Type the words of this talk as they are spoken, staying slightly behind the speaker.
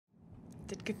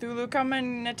Did Cthulhu come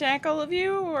and attack all of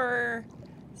you, or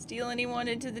steal anyone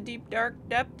into the deep, dark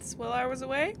depths while I was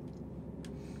away?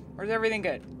 Or is everything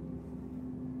good?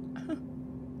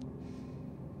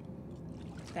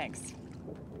 Thanks.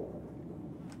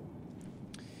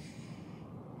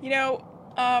 You know,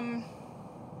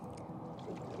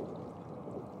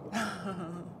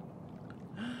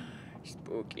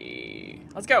 spooky.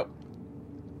 Let's go.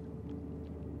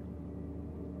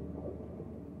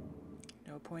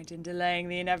 No point in delaying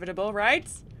the inevitable, right?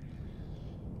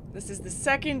 This is the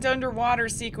second underwater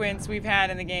sequence we've had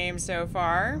in the game so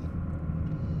far.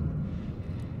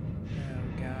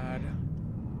 Oh, God.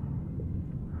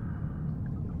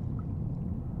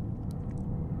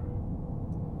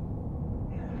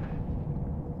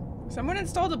 Someone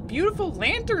installed a beautiful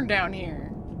lantern down here.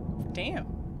 Damn.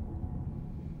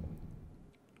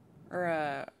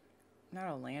 Or not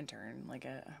a lantern, like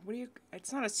a, what do you,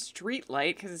 it's not a street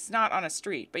light because it's not on a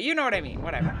street, but you know what I mean,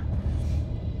 whatever.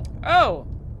 Oh!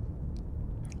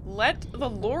 Let the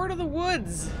Lord of the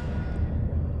Woods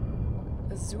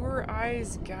azure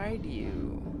eyes guide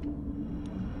you.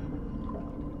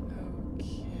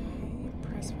 Okay,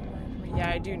 press for more information. Yeah,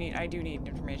 I do need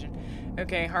information.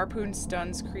 Okay, harpoon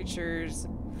stuns creatures,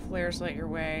 flares light your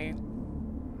way.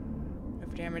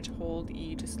 If damage, hold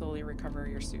E to slowly recover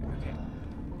your suit. Okay.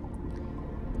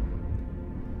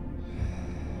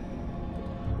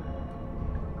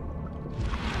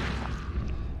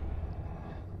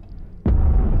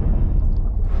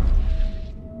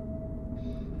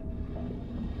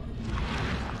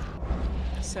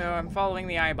 So I'm following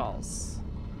the eyeballs.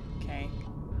 Okay.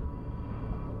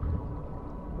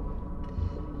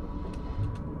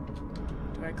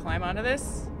 Do I climb onto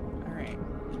this? Alright.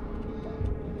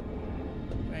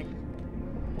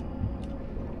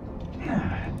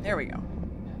 There we go.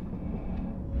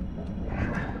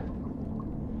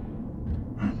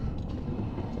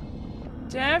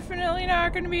 Definitely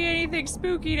not gonna be anything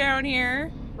spooky down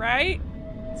here, right?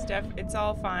 It's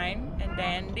all fine and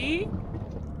dandy.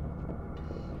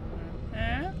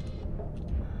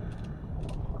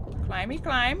 Climby,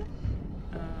 climb.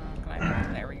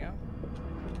 Climb. There we go.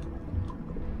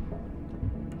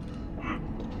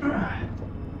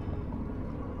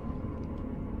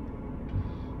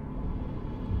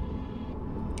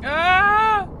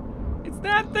 Ah! It's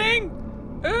that thing!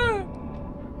 Ah!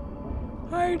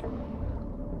 Hide.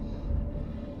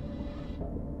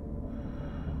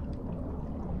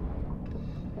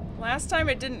 Last time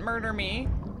it didn't murder me,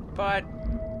 but,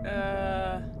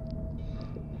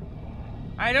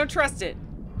 I don't trust it.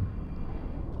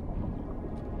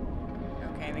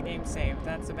 Okay, the game's saved.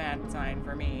 That's a bad sign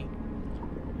for me.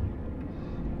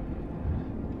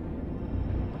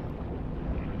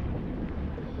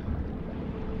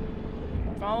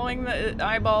 Following the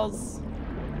eyeballs.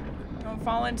 Don't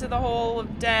fall into the hole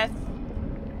of death.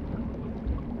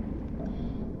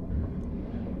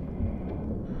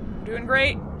 I'm doing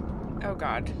great. Oh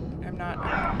God, I'm not.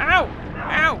 Ow!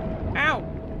 Ow! Ow!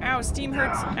 Ow, steam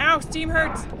hurts. Ow, steam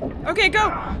hurts. Okay, go!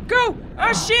 Go!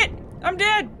 Oh shit! I'm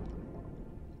dead!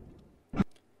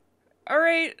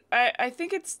 Alright, I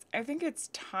think it's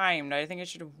timed. I think I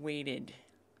should have waited.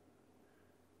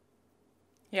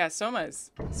 Yeah,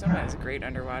 Soma's a great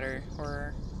underwater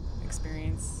horror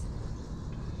experience.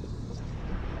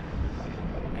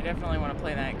 I definitely want to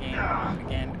play that game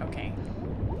again. Okay.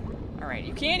 Alright,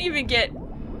 you can't even get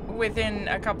within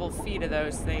a couple feet of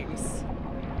those things.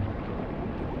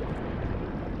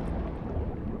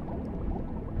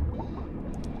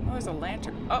 Oh, there's a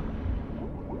lantern. Oh.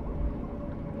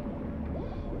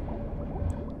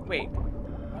 Wait.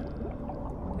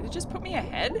 What? Did it just put me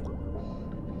ahead?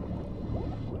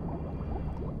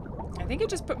 I think it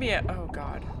just put me at. Oh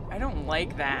God. I don't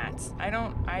like that. I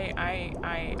don't.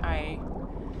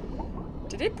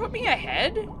 Did it put me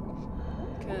ahead?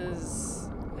 Because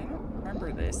I don't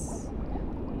remember this.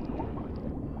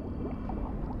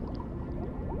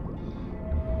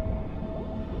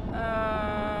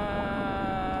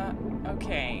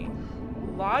 Okay.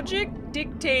 Logic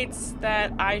dictates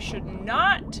that I should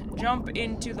not jump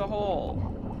into the hole.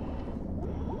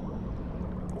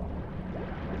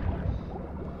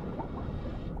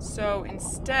 So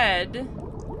instead,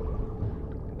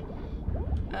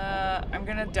 I'm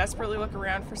gonna desperately look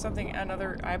around for something,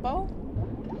 another eyeball?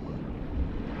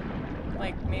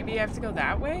 Like, maybe I have to go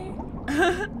that way?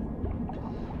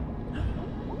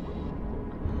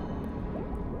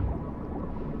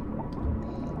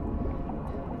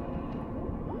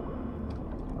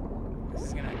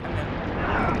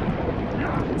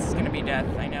 This is gonna be death,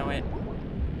 I know it.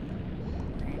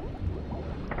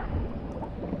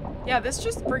 Yeah, this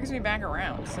just brings me back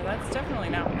around, so that's definitely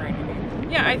not where I need to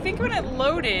be. Yeah, I think when it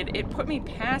loaded, it put me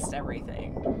past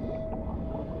everything.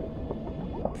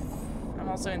 I'm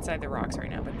also inside the rocks right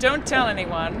now, but don't tell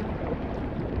anyone.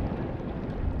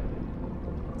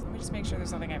 So let me just make sure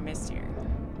there's nothing I missed here.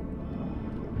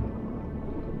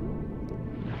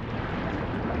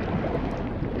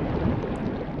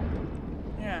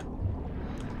 Yeah.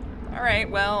 Alright,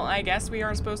 well, I guess we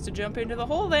are supposed to jump into the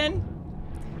hole then.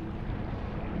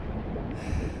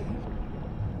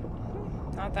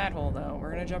 Not that hole, though. We're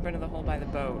gonna jump into the hole by the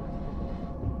boat.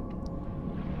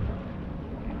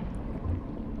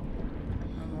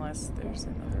 Unless there's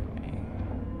another way. I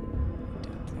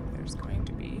don't think there's going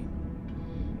to be.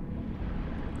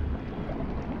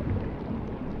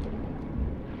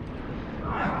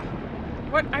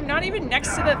 What? I'm not even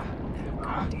next to the... Oh,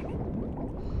 God damn it.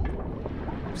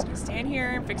 I'm just gonna stand here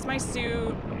and fix my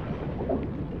suit.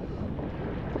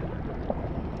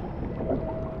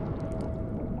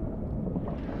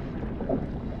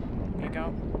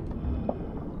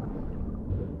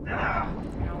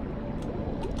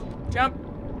 Jump.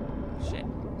 Shit.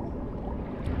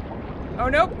 Oh,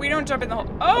 nope. We don't jump in the hole.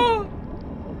 Oh!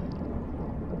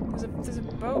 There's a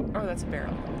boat. Oh, that's a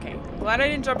barrel. Okay. Glad I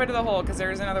didn't jump into the hole because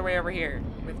there's another way over here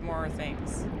with more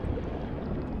things.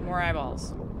 More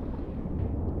eyeballs.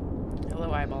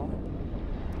 Hello, eyeball.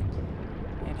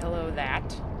 And hello,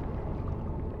 that.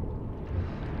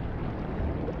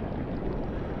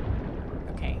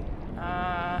 Okay.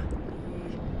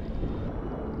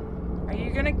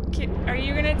 Are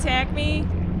you gonna attack me?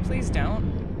 Please don't.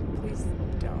 Please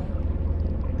don't.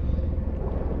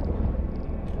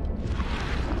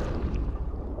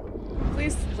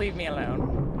 Please leave me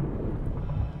alone.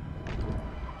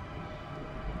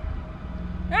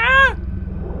 Ah!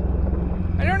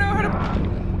 I don't know how to...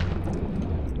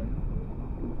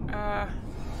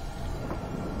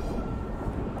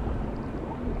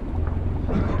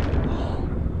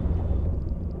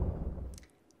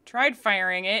 Tried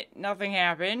firing it. Nothing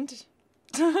happened.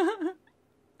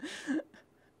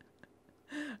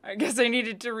 I guess I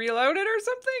needed to reload it or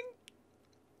something?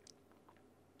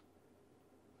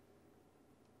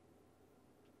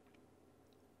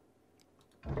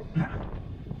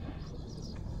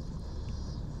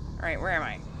 Alright, where am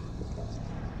I?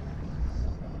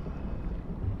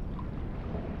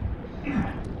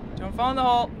 Don't fall in the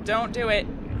hole. Don't do it.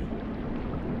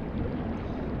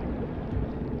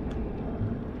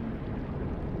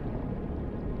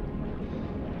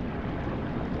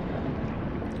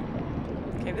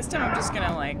 Okay, this time I'm just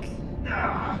gonna, like,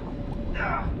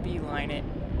 beeline it.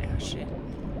 Oh, shit.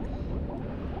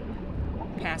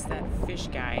 Past that fish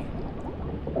guy.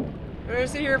 I'm gonna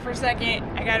sit here for a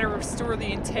second. I gotta restore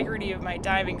the integrity of my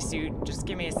diving suit. Just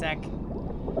give me a sec.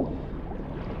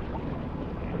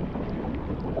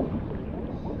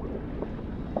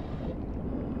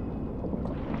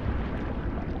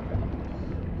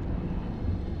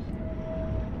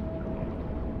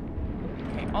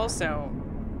 Okay, also...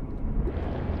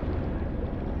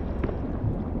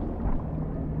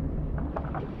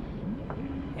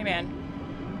 Hey, man.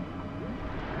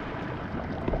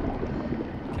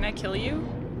 Can I kill you?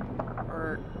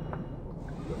 Or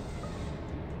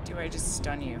do I just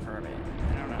stun you for a bit?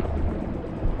 I don't know.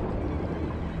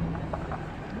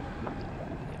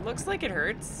 It looks like it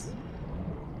hurts.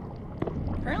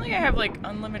 Apparently I have, like,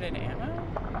 unlimited ammo.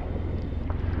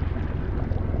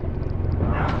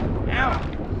 Ow.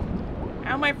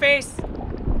 Ow, my face.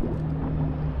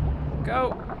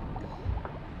 Go.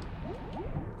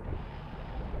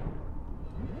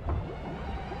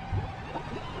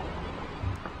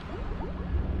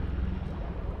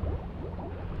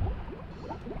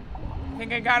 I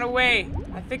think I got away.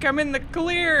 I think I'm in the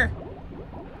clear.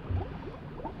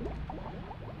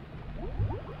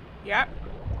 Yep.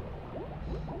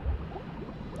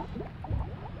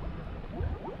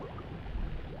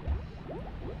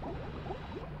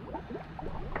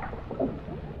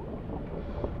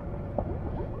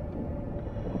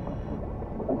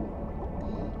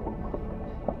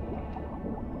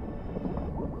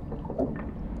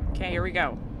 Okay, here we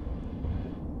go.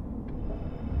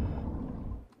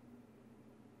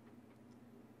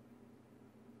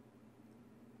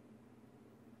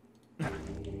 Oh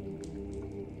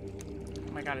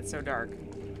my god, it's so dark.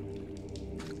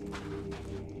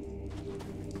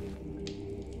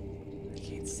 I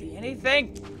can't see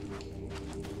anything.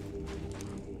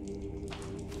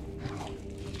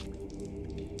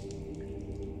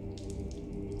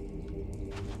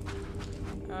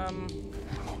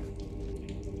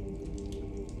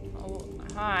 Oh,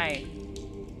 hi.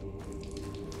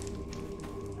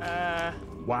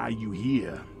 Why are you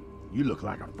here? You look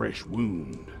like a fresh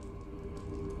wound.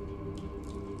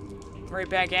 Right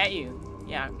back at you.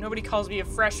 Yeah, nobody calls me a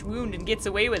fresh wound and gets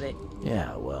away with it.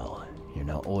 Yeah, well, you're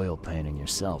no oil painting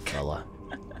yourself, fella.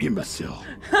 Imbecile.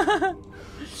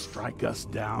 Strike us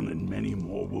down and many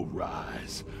more will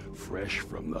rise, fresh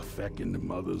from the fecund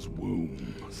mother's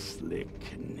womb,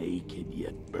 slick, naked,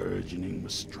 yet burgeoning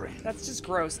with strength. That's just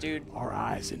gross, dude. Our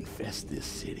eyes infest this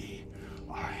city,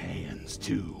 our hands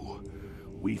too.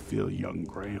 We fill young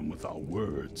Graham with our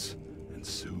words, and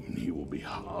soon he will be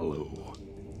hollow.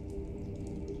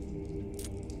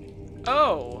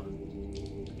 Oh.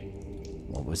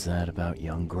 What was that about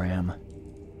young Graham?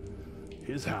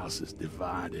 His house is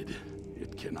divided.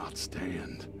 It cannot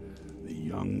stand. The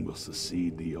young will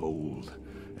succeed the old,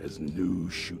 as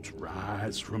new shoots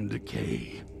rise from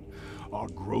decay. Our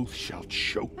growth shall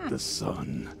choke the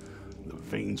sun. The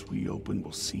veins we open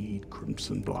will seed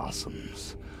crimson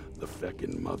blossoms. The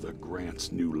fecund mother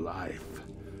grants new life.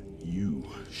 You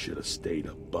should have stayed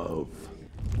above.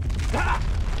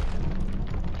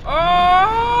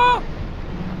 Oh!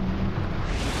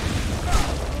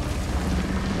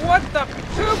 What the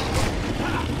poop?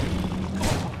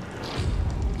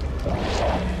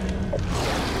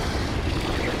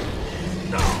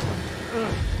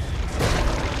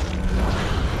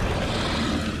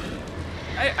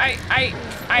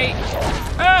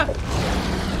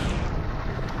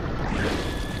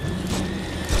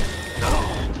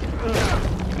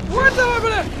 What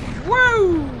the?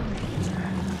 Whoa!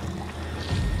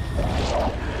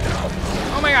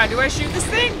 Oh my god, do I shoot this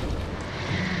thing?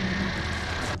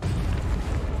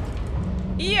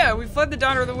 Yeah, we fled the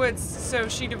daughter of the woods, so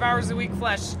she devours the weak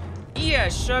flesh. Yeah,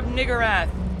 shub niggerath.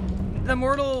 The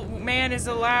mortal man is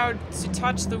allowed to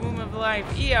touch the womb of life.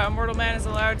 Yeah, a mortal man is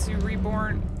allowed to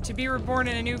be reborn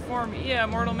in a new form. Yeah, a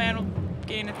mortal man will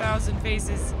gain 1,000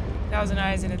 faces, 1,000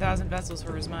 eyes, and 1,000 vessels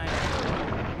for his mind.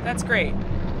 That's great.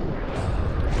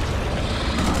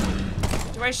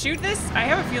 Do I shoot this? I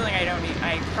have a feeling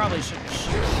I probably shouldn't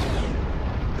shoot.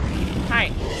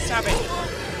 Hi, stop it.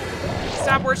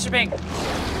 Stop worshipping.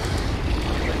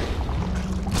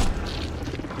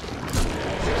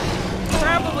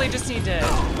 Probably just need to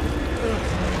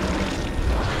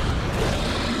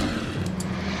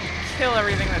kill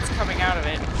everything that's coming out of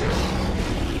it.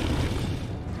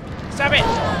 Stop it!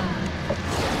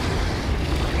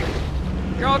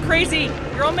 You're all crazy!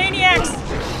 You're all maniacs!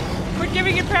 Quit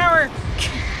giving it power!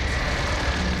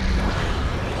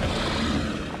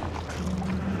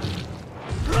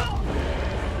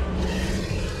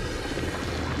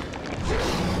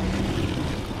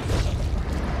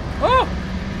 Oh!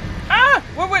 Ah!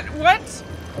 What?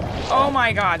 Oh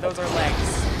my god, those are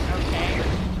legs. Okay.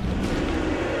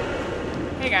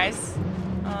 Hey guys.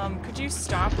 Could you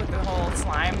stop with the whole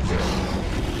slime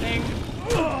thing?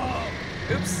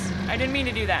 Oops. I didn't mean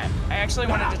to do that. I actually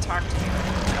wanted to talk to you.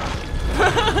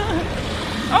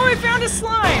 Oh, I found a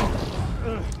slime!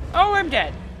 Oh, I'm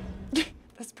dead.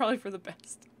 That's probably for the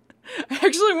best. I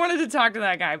actually wanted to talk to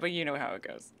that guy, but you know how it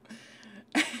goes.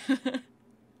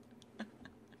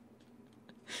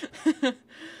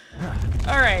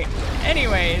 Alright,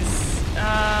 anyways,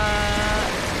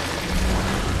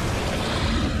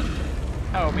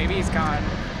 oh, maybe he's gone.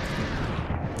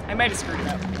 I might have screwed him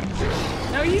up.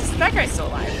 No, that guy's still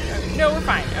alive. No, we're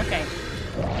fine, okay.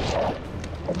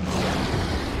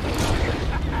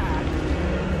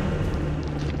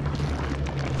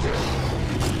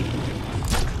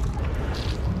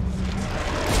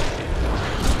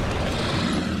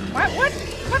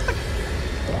 What the?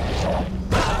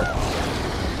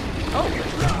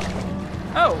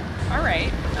 Oh,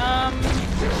 alright.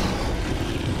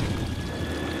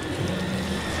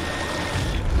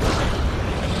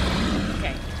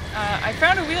 Okay. I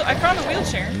found a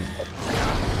wheelchair.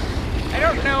 I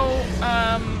don't know,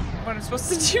 what I'm supposed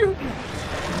to do.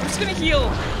 I'm just gonna heal.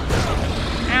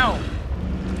 Ow.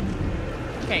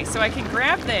 Okay, so I can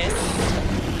grab this.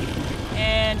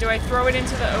 And do I throw it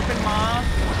into the open maw?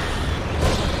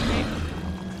 Okay.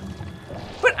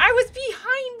 But I was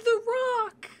behind the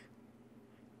rock!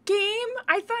 Game?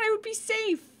 I thought I would be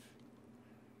safe.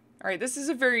 Alright, this is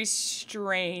a very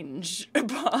strange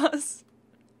boss.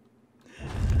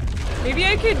 Maybe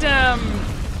I could,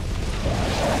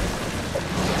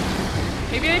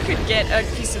 maybe I could get a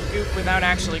piece of goop without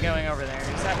actually going over there.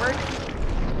 Does that work?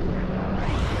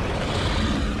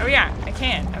 Oh yeah, I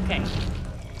can. Okay.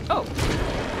 Oh.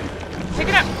 Pick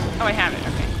it up. Oh, I have it.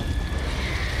 Okay.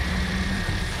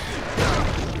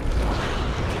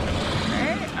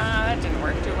 Alright, that didn't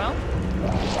work too well.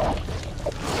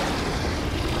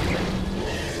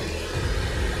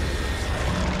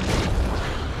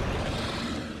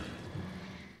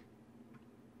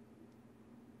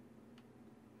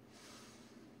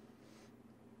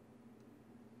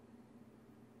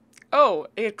 Oh,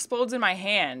 it explodes in my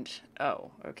hand.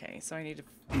 Oh, okay. So I need to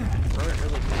throw it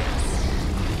really fast.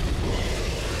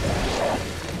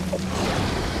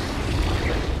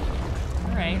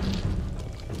 Alright.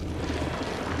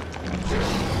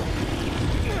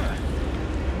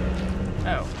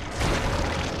 Oh.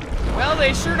 Well,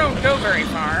 they sure don't go very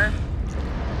far.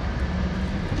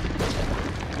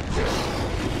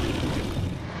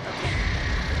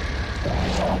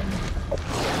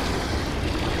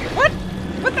 What?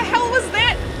 What the hell was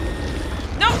that?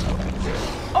 No!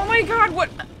 Oh my god, what?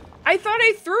 I thought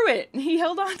I threw it. He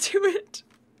held on to it.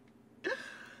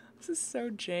 This is so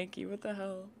janky. What the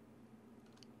hell?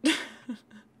 Alright.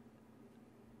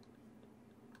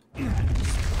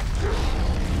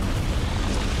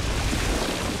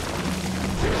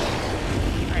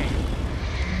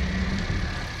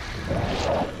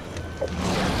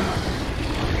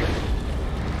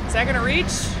 Is that gonna reach?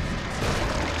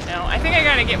 No, I think I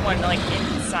gotta get one, like,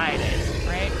 inside it,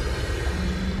 right?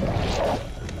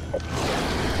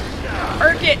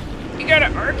 Arc it! You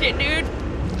gotta arc it, dude!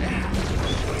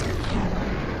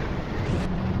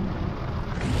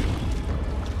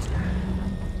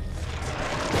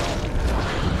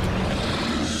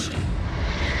 Shit.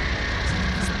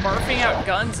 It's barfing out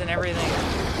guns and everything.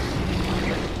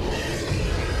 Here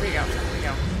we go, here we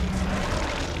go.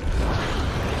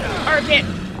 Arc it!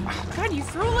 Oh, God, you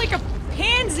throw like a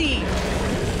pansy!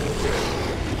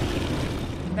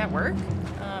 Did that work?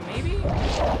 Maybe?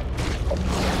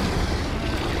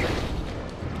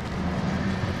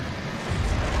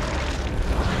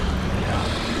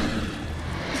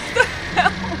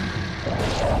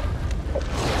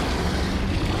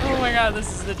 Oh my god, this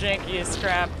is the jankiest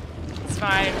crap. It's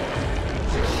fine.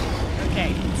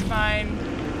 Okay, it's fine.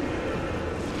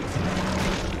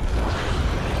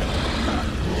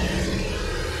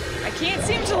 I can't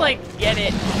seem to, like, get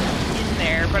it in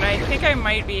there, but I think I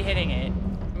might be hitting it.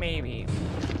 Maybe.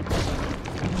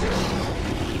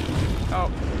 Oh.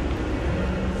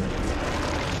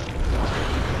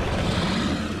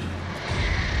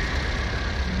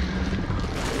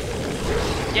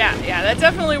 Yeah, that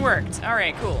definitely worked.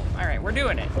 Alright, cool. Alright, we're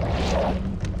doing it.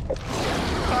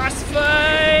 Boss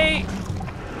fight!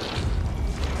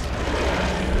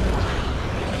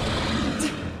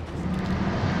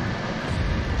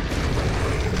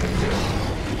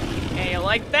 Okay, you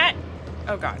like that?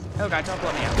 Oh god, don't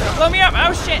blow me up. Don't blow me up!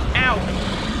 Oh shit, ow!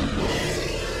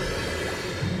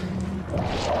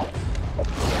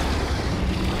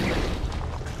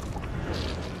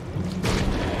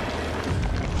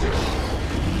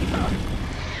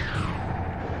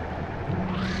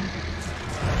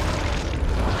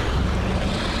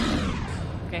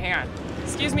 Okay, hang on.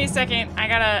 Excuse me a second. I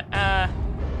gotta,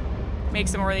 make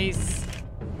some more of these.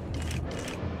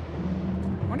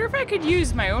 Wonder if I could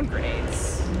use my own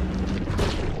grenades.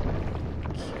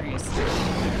 Curious.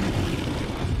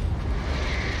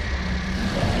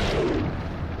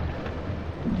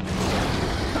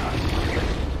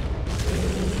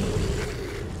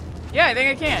 Yeah, I think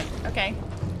I can. Okay.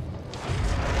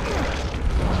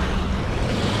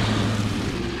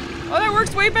 Oh, that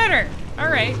works way better. All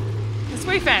right. It's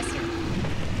way faster.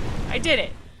 I did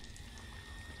it.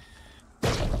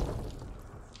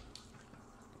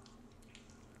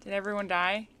 Did everyone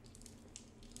die?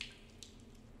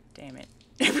 Damn it.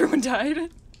 Everyone died?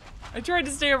 I tried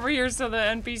to stay over here so the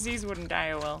NPCs wouldn't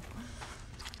die, oh well.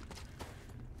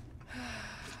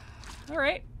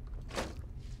 Alright.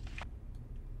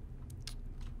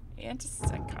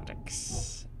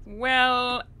 Antipsychotics.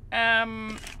 Well,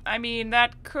 I mean,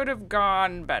 that could have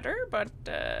gone better, but,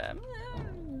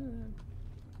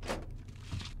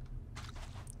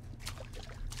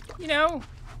 you know.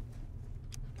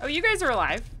 Oh, you guys are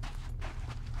alive.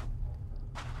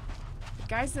 The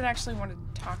guys that actually wanted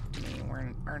to talk to me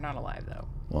are not alive, though.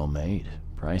 Well made.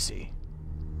 Pricey.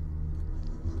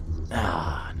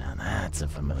 Ah, now that's a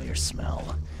familiar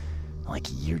smell. Like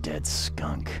your dead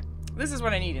skunk. This is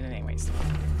what I needed anyways.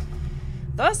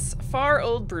 Thus far,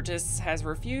 old Brutus has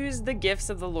refused the gifts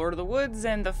of the Lord of the Woods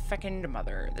and the fecund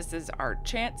mother. This is our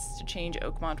chance to change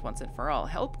Oakmont once and for all.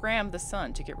 Help Graham the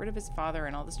son to get rid of his father,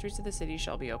 and all the streets of the city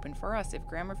shall be open for us. If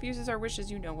Graham refuses our wishes,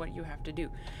 you know what you have to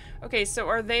do. Okay, so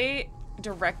are they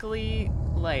directly,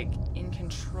 like, in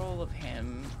control of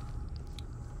him?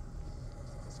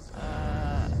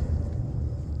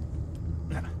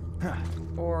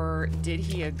 Or did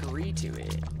he agree to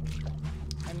it?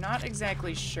 I'm not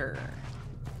exactly sure.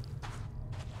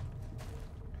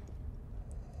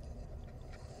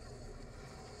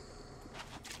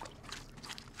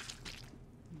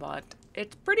 But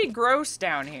it's pretty gross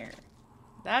down here.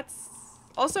 That's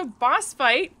also boss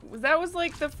fight. That was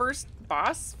like the first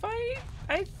boss fight,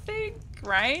 I think.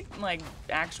 right? Like,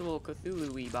 actual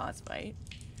Cthulhu-y boss fight.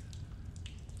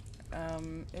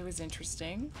 It was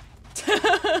interesting.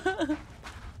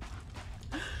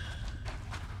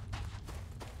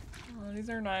 Oh, these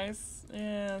are nice.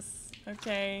 Yes.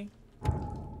 Okay.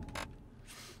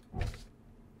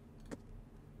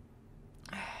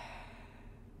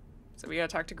 So we gotta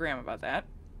talk to Graham about that.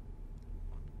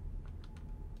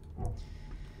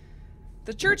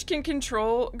 The church can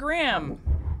control Graham.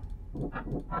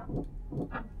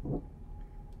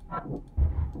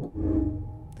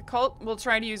 The cult will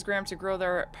try to use Graham to grow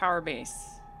their power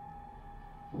base.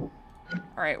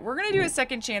 Alright, we're gonna do a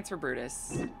second chance for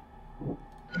Brutus.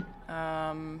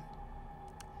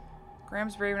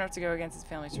 Graham's brave enough to go against his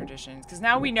family's traditions. Because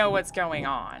now we know what's going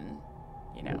on.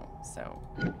 You know, so...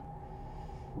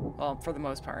 Well, for the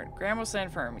most part. Graham will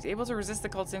stand firm. He's able to resist the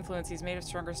cult's influence. He's made of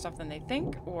stronger stuff than they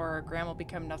think. Or Graham will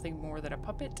become nothing more than a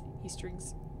puppet. His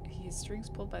strings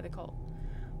pulled by the cult.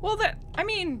 Well, I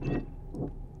mean...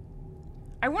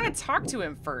 I want to talk to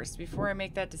him first before I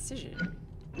make that decision.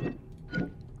 You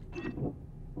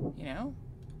know?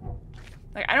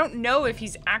 Like, I don't know if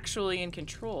he's actually in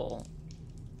control.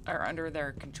 Or under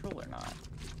their control or not.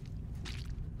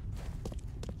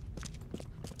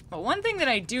 But one thing that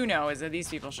I do know is that these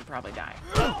people should probably die.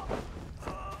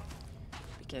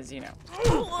 Because, you know,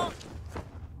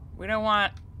 we don't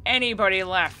want anybody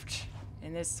left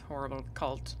in this horrible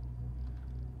cult.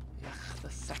 Ugh, the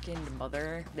second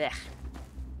mother. Blech.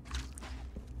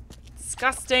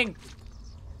 Disgusting.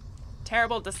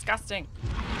 Terrible, disgusting.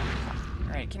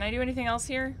 Alright, can I do anything else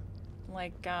here?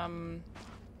 Like, Cthulhu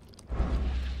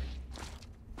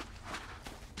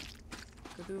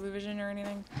vision or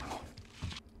anything?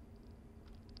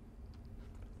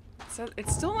 So it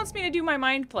still wants me to do my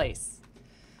mind place.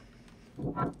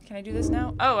 Can I do this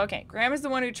now? Oh, okay. Graham is the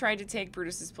one who tried to take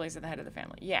Brutus's place at the head of the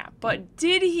family. Yeah, but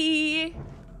did he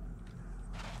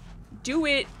do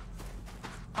it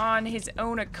on his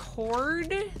own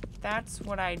accord? That's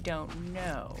what I don't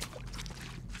know.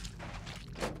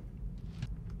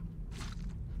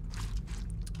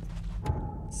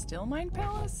 Still Mind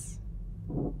Palace?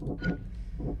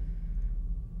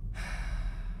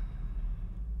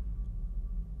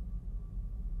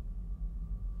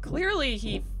 Clearly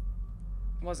he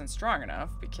wasn't strong enough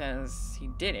because he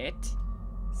did it.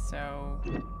 So...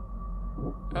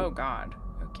 Oh god.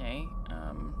 Okay.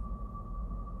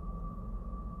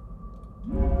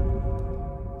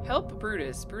 Help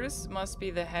Brutus. Brutus must be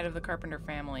the head of the Carpenter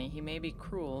family. He may be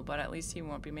cruel, but at least he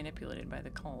won't be manipulated by the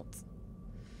cult.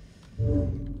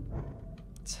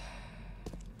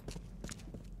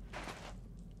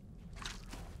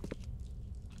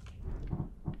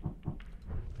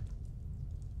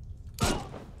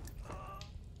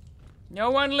 No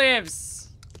one lives.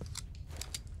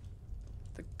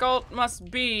 The cult must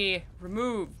be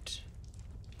removed.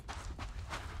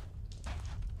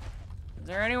 Is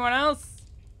there anyone else?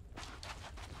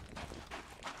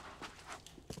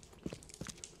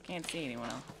 Can't see anyone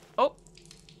else. Oh!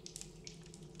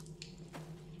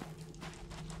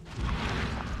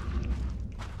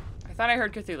 I thought I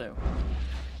heard Cthulhu.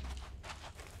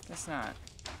 Guess not.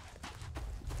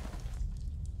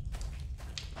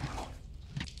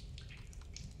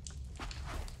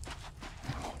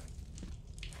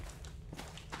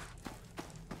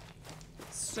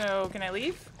 So, can I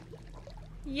leave?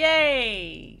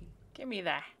 Yay! Get me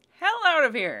the hell out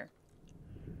of here!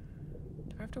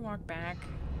 Do I have to walk back?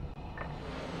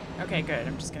 Okay, good.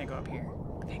 I'm just gonna go up here.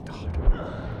 Thank God.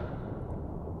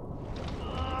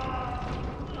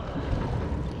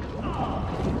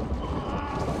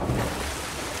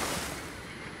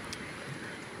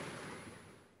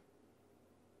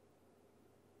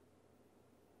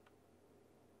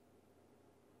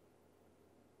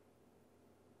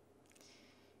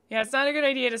 Yeah, it's not a good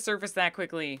idea to surface that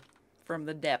quickly from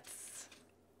the depths.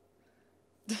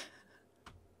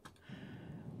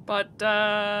 But,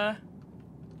 Charles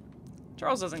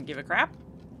doesn't give a crap.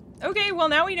 Okay, well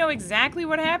now we know exactly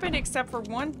what happened except for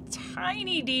one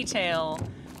tiny detail,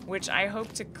 which I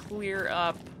hope to clear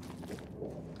up,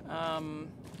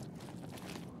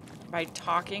 by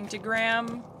talking to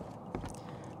Graham.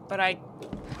 But I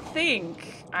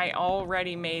think I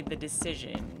already made the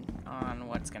decision on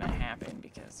what's gonna happen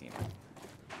because, you know,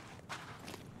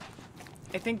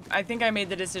 I think I made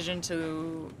the decision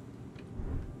to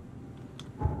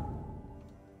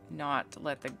not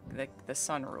let the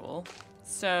sun rule.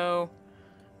 So,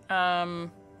 yeah,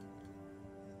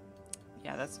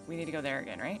 we need to go there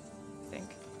again, right? I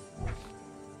think.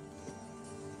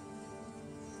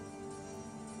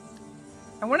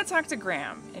 I want to talk to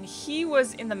Graham, and he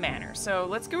was in the manor. So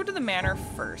let's go to the manor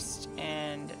first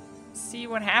and see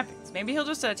what happens. Maybe he'll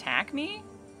just attack me?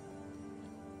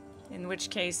 In which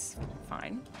case,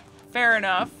 fine. Fair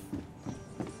enough.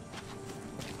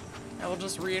 I will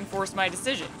just reinforce my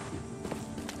decision.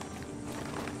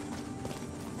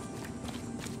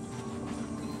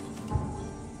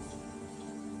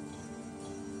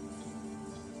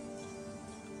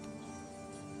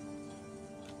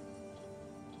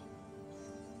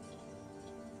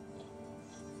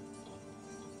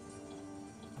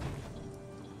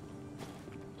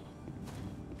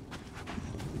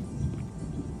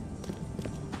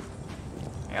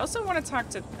 I also want to talk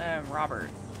to Robert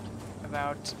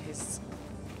about his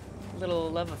little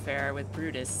love affair with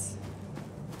Brutus.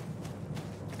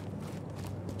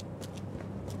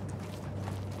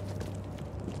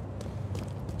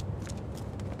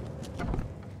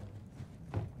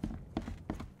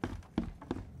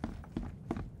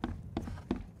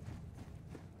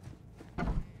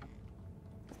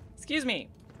 Excuse me.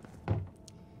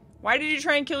 Why did you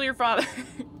try and kill your father?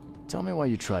 Tell me why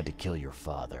you tried to kill your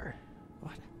father.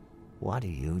 What are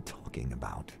you talking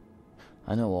about?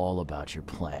 I know all about your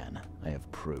plan. I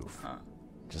have proof. Huh.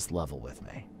 Just level with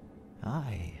me.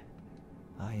 I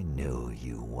knew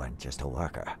you weren't just a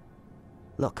worker.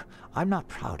 Look, I'm not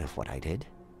proud of what I did.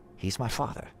 He's my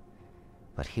father.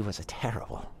 But he was a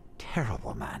terrible,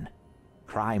 terrible man.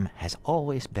 Crime has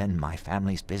always been my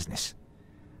family's business.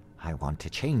 I want to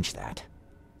change that.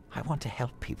 I want to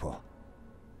help people.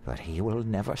 But he will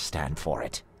never stand for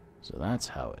it. So that's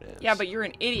how it is. Yeah, but you're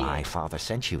an idiot. My father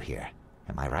sent you here.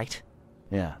 Am I right?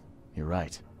 Yeah, you're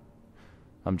right.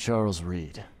 I'm Charles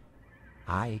Reed.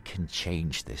 I can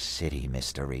change this city,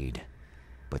 Mr. Reed.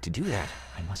 But to do that,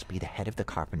 I must be the head of the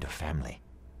Carpenter family.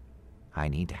 I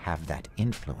need to have that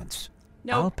influence.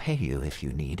 No. I'll pay you if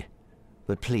you need.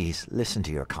 But please, listen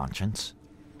to your conscience.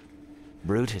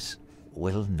 Brutus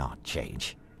will not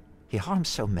change. He harms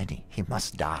so many, he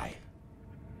must die.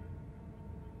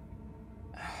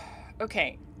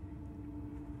 Okay.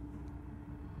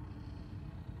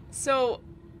 So,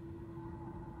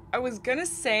 I was gonna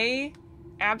say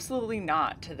absolutely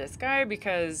not to this guy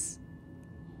because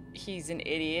he's an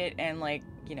idiot and, like,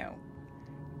 you know,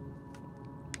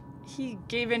 he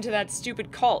gave into that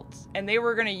stupid cult and they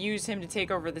were gonna use him to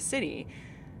take over the city.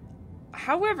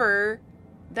 However,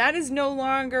 that is no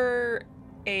longer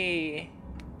a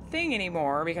thing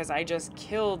anymore because I just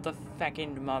killed the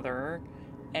feckin' mother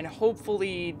and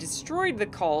hopefully destroyed the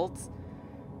cult,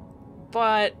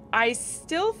 but I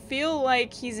still feel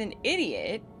like he's an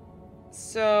idiot,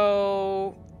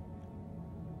 so,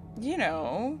 you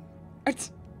know, I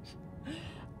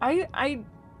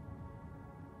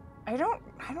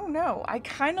don't know. I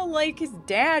kind of like his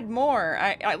dad more.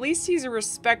 At least he's a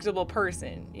respectable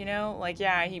person, you know? Like,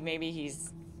 yeah, maybe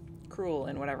he's cruel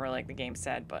and whatever, like the game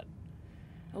said, but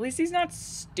at least he's not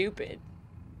stupid.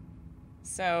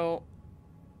 So,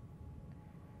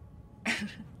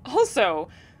 also,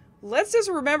 let's just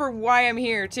remember why I'm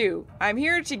here, too. I'm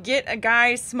here to get a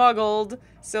guy smuggled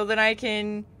so that I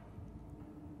can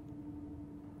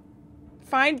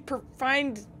find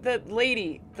the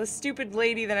lady, the stupid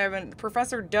lady that I've been,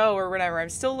 Professor Doe or whatever. I'm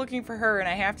still looking for her, and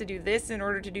I have to do this in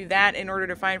order to do that in order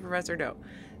to find Professor Doe.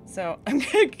 So, I'm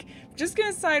just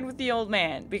gonna side with the old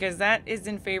man, because that is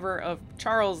in favor of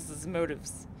Charles's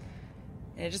motives.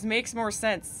 And it just makes more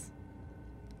sense.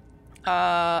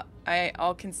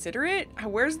 I'll consider it.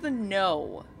 Where's the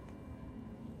no?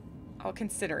 I'll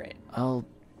consider it. I'll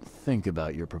think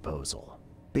about your proposal.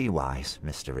 Be wise,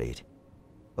 Mr. Reed.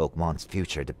 Oakmont's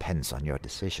future depends on your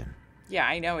decision. Yeah,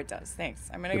 I know it does. Thanks.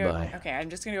 I'm gonna Goodbye. go. Okay, I'm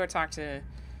just gonna go talk to,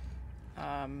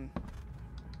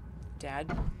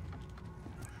 Dad.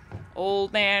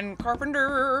 Old man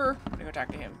Carpenter. I'm gonna go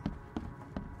talk to him.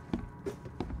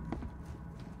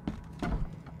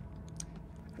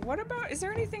 What about, is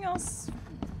there anything else?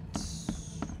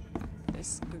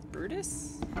 This with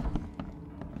Brutus?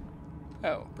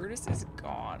 Oh, Brutus is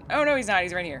gone. Oh no, he's not.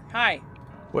 He's right here. Hi.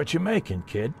 What you making,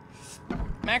 kid?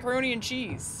 Macaroni and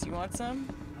cheese. You want some?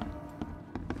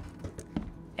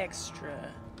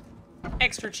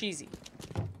 Extra cheesy.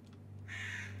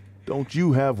 Don't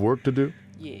you have work to do?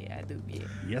 Yeah, I do, yeah.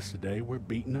 Yesterday, we're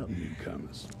beating up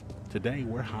newcomers. Today,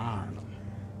 we're hiring them.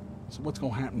 So what's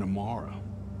gonna happen tomorrow?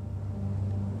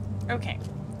 Okay,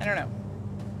 I don't know.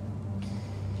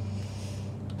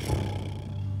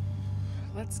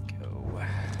 Let's go.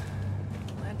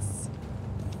 Let's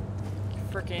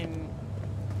frickin'...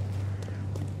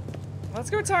 Let's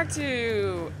go talk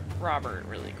to Robert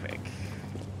really quick.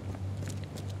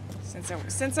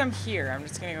 Since I'm here, I'm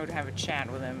just gonna go have a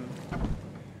chat with him.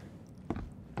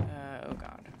 Oh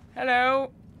god.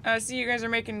 Hello! See you guys are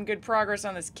making good progress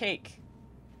on this cake.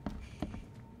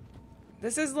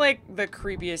 This is like the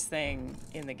creepiest thing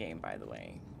in the game, by the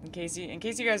way. In case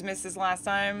you guys missed this last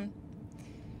time.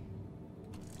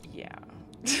 Yeah.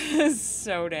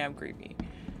 So damn creepy.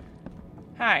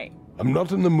 Hi. I'm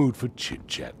not in the mood for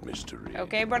chit-chat, mystery.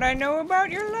 Okay, but I know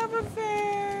about your love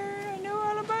affair. I know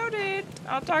all about it.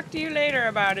 I'll talk to you later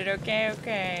about it, okay?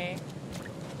 Okay.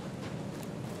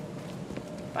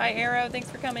 Bye, Arrow. Thanks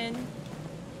for coming.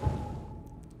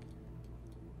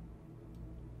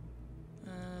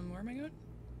 Where am I going?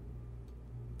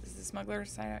 Is the smuggler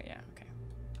side out? Yeah, okay.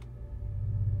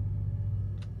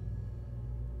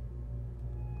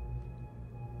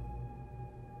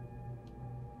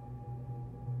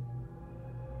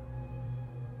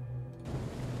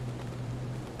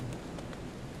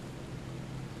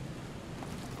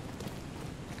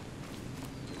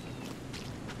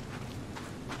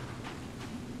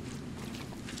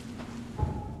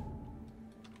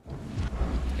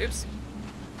 Oops.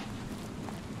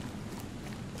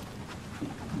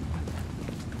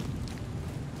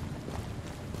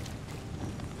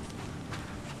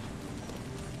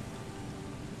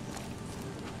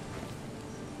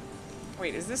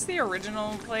 Wait, is this the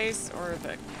original place or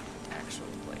the actual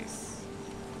place?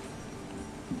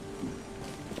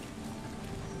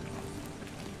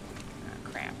 Ah,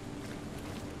 crap.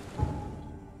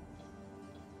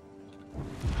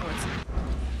 Oh, it's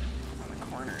on the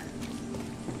corner.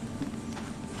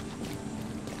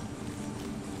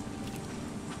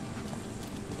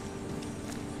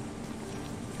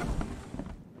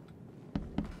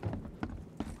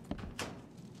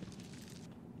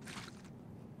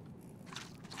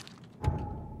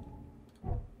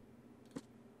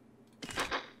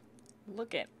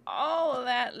 Look at all of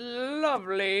that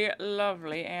lovely,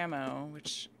 lovely ammo,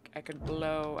 which I could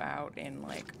blow out in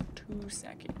like 2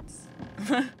 seconds.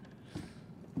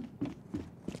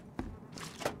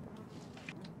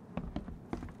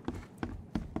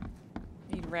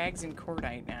 Need rags and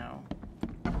cordite now.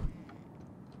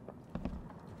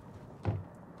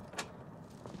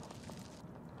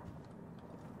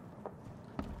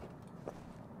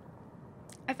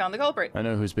 I found the culprit. I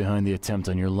know who's behind the attempt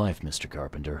on your life, Mr.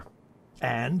 Carpenter.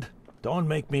 And? Don't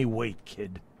make me wait,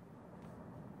 kid.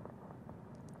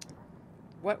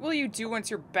 What will you do once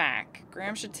you're back?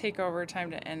 Graham should take over. Time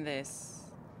to end this.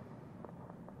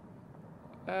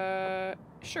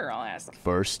 Sure, I'll ask.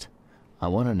 First, I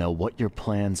want to know what your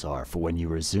plans are for when you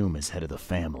resume as head of the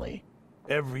family.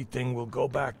 Everything will go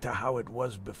back to how it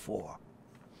was before.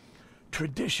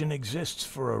 Tradition exists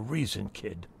for a reason,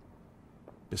 kid.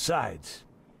 Besides,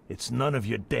 it's none of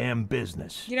your damn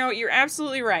business. You know, you're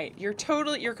absolutely right. You're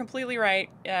completely right.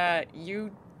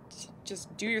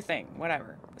 Just do your thing,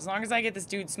 whatever. As long as I get this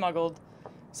dude smuggled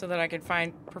so that I can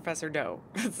find Professor Doe.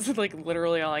 That's like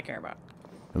literally all I care about.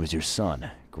 It was your son,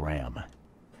 Graham.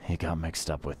 He got mixed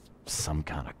up with some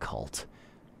kind of cult.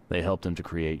 They helped him to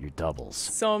create your doubles.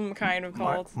 Some kind of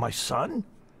cult. My son?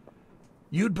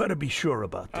 You'd better be sure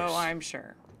about this. Oh, I'm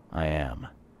sure. I am.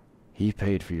 He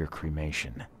paid for your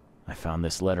cremation. I found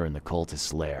this letter in the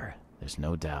cultist's lair. There's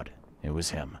no doubt it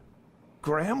was him.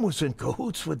 Graham was in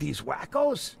cahoots with these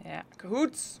wackos? Yeah,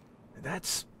 cahoots.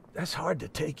 That's hard to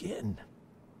take in.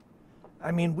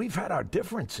 I mean, we've had our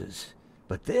differences,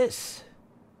 but this...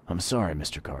 I'm sorry,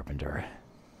 Mr. Carpenter.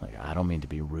 I don't mean to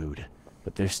be rude,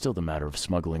 but there's still the matter of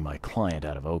smuggling my client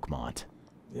out of Oakmont.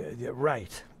 Yeah,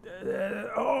 right.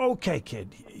 Okay,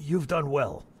 kid. You've done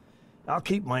well. I'll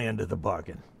keep my end of the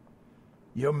bargain.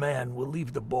 Your man will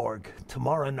leave the Borg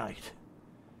tomorrow night.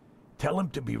 Tell him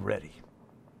to be ready.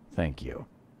 Thank you.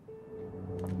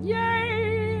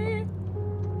 Yay!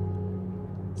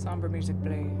 Somber music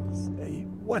plays. Hey,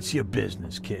 what's your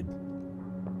business, kid?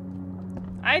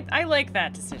 I like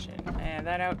that decision, and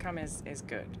that outcome is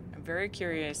good. I'm very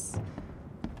curious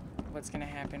what's going to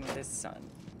happen with his son.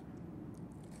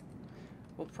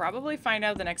 We'll probably find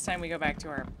out the next time we go back to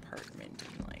our apartment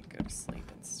and, like, go to sleep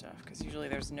and stuff, because usually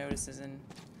there's notices and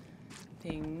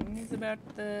things about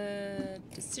the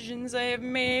decisions I have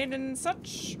made and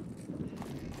such.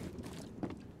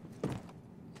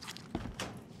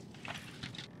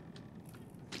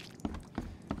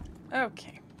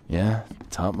 Okay. Yeah,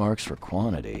 top marks for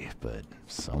quantity, but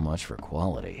so much for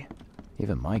quality.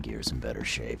 Even my gear's in better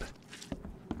shape.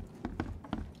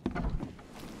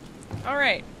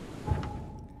 Alright.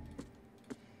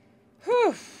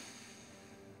 Whew.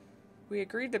 We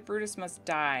agreed that Brutus must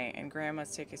die and Graham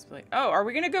must take his place. Oh, are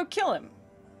we gonna go kill him?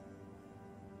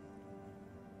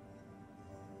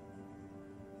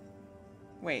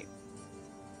 Wait.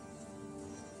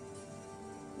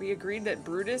 We agreed that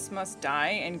Brutus must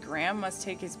die and Graham must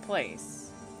take his place.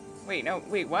 Wait, no,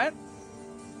 wait, what?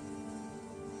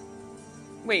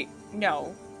 Wait,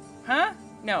 no. Huh?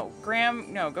 No,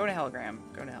 Graham. No, go to hell, Graham.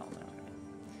 Go to hell. No.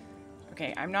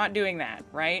 Okay, I'm not doing that,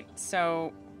 right?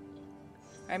 So,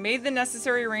 I made the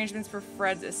necessary arrangements for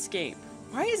Fred's escape.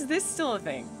 Why is this still a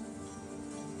thing?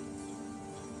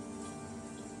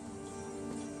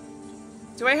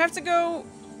 Do I have to go?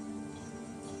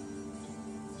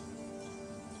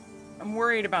 I'm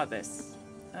worried about this.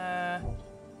 I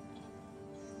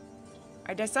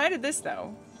decided this,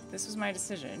 though. This was my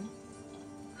decision.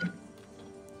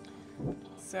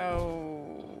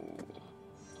 So...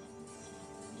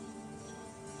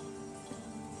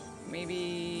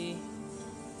 maybe...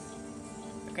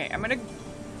 Okay, I'm gonna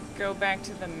go back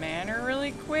to the manor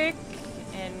really quick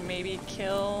and maybe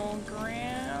kill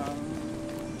Graham.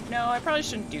 No, I probably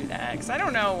shouldn't do that, because I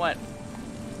don't know what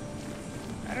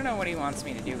he wants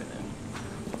me to do with him.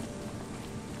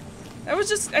 That was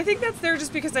just, I think that's there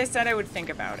just because I said I would think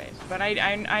about it, but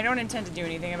I don't intend to do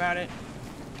anything about it.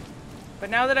 But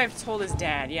now that I've told his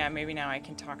dad, yeah, maybe now I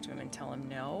can talk to him and tell him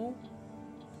no.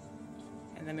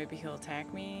 And then maybe he'll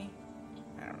attack me.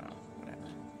 I don't know, whatever.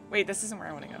 Wait, this isn't where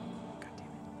I want to go. God damn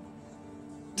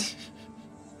it.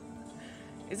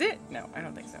 Is it? No, I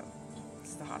don't think so.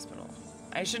 This is the hospital.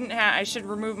 I should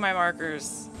remove my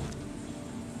markers.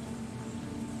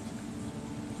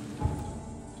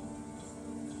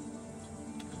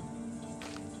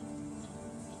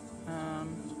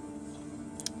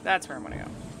 That's where I'm gonna go.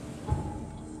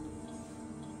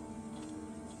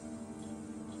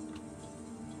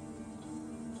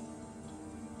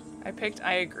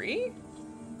 I agree?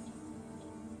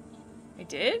 I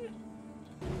did?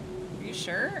 Are you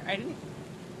sure? I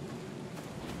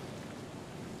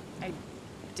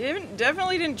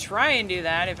definitely didn't try and do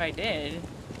that if I did.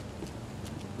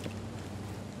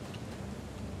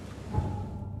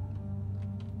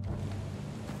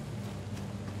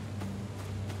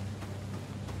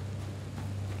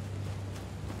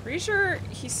 Pretty sure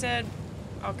he said,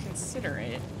 I'll consider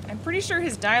it. I'm pretty sure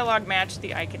his dialogue matched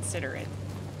the I consider it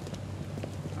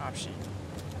option.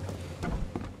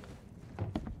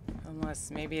 Unless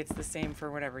maybe it's the same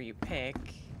for whatever you pick.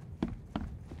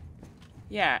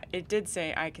 Yeah, it did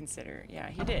say I consider. Yeah,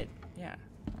 he did. Yeah.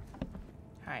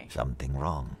 Hi. Something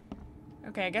wrong.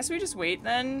 Okay, I guess we just wait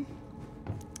then.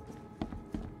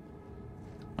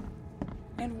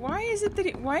 And why is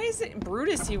it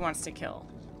Brutus he wants to kill?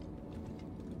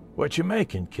 What you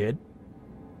making, kid?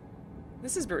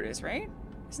 This is Brutus, right?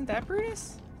 Isn't that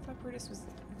Brutus? I thought Brutus was...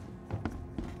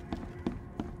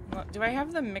 Well, do I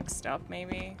have them mixed up,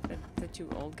 maybe? The two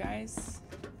old guys?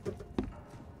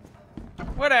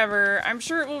 Whatever. I'm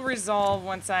sure it will resolve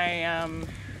once I,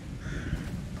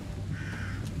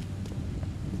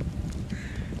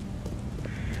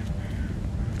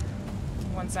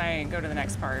 once I go to the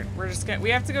next part. We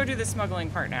have to go do the smuggling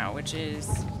part now, which is...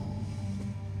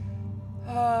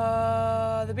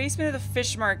 the basement of the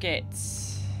fish market.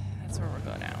 That's where we're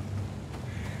going now.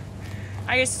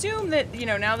 I assume that, you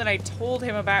know, now that I told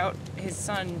him about his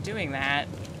son doing that,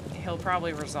 he'll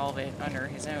probably resolve it under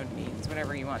his own means,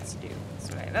 whatever he wants to do.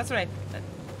 That's what I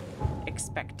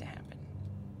expect to happen.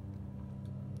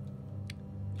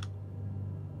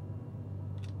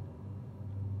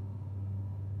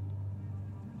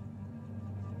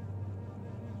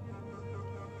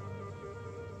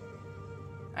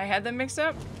 I had them mixed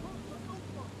up?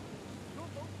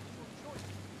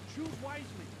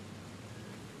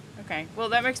 Okay, well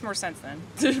that makes more sense then.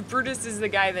 Brutus is the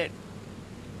guy that,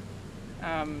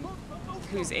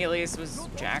 whose alias was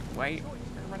Jack White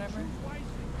or whatever.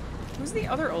 Who's the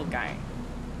other old guy?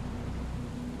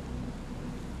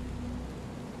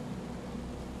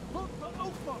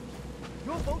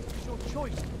 Your vote is your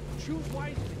choice. Choose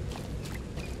wisely.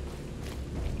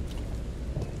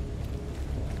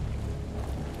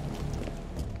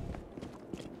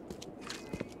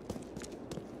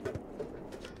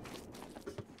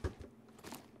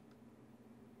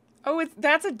 Oh,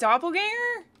 that's a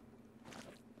doppelganger?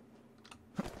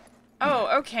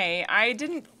 Oh, okay. I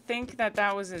didn't think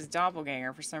that was his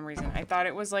doppelganger for some reason. I thought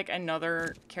it was like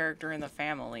another character in the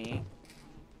family.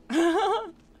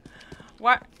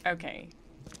 What? Okay.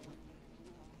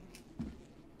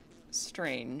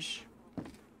 Strange.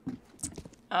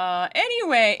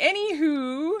 Anyway,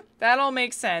 anywho, that all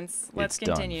makes sense. Let's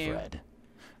continue. Done, Fred.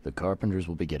 The Carpenters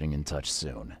will be getting in touch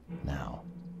soon. Now,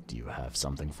 do you have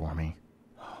something for me?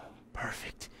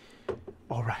 Perfect.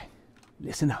 All right,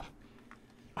 listen up.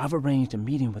 I've arranged a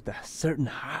meeting with a certain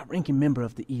high-ranking member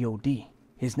of the EOD.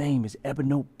 His name is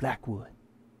Ebony Blackwood.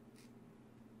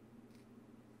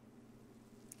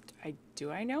 Do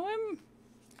I know him?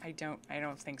 I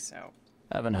don't think so.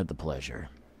 Haven't had the pleasure.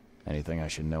 Anything I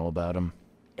should know about him?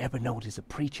 Ebony is a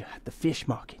preacher at the fish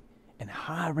market, and a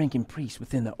high-ranking priest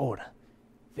within the order.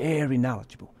 Very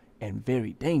knowledgeable and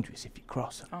very dangerous if you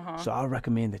cross him. So I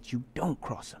recommend that you don't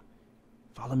cross him.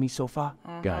 Follow me so far?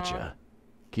 Gotcha.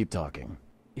 Keep talking.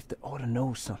 If the order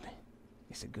knows something,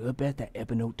 it's a good bet that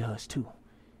Ebony does too.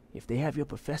 If they have your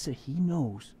professor, he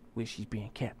knows where she's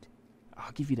being kept.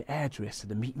 I'll give you the address to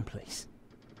the meeting place.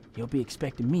 He'll be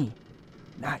expecting me,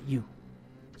 not you.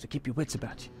 So keep your wits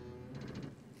about you.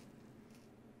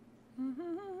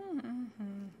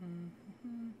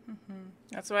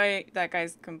 That's why that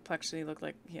guy's complexion looked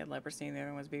like he had leprosy and the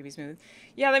other one was baby smooth.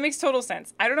 Yeah, that makes total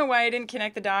sense. I don't know why I didn't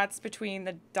connect the dots between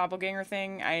the doppelganger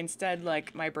thing. I instead,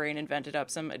 like, my brain invented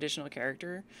up some additional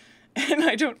character. And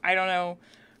I don't know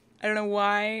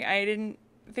why I didn't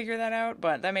figure that out,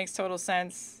 but that makes total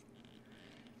sense.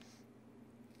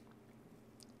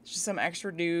 It's just some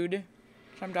extra dude.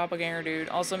 Some doppelganger dude.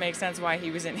 Also makes sense why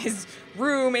he was in his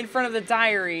room in front of the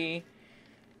diary.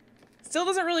 Still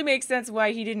doesn't really make sense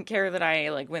why he didn't care that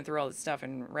I, like, went through all this stuff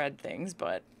and read things,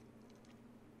 but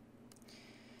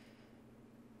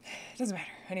it doesn't matter.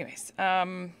 Anyways,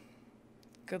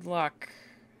 good luck.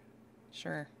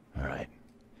 Sure. All right.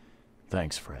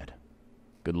 Thanks, Fred.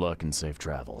 Good luck and safe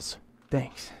travels.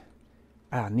 Thanks.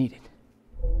 I'll need it.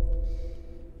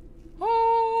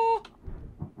 Oh!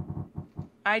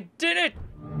 I did it!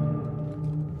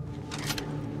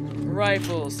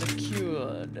 Rifle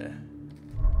secured.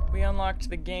 We unlocked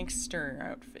the gangster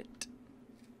outfit.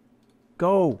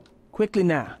 Go! Quickly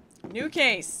now. New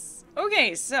case.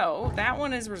 Okay, so that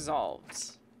one is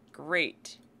resolved.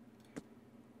 Great.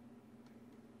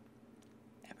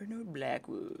 Ebony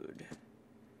Blackwood.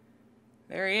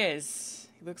 There he is.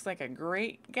 He looks like a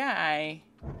great guy.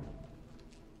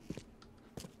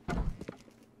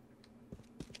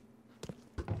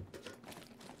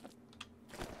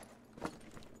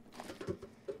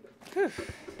 Whew.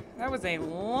 That was a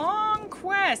long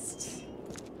quest.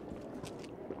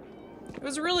 It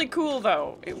was really cool,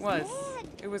 though. It was.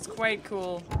 It was quite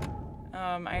cool.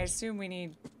 I assume we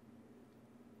need...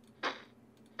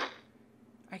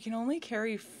 I can only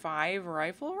carry 5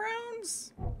 rifle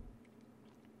rounds?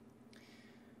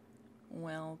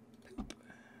 Well, poop.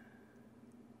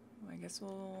 I guess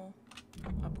we'll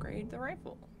upgrade the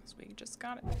rifle, because we just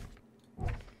got it.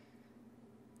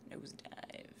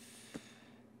 Nosedive.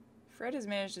 Fred has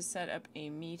managed to set up a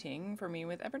meeting for me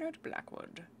with Ebony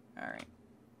Blackwood. Alright.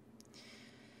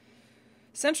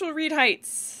 Central Reed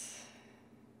Heights.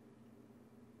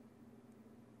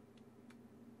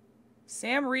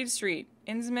 Sam Reed Street,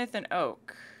 Innsmouth and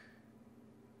Oak.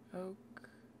 Oak.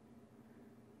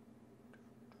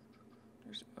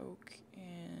 There's Oak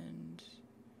and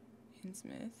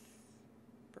Innsmouth.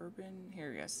 Bourbon.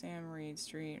 Here we go. Sam Reed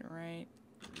Street right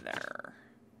there.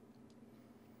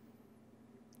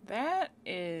 That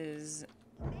is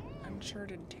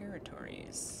uncharted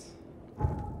territories.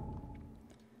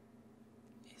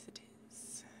 Yes, it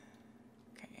is.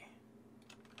 Okay.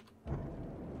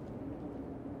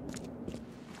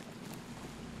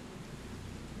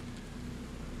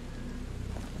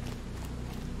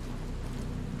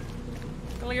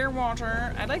 Clear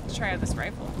water. I'd like to try out this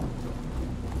rifle.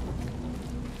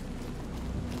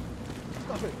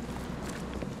 Stop it.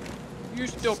 You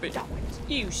stop it.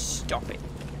 You stop it.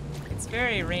 It's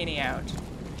very rainy out.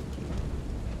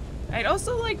 I'd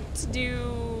also like to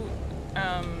do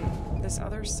this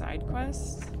other side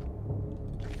quest.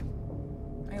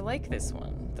 I like this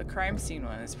one. The crime scene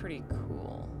one is pretty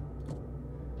cool.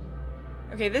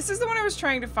 Okay, this is the one I was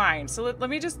trying to find. So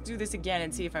let me just do this again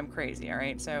and see if I'm crazy,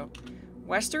 alright? So,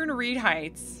 Western Reed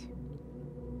Heights.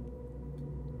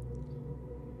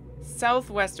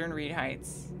 Southwestern Reed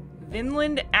Heights.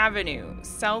 Vinland Avenue,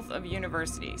 south of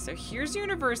University. So here's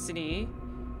University.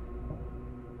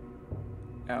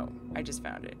 Oh, I just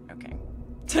found it. Okay.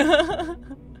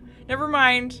 Never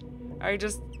mind. I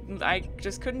just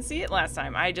couldn't see it last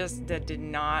time. I just did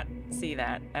not see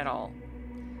that at all.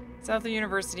 South of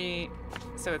University,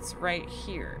 so it's right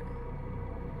here.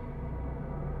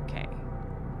 Okay.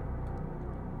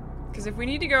 Because if we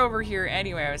need to go over here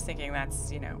anyway, I was thinking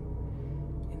that's, you know,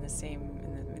 in the same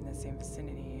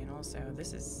vicinity. So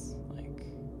this is like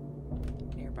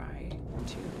nearby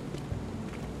too.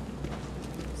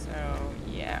 So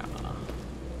yeah,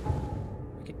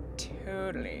 we could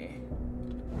totally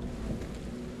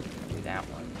do that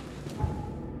one.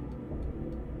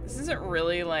 This isn't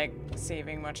really like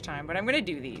saving much time, but I'm gonna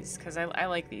do these because I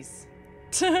like these.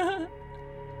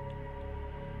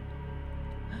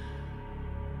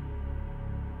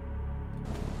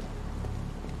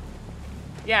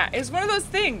 Yeah, it's one of those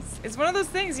things. It's one of those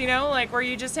things, you know, like where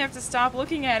you just have to stop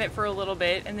looking at it for a little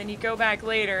bit and then you go back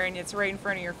later and it's right in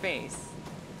front of your face.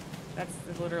 That's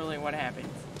literally what happens.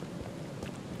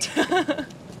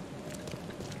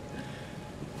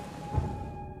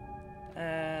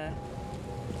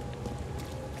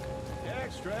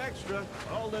 Extra, extra.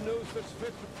 All the news that's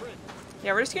fit for print.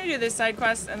 Yeah, we're just gonna do this side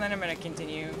quest, and then I'm gonna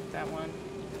continue that one.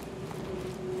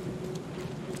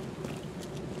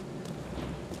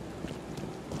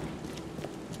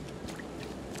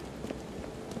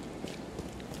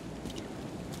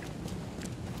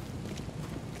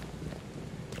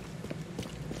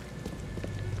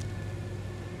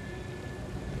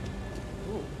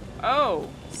 Ooh. Oh!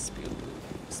 Spook.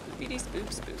 Spoopity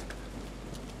spook spook.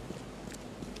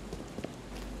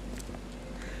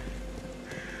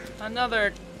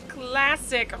 Another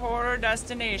classic horror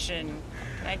destination.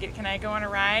 Can I go on a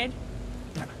ride?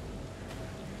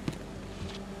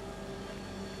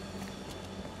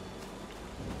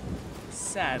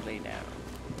 Sadly, no.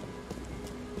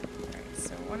 Alright,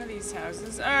 so one of these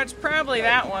houses. Oh, it's probably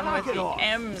that one with the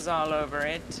M's all over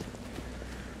it.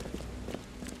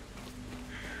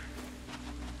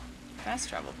 Fast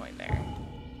travel point there.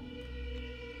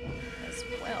 As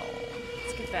well.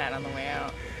 Let's get that on the way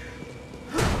out.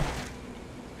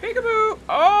 Peekaboo!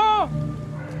 Oh!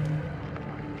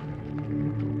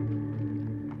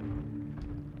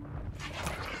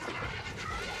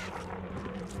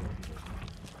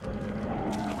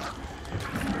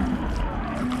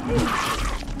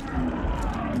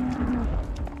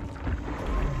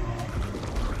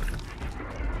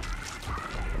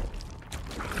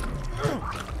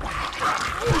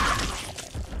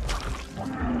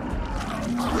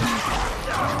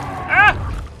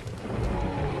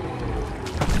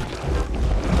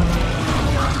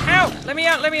 Let me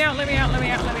out, let me out, let me out, let me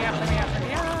out, let me out, let me out, let me out, let me out, let me out, let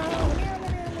me out.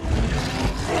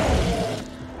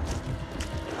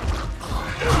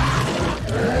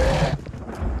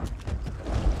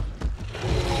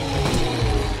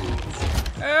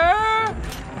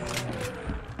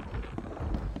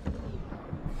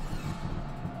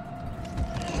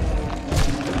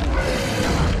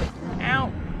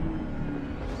 Ow.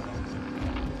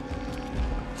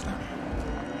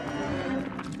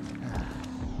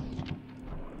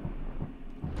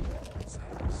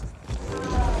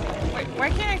 Why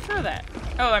can't I throw that?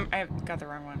 Oh, I got the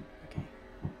wrong one. Okay.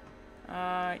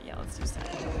 Yeah, let's use that.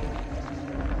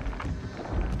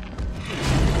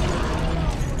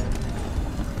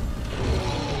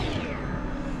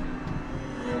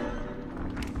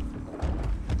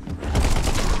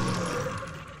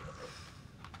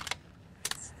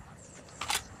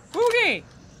 Okay!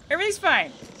 Everything's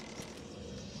fine.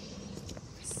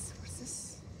 What's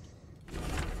this?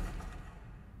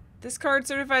 This card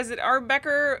certifies that R.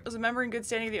 Becker was a member in good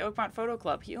standing of the Oakmont Photo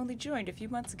Club. He only joined a few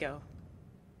months ago.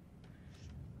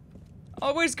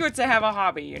 Always good to have a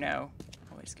hobby, you know.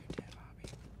 Always good to have a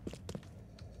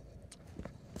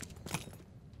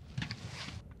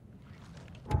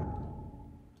hobby.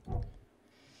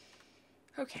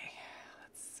 Okay,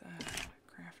 let's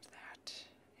craft that.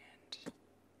 And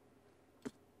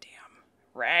damn,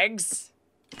 rags.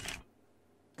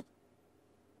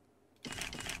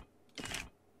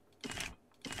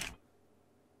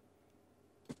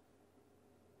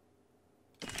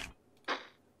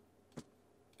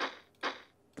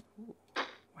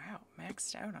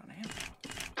 Maxed out on ammo.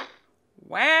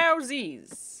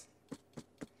 Wowzies.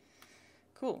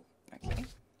 Cool. Okay.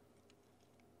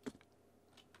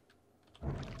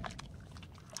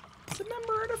 It's a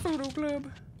member in a photo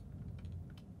club.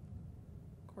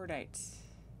 Cordites.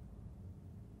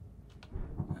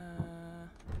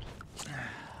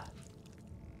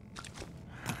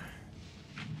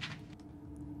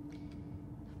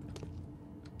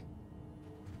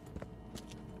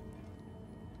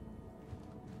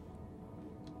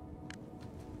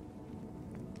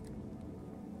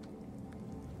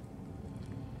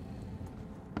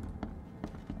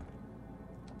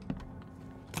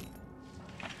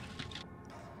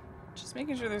 Just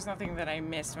making sure there's nothing that I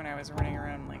missed when I was running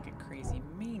around like a crazy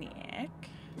maniac.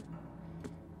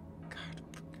 God.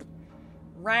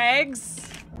 Rags!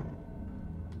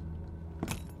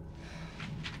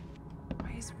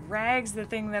 Why is rags the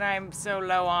thing that I'm so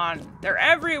low on? They're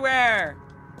everywhere!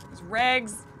 There's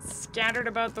rags scattered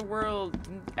about the world,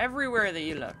 everywhere that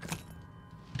you look.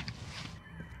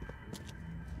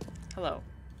 Hello.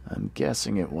 I'm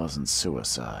guessing it wasn't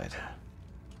suicide.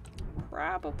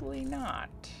 Probably not.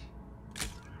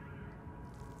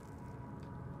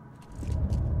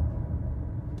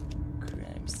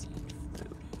 Crime scene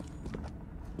photo.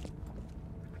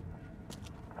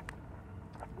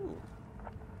 Ooh.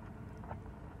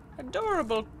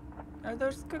 Adorable. Are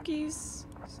those cookies?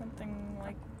 Something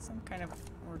like some kind of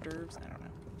hors d'oeuvres? I don't know.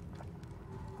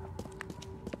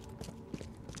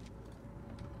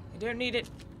 don't need it.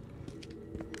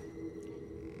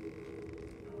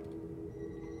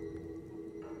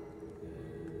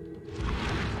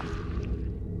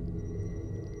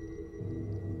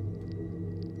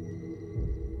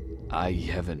 I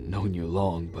haven't known you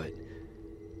long, but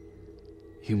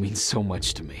you mean so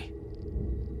much to me.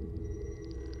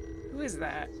 Who is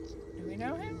that? Do we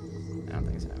know him? I don't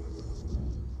think so.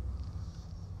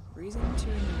 Reason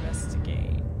to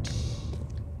investigate.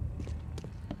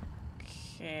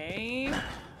 Okay.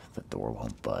 The door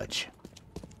won't budge.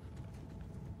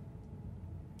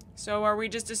 So are we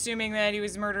just assuming that he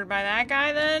was murdered by that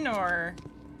guy then, or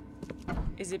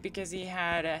is it because he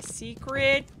had a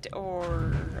secret,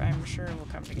 or I'm sure we'll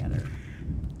come together.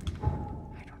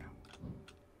 I don't know.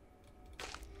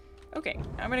 Okay,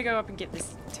 I'm gonna go up and get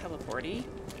this teleporty.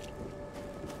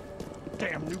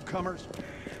 Damn newcomers.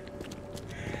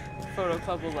 Photo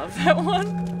Club will love that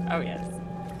one. Oh, yes.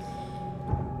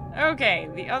 Okay,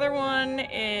 the other one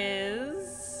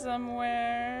is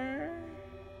somewhere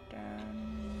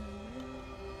down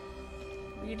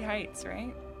Reed Heights,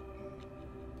 right?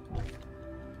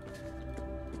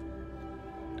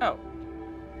 Oh.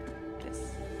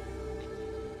 This.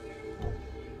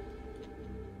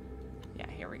 Yeah,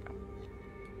 here we go.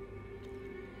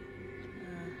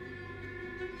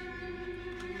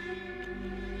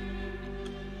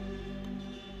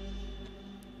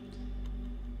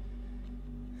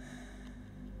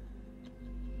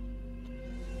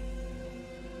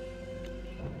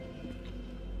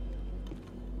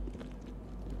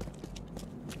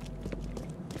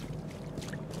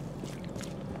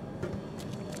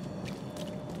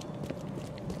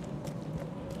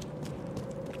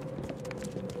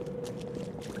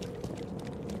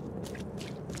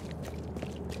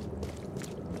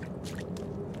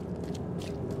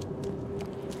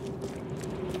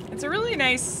 It's a really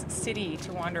nice city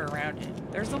to wander around in.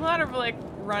 There's a lot of, like,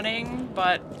 running,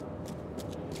 but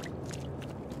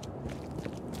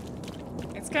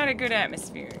it's got a good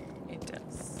atmosphere. It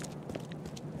does.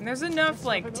 And there's enough,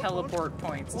 like, teleport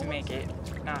points to make it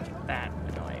not that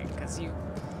annoying, because you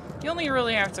only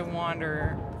really have to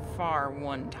wander far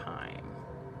one time.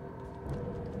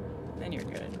 Then you're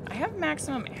good. I have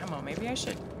maximum ammo. Maybe I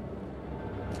should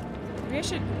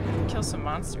kill some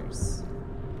monsters.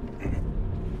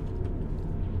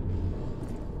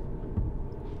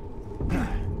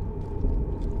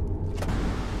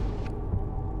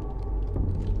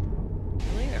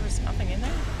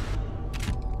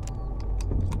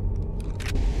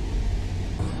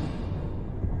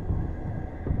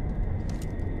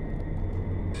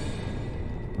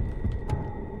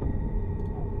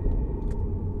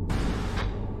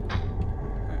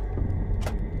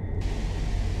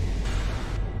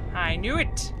 I knew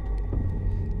it!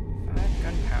 5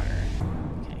 gunpowder.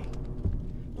 Okay.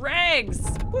 Rags!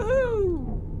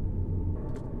 Woohoo!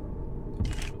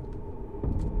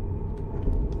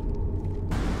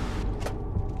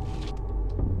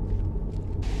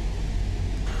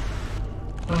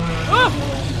 Oh!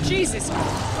 Jesus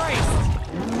Christ!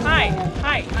 Hi!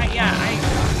 Yeah,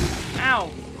 ow.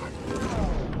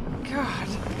 God.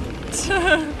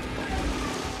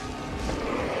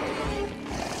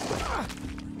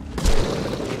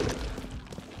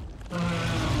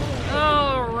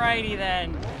 Alrighty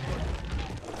then.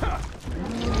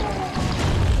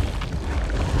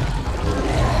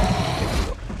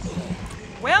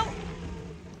 Well,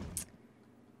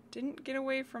 didn't get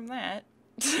away from that.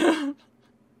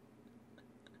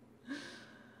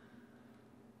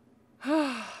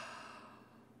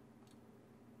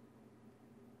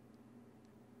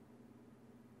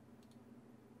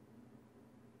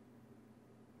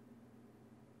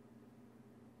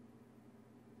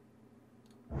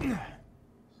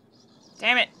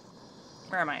 Damn it.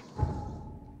 Where am I?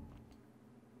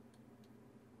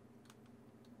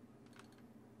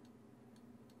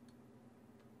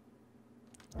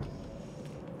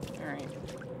 Alright.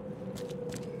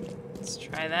 Let's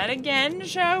try that again,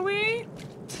 shall we?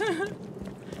 I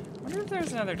wonder if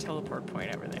there's another teleport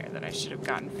point over there that I should have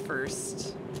gotten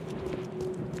first.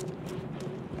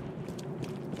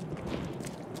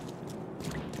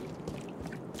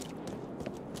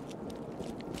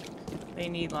 They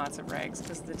need lots of rags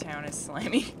because the town is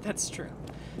slimy. That's true.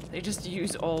 They just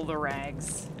use all the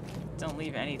rags. Don't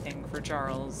leave anything for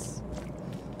Charles.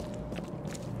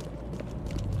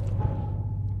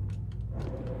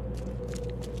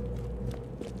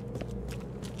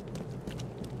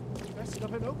 Best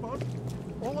of an Oakmont.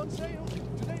 All on sale.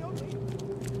 Today only.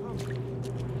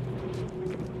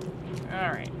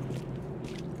 Alright.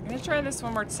 I'm gonna try this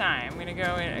one more time. I'm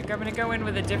gonna go in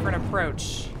with a different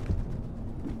approach.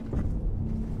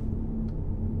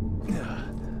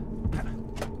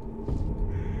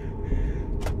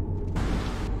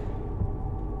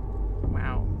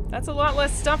 That's a lot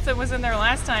less stuff that was in there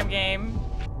last time, game.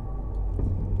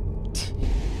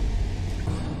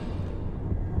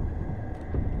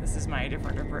 This is my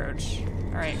different approach.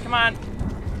 Alright, come on.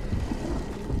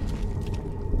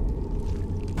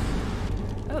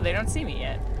 Oh, they don't see me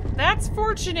yet. That's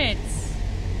fortunate!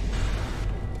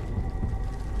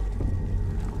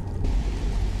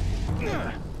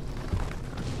 Ugh.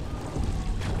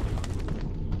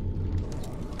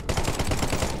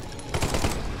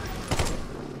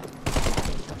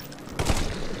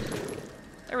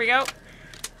 There we go.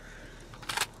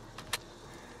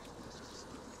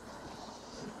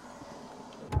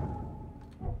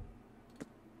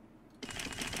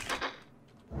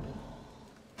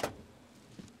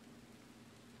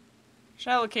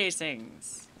 Shell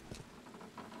casings.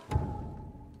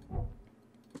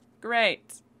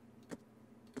 Great.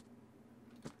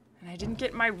 And I didn't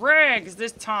get my rags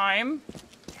this time.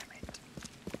 Damn it.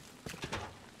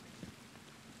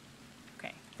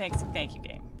 Okay, thanks. Thank you,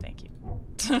 game. Thank you.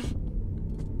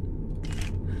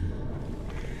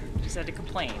 Just had to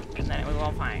complain, and then it was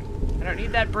all fine. I don't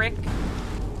need that brick.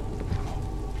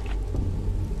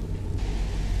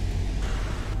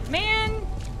 Man!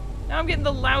 Now I'm getting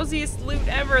the lousiest loot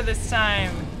ever this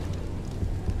time.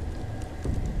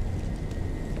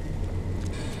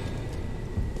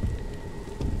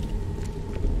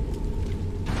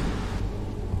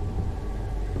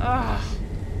 Ugh.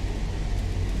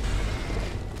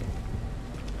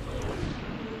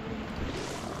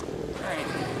 Alright.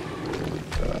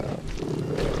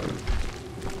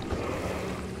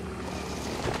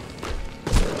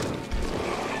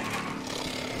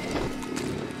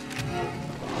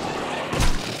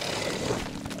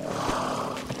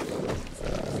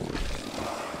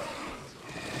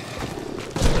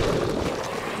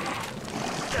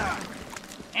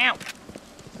 Ow.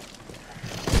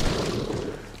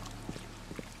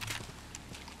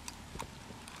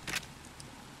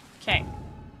 Okay.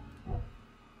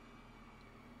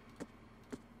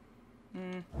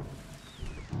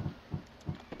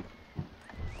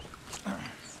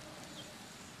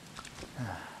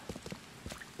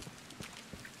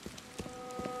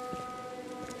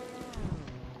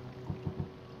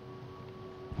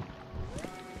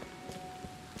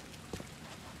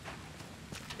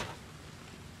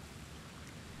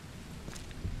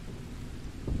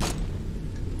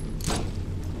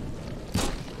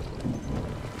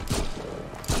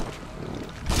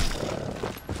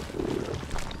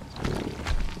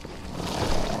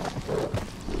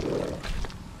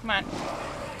 Come on.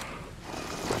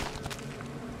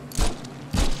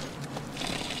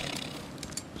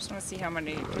 Just want to see how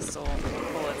many pistol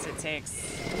bullets it takes.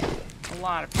 A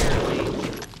lot,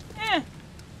 apparently. Eh.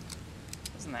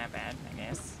 Wasn't that bad, I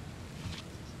guess.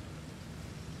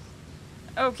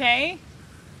 Okay.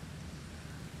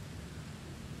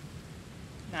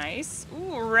 Nice.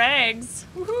 Ooh, rags.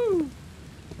 Woohoo!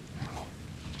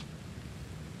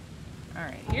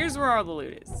 Alright, here's where all the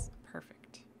loot is.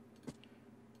 Perfect.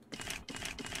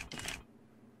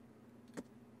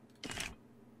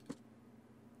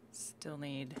 Still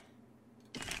need...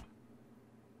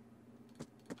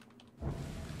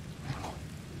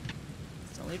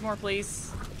 Still need more,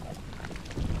 please.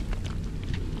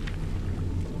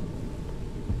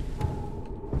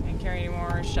 Can't carry any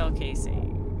more shell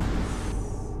casing.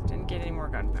 Didn't get any more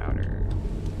gunpowder.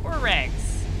 Or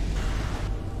rags.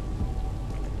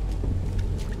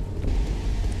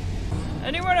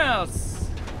 Anyone else?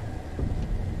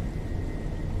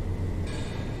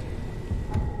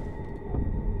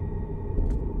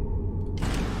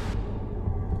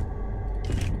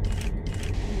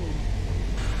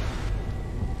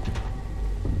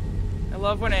 I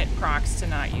love when it procs to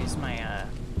not use my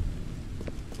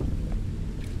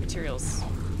materials.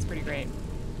 It's pretty great.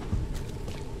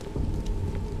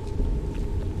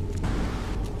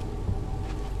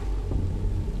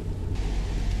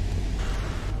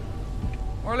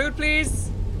 More loot, please.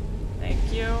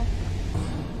 Thank you.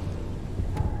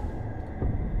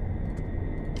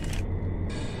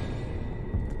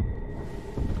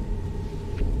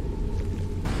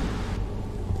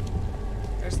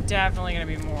 There's definitely gonna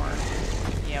be more.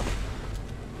 Yep.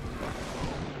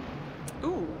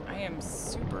 Ooh, I am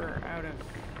super out of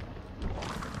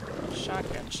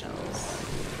shotgun shells.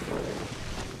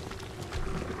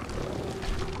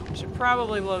 I should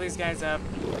probably blow these guys up.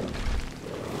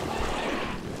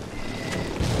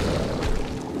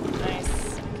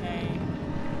 Nice, okay.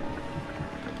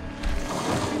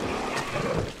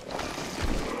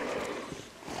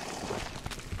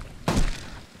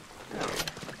 Oh.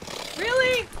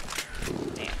 Really?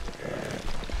 Damn.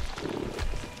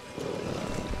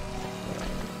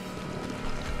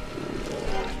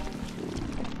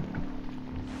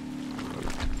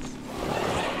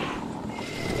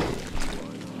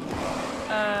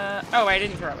 I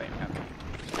didn't throw it. Okay.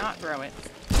 Not throw it.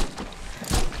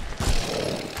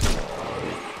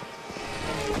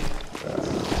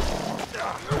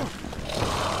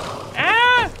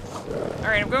 Ah!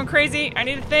 Alright, I'm going crazy. I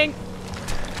need a thing.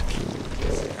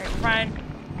 Alright, we're fine.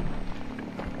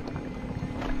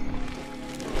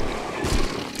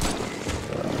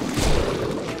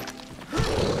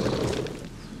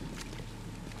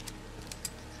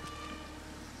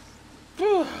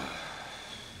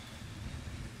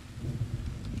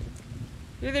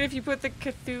 Hear that if you put the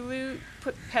Cthulhu,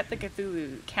 pet the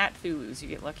Cthulhus, you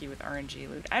get lucky with RNG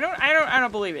loot. I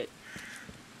don't believe it.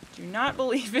 Do not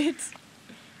believe it.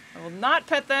 I will not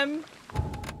pet them.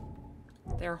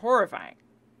 They're horrifying.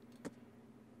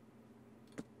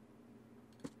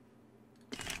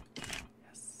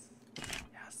 Yes.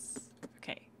 Yes.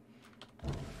 Okay.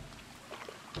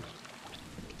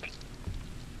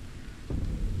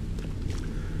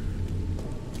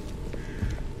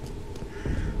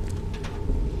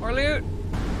 More loot.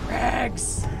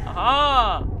 Rags.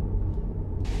 Aha.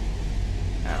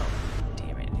 Oh,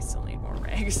 damn it. I still need more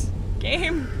rags.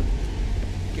 Game.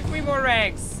 Give me more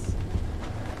rags.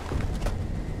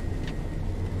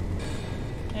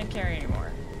 Can't carry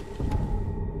anymore.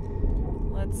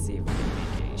 Let's see if we can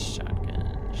make a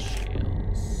shotgun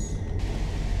shells.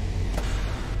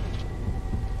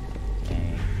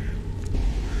 Okay.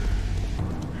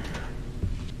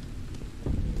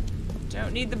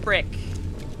 Don't need the brick.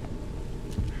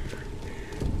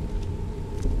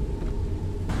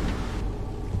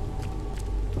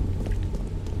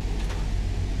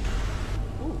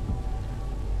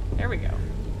 There we go.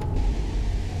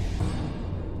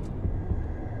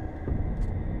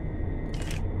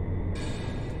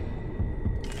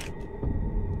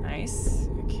 Nice.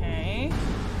 Okay.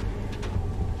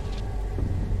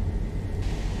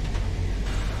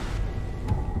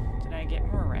 Did I get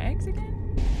more rags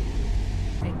again?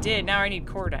 I did. Now I need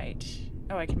cordite.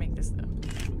 Oh, I can make this though.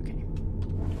 Okay.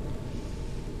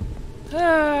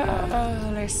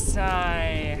 Let's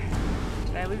sigh.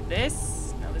 Did I loot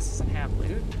this? No, this doesn't have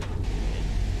loot.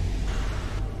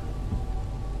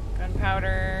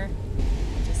 Gunpowder,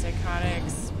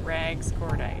 antipsychotics, rags,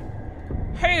 cordite.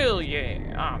 Hell yeah!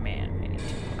 Oh man,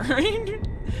 I need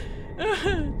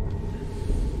 2 more.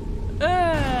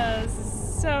 This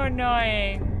is so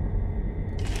annoying.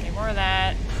 Okay, more of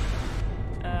that.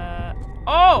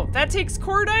 Oh, that takes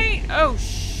cordite? Oh,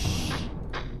 shh.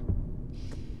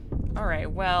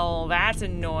 Alright, well, that's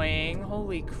annoying.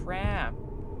 Holy crap.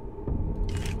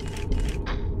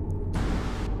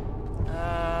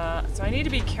 So I need to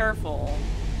be careful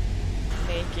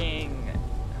making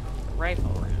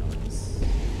rifle rounds.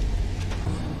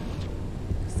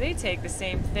 Because they take the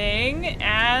same thing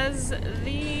as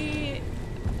the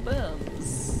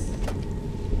bombs.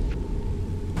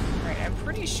 Alright, I'm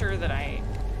pretty sure that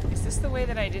is this the way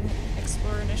that I didn't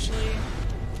explore initially?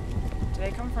 Did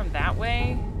I come from that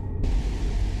way?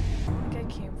 I think I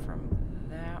came from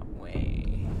that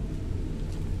way.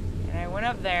 And I went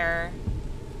up there.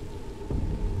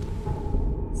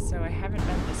 So I haven't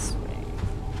been this way,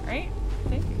 right? I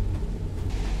think.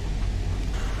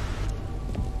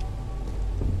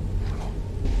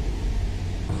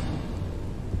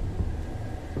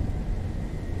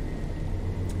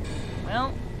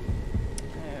 Well,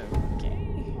 okay.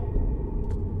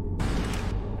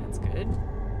 That's good.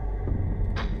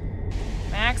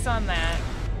 Max on that.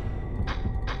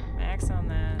 Max on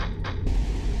that.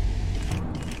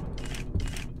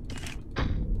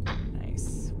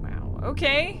 Nice. Wow.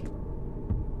 Okay.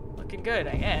 Looking good,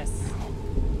 I guess.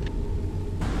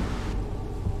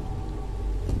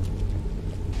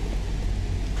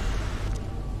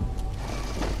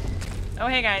 Oh,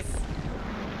 hey guys.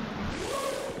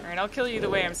 Alright, I'll kill you the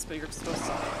way you're supposed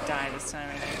to die this time,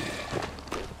 I think.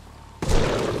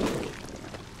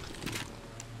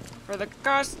 For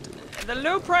the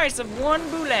low price of 1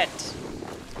 bullet.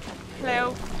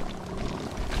 Hello.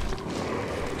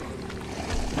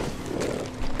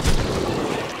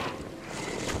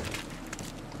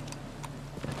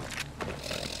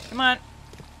 Come on.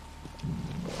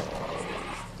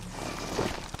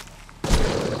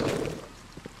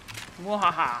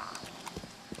 Muahaahaa.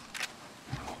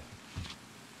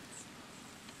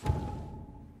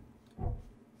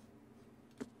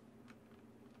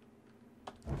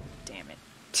 Damn it.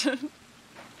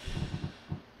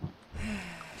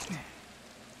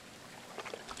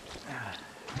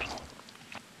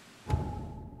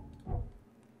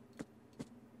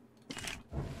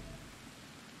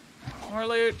 More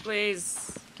loot,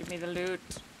 please. Give me the loot.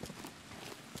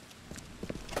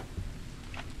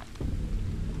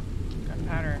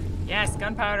 Gunpowder. Yes,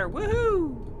 gunpowder.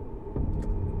 Woohoo!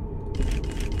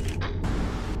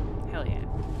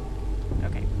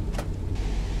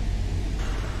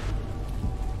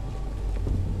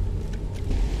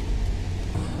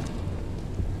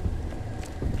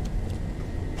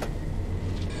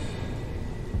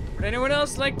 Would anyone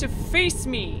else like to face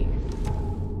me?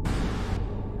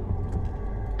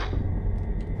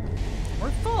 We're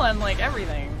full on, like,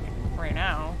 everything right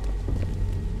now.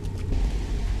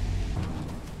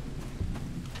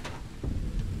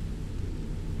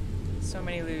 So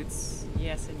many loots.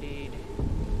 Yes, indeed.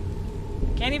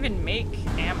 Can't even make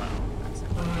ammo.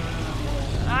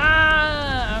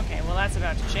 Ah, okay, well that's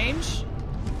about to change.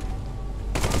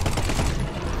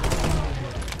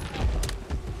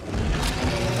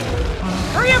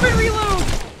 Hurry up and reload!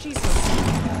 Jesus.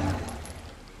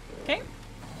 Okay.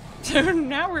 So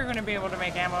now we're gonna be able to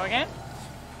make ammo again.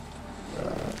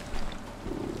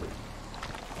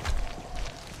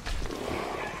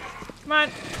 Come on.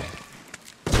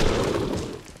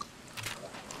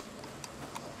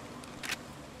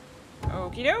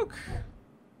 Okie doke.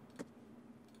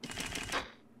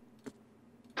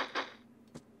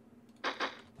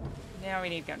 Now we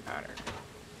need gunpowder.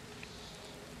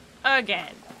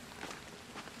 Again.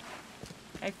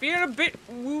 I feel a bit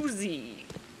woozy.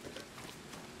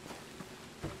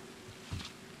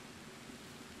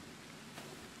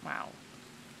 Wow.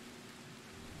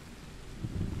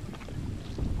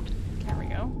 There we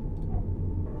go.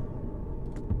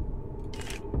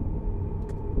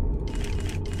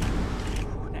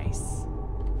 Ooh, nice.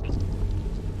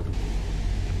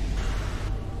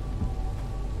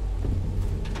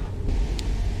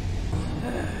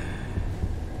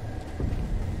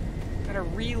 Gotta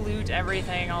re-loot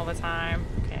everything all the time.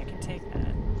 Okay, I can take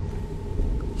that.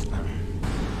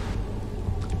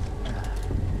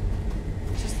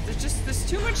 There's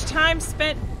too much time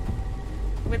spent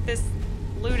with this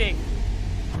looting.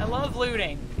 I love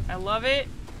looting. I love it,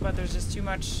 but there's just too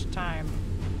much time.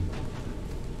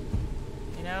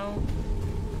 You know?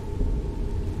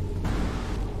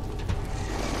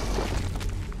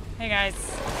 Hey guys.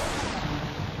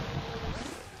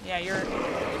 Yeah,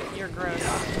 you're gross.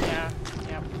 Yeah,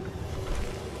 yep.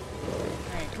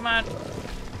 Alright, come on.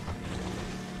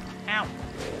 Ow.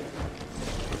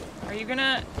 Are you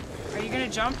gonna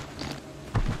jump?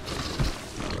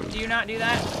 Do you not do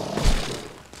that?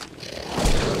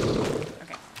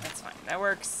 Okay, that's fine. That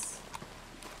works.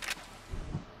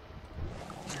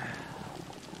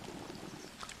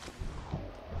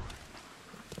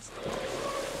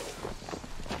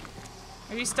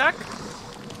 Are you stuck?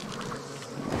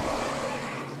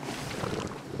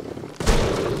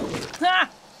 Ha!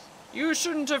 You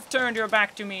shouldn't have turned your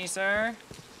back to me, sir.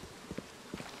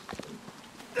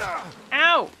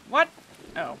 Ow! What?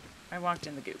 Oh, I walked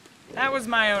in the goop. That was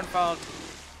my own fault.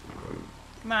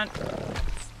 Come on.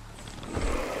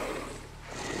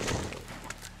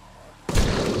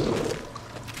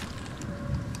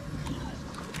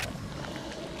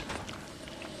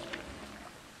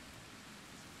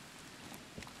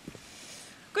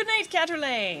 Good night,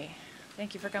 Catterley.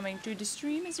 Thank you for coming to the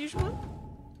stream as usual.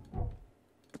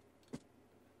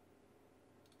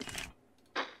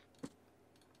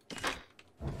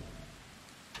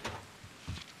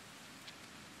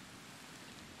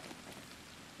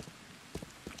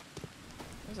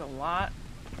 There's a lot.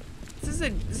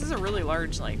 This is a really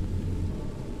large, like,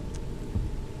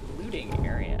 looting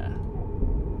area.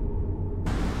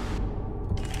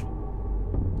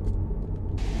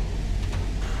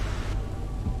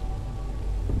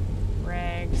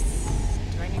 Rags.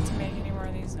 Do I need to make any more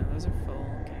of these? No, those are full.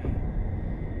 Okay.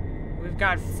 We've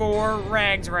got 4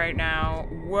 rags right now.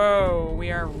 Whoa,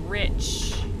 we are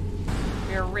rich.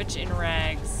 We are rich in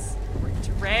rags.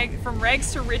 From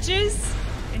rags to riches?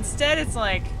 Instead, it's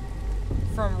like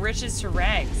from riches to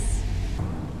rags.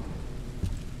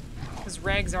 Because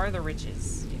rags are the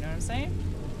riches. You know what I'm saying?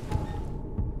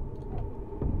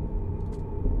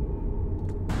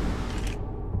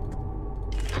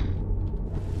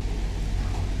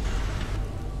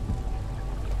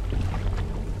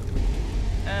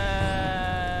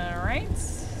 Right.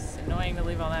 It's annoying to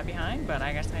leave all that behind, but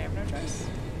I guess I have no choice.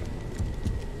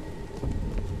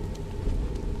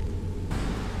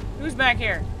 Who's back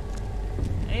here?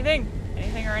 Anything?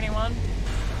 Anything or anyone?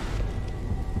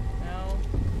 No?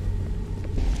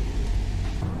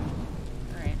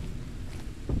 Alright.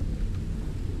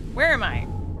 Where am I?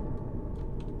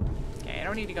 Okay, I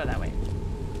don't need to go that way.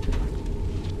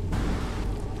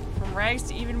 From rags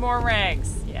to even more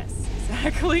rags. Yes,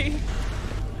 exactly.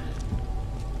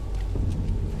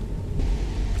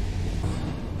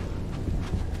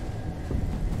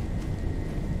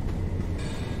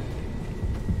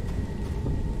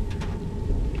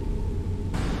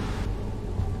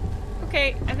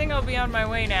 Okay, I think I'll be on my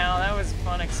way now. That was a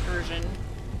fun excursion.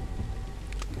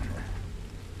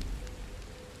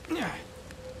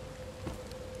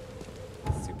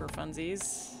 Super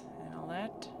funsies and all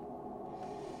that.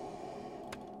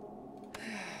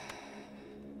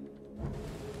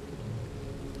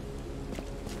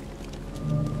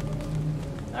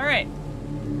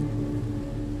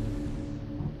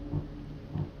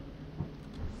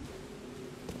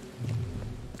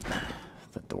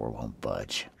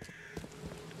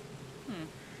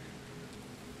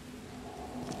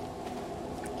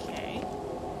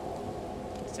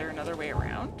 there another way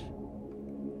around?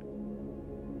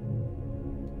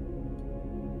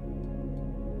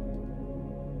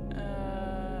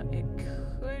 It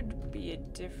could be a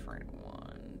different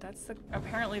one. That's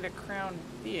apparently the Crown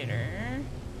Theater.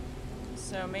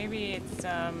 So maybe it's,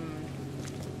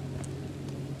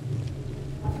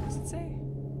 what does it say?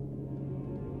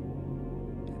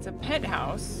 It's a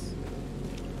penthouse.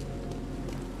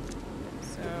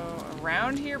 So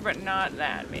around here, but not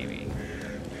that, maybe.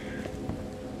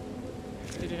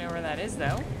 It's good to know where that is,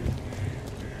 though.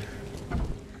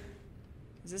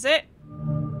 Is this it?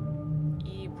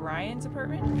 E. Bryan's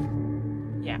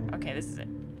apartment? Yeah, okay, this is it.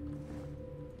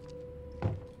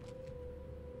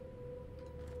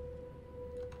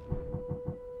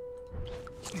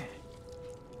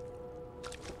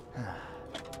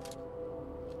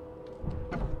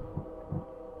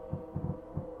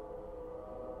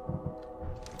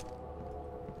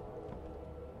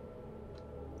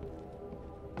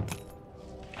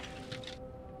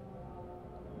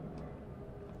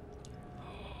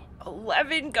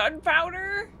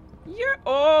 Gunpowder? Yeah.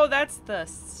 Oh, that's the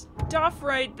stuff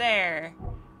right there.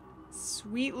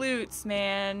 Sweet loots,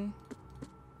 man.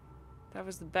 That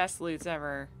was the best loots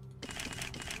ever.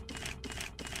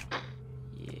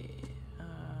 Yeah.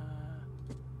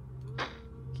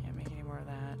 Can't make any more of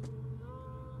that.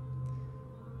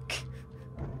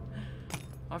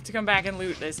 I'll have to come back and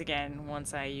loot this again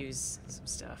once I use some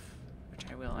stuff, which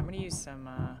I will. I'm gonna use some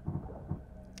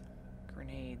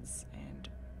grenades and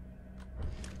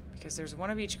because there's one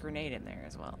of each grenade in there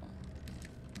as well.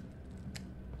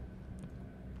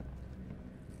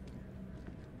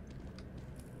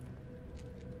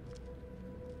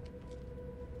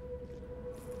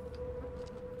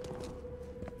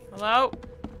 Hello?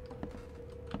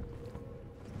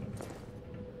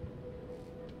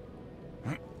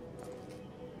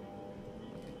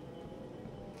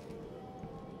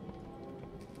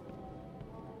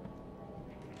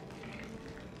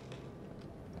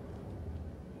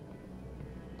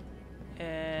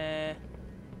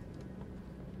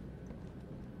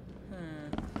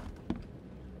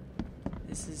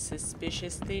 This is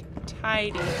suspiciously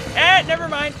tidy. Eh, never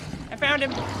mind. I found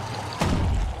him.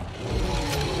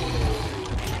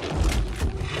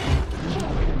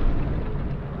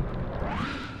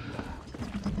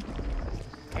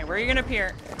 Okay, where are you gonna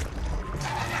appear?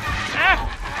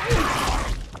 Ah!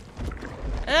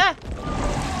 Ah!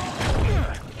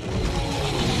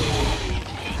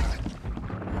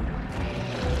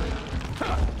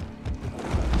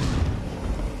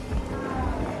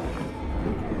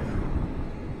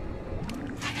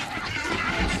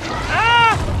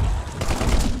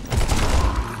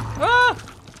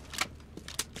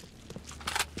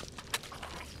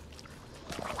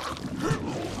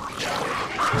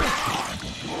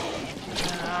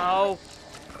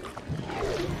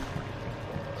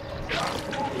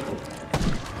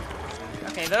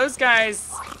 Those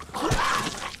guys,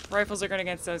 rifles are good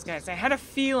against those guys. I had a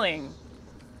feeling,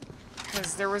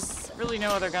 because there was really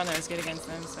no other gun that was good against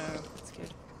them, so it's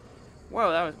good.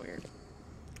 Whoa, that was weird.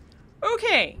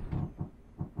 Okay.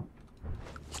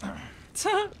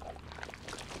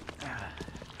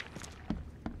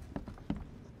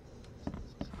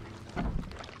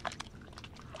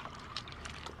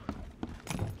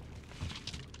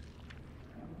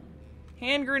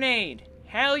 Hand grenade.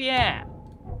 Hell yeah.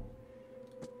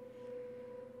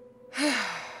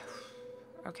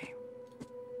 Okay.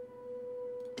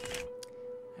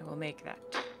 I will make that.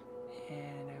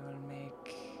 And I will make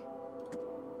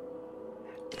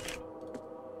that.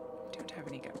 I don't have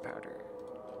any gunpowder.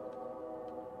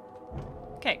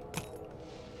 Okay.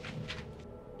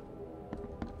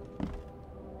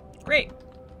 Great.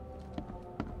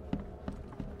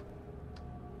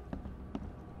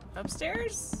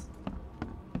 Upstairs?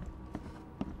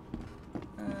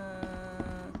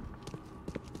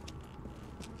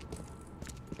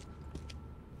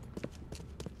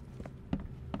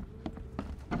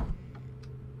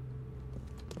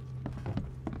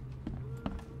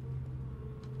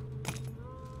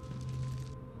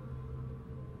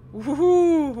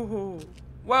 Woohoo!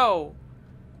 Whoa.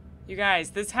 You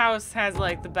guys, this house has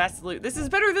like the best loot. This is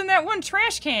better than that one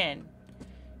trash can.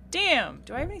 Damn.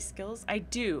 Do I have any skills? I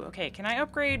do. Okay, can I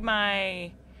upgrade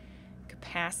my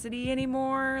capacity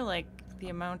anymore? Like the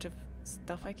amount of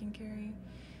stuff I can carry?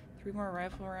 3 more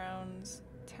rifle rounds,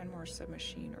 10 more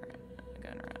submachine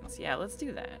gun rounds. Yeah, let's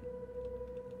do that.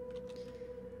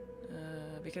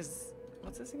 Because,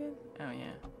 what's this again? Oh,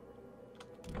 yeah.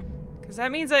 Because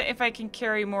that means that if I can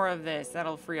carry more of this,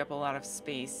 that'll free up a lot of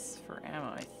space for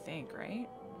ammo, I think, right?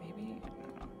 Maybe? I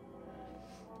don't know.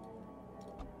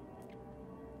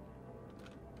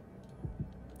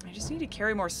 I I just need to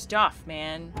carry more stuff,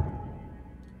 man.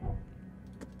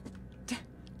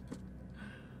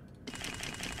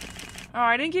 Oh,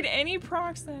 I didn't get any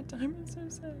procs that time. I'm so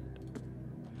sad.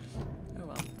 Oh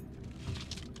well.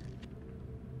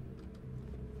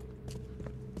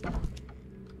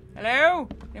 Hello?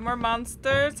 Any more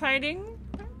monsters hiding?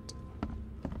 No?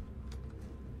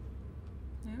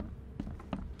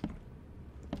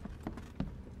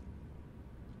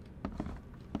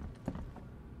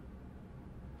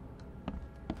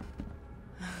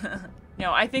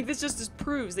 No, I think this just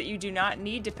proves that you do not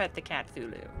need to pet the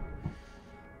Cthulhu.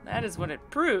 That is what it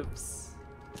proves.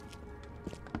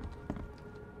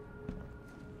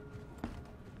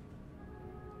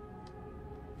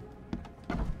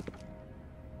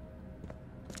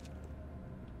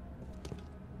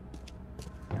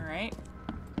 Alright.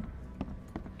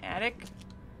 Attic.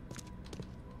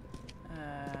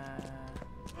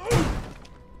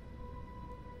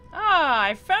 Ah,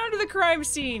 I found the crime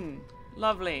scene.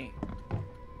 Lovely.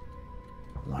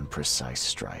 One precise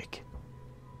strike.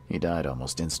 He died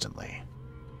almost instantly.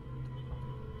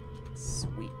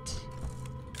 Sweet.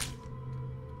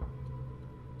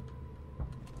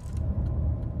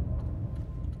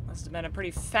 Must have been a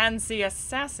pretty fancy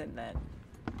assassin then.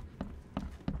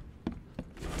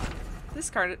 This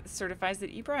card certifies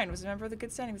that E. Bryan was a member of the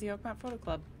good standing with the Oakmont Photo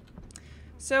Club.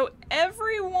 So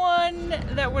everyone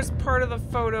that was part of the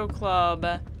photo club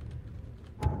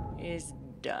is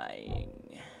dying.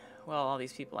 Well, all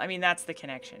these people. I mean, that's the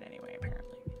connection anyway, apparently.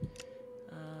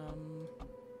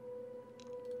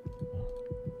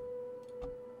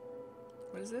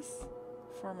 What is this?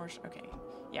 4 more. Okay.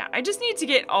 Yeah, I just need to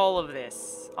get all of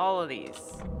this. All of these.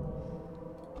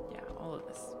 Yeah, all of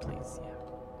this, please. Yeah.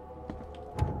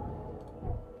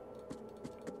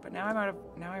 But now I'm out of.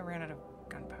 Now I ran out of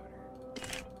gunpowder.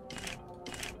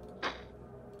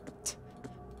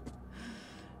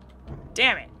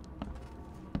 Damn it!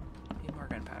 Need more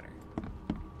gunpowder.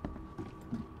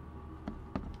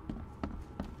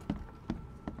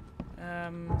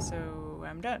 So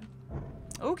I'm done.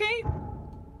 Okay.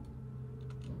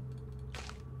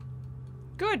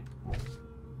 Good.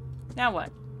 Now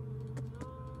what?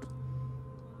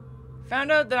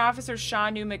 Found out that Officer Shaw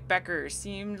knew McBecker.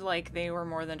 Seemed like they were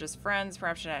more than just friends.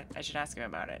 Perhaps I should ask him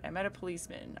about it. I met a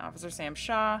policeman, Officer Sam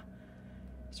Shaw.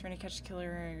 He's trying to catch the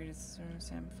killer.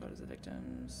 Sam photos of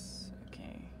victims.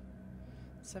 Okay.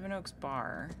 Seven Oaks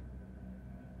Bar.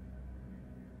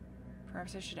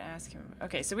 Perhaps I should ask him.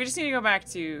 Okay, so we just need to go back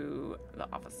to the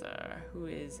officer who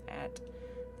is at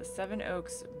the Seven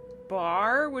Oaks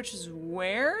Bar, which is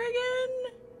where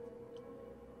again?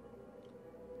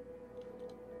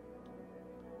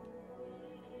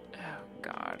 Oh,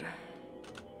 God.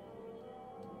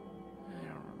 I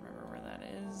don't remember where that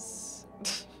is.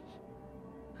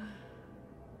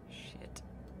 Shit.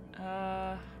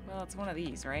 Well, it's one of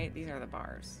these, right? These are the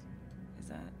bars.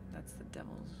 That's the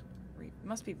Devil's Reap.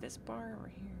 Must be this bar over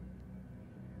here.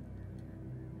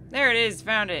 There it is,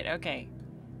 found it. Okay.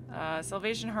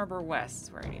 Salvation Harbor West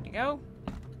is where I need to go.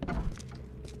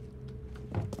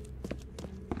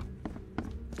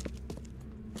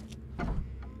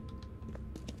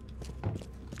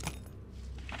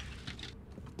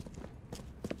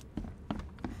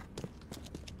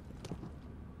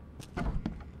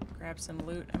 Grab some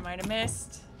loot I might have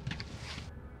missed.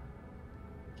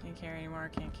 Can't carry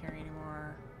anymore, can't carry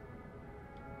anymore.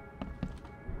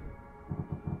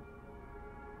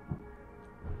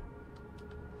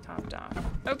 Topped off.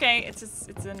 Okay, it's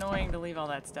annoying to leave all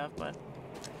that stuff, but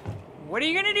what are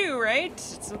you gonna do, right?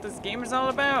 It's what this game is all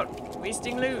about.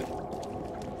 Wasting loot.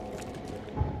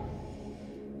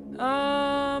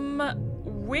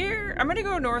 Where? I'm gonna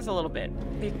go north a little bit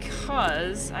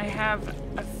because I have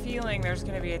a feeling there's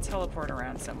gonna be a teleport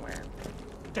around somewhere.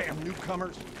 Damn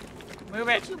newcomers. Move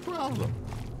it. What's your problem?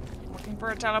 Looking for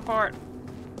a teleport.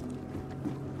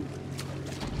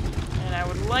 And I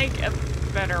would like a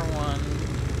better one.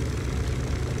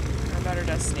 Or a better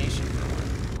destination for one.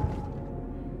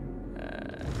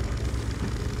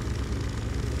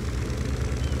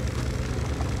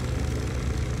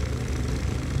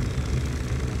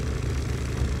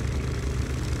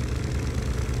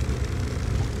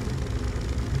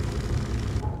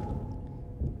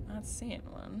 Not seeing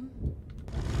one.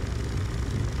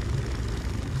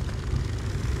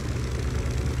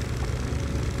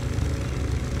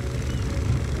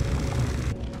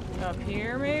 Up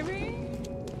here, maybe?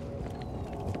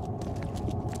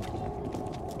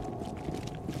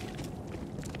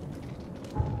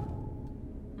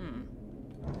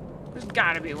 There's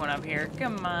gotta be one up here.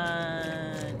 Come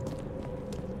on.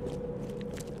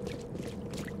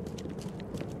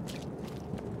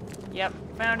 Yep,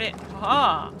 found it. Oh,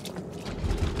 Aha!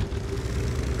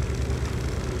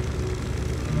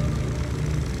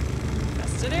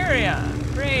 Infested area.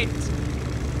 Great.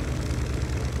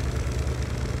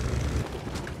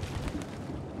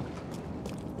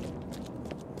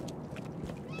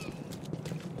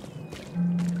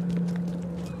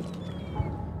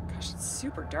 Gosh, it's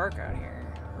super dark out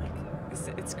here. Like,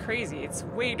 it's crazy. It's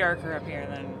way darker up here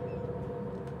than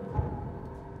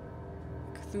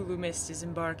Cthulhu Mist is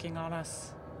embarking on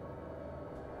us.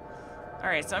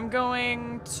 Alright, so I'm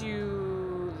going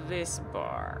to this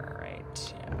bar,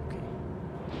 right? Yeah, okay.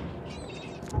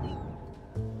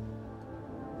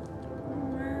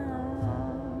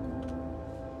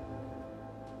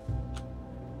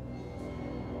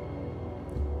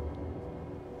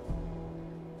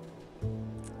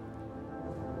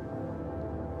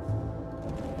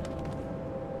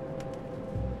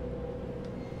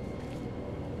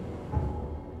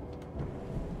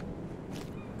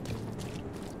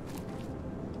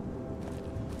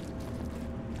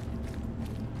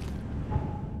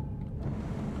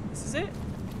 This is it?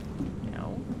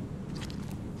 No.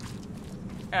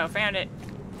 Oh, found it.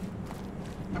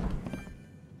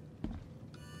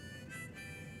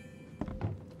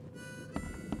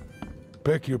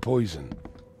 Pick your poison.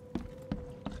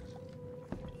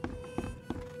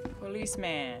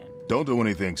 Policeman. Don't do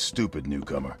anything stupid,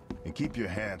 newcomer. And keep your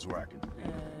hands where I can.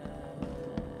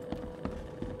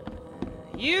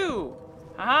 You!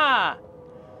 Haha!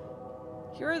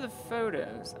 Here are the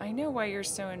photos. I know why you're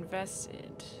so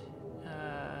invested.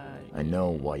 I know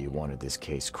why you wanted this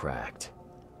case cracked.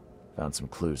 Found some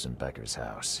clues in Becker's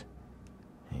house.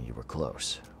 And you were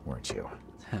close, weren't you?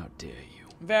 How dare you?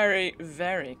 Very,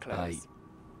 very close.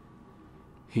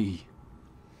 He...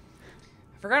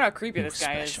 I forgot how creepy He this was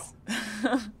guy special.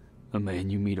 is. A man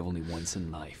you meet only once in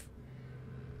life.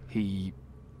 He...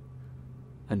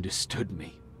 understood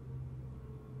me.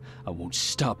 I won't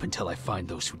stop until I find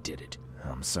those who did it.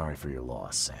 I'm sorry for your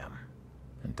loss, Sam.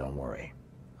 And don't worry,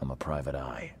 I'm a private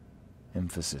eye.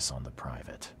 Emphasis on the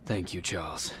private. Thank you,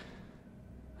 Charles.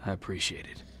 I appreciate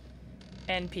it.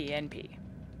 NP.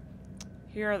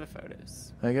 Here are the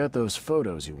photos. I got those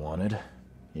photos you wanted.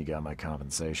 You got my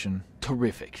compensation?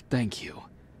 Terrific, thank you.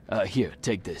 Here,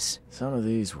 take this. Some of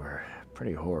these were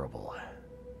pretty horrible.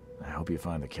 I hope you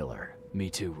find the killer. Me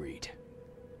too, Reed.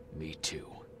 Me too.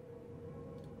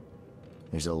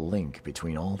 There's a link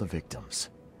between all the victims.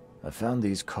 I found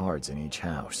these cards in each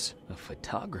house. A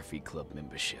photography club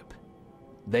membership.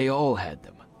 They all had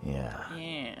them. Yeah.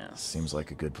 Yeah. Seems like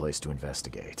a good place to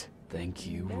investigate. Thank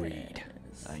you, Reed.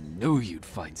 I knew you'd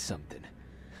find something.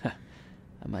 I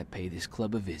might pay this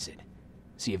club a visit.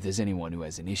 See if there's anyone who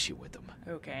has an issue with them.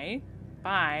 Okay.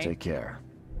 Bye. Take care.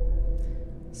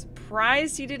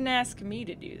 Surprised he didn't ask me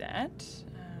to do that.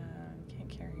 Can't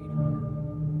carry anymore.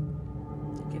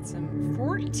 Get some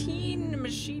 14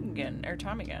 machine gun or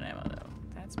Tommy gun ammo though.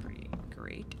 That's pretty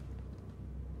great.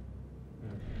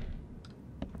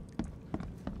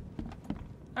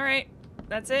 All right,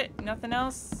 that's it. Nothing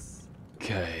else.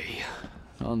 Okay,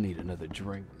 I'll need another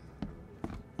drink.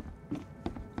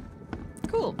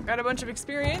 Cool. Got a bunch of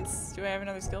experience. Do I have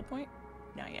another skill point?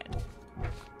 Not yet.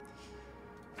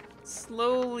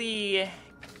 Slowly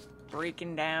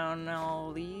breaking down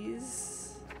all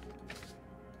these.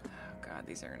 Oh god,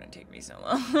 these are gonna take me so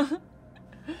long.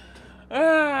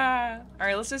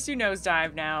 Alright, let's just do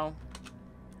nosedive now.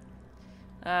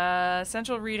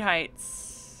 Central Reed Heights.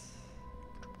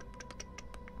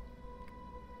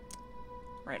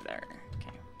 Right there.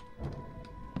 Okay.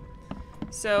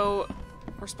 So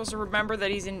we're supposed to remember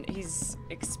that he's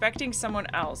expecting someone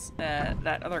else,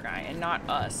 that other guy, and not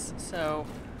us. So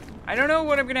I don't know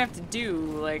what I'm gonna have to do,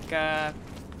 like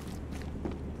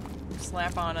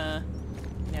slap on a,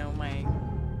 you know, my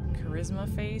charisma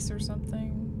face or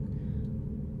something.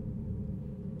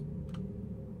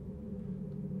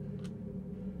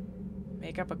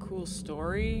 Make up a cool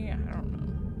story? I don't know.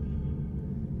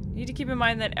 Need to keep in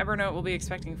mind that Evernote will be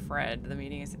expecting Fred. The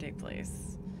meeting is to take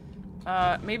place.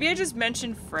 Maybe I just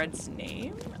mentioned Fred's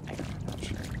name? I'm not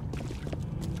sure.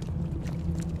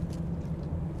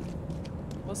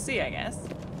 We'll see, I guess.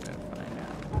 We'll find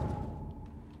out.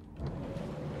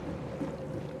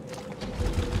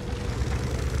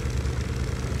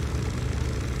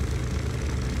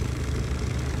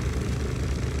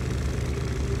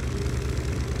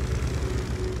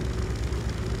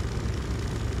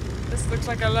 This looks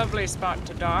like a lovely spot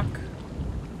to dock.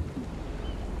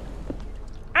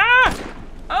 Ah!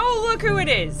 Oh, look who it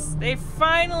is! They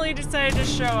finally decided to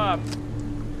show up.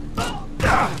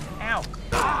 Ow.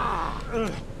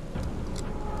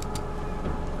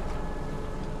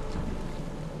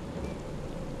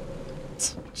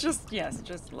 Just, yes,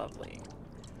 just lovely.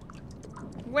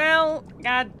 Well,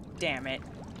 god damn it.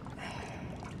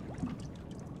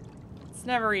 It's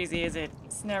never easy, is it?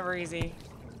 It's never easy.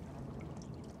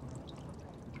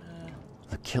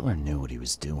 The killer knew what he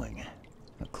was doing.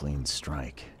 A clean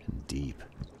strike, and deep.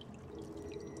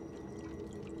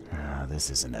 Ah, this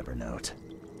is an Evernote.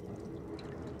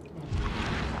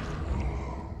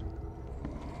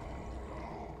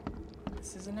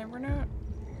 This is an Evernote?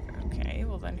 Okay,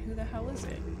 well then who the hell is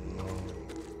it?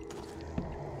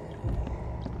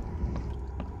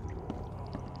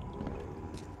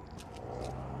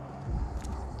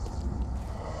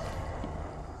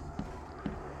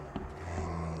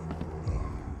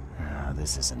 Ah,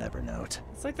 this is an Evernote.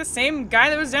 It's like the same guy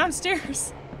that was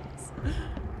downstairs.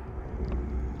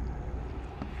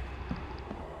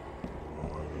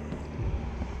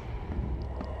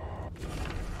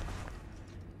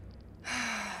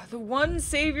 The one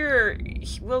savior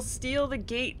will steal the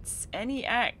gates.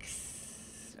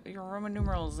 NEX. Your Roman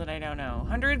numerals that I don't know.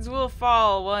 Hundreds will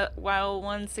fall while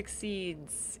one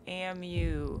succeeds.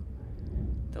 AMU.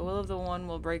 The will of the one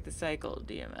will break the cycle.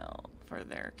 DML. For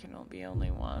there can be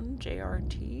only one.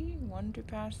 JRT. One to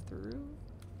pass through.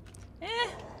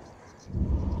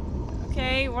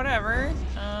 Okay, whatever.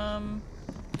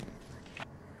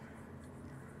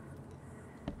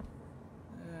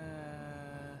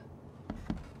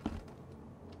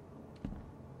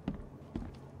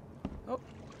 Oh.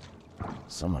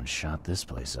 Someone shot this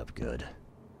place up good.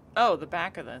 Oh, the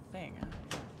back of the thing. Huh?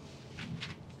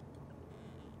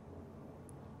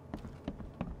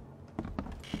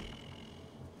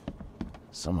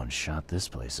 Someone shot this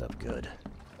place up good.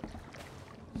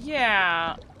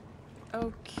 Yeah.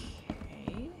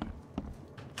 Okay.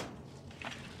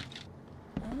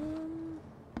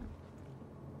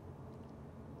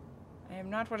 I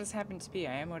am not what has happened to be.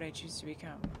 I am what I choose to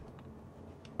become.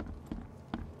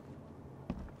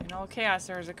 In all chaos,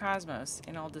 there is a cosmos.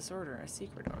 In all disorder, a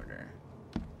secret order.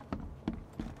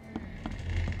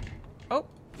 Oh!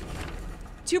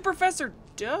 To Professor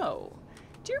Doe.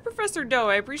 Dear Professor Doe,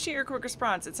 I appreciate your quick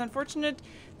response. It's unfortunate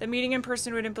that meeting in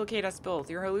person would implicate us both.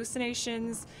 Your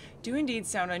hallucinations do indeed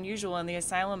sound unusual, and the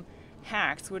asylum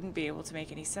hacks wouldn't be able to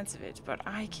make any sense of it, but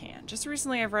I can. Just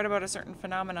recently, I've read about a certain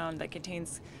phenomenon that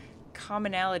contains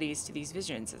commonalities to these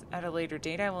visions. At a later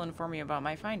date, I will inform you about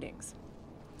my findings.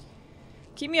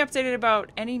 Keep me updated about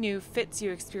any new fits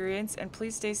you experience, and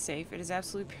please stay safe. It is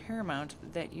absolutely paramount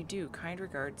that you do. Kind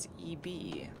regards,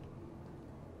 EB.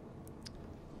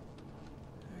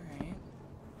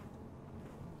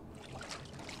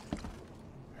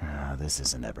 Ah, this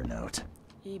is an Evernote.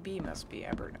 EB must be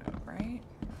Evernote, right?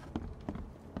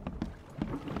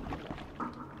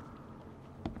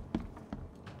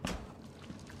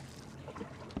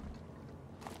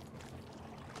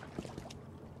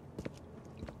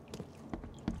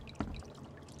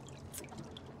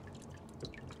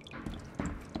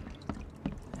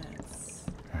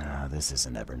 Ah, this is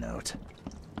an Evernote.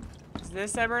 Is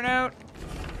this Evernote?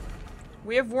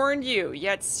 We have warned you,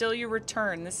 yet still you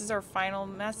return. This is our final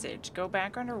message. Go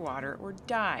back underwater or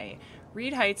die.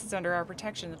 Reed Heights is under our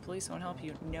protection. The police won't help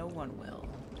you. No one will.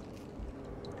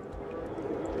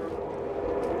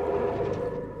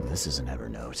 This is an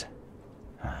Evernote.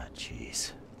 Ah,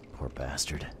 jeez. Poor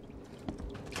bastard.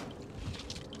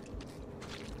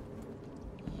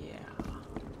 Yeah.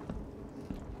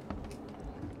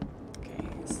 Okay,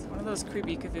 it's one of those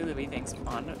creepy Cthulhu-y things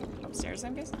on upstairs,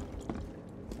 I'm guessing.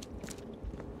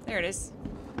 There it is.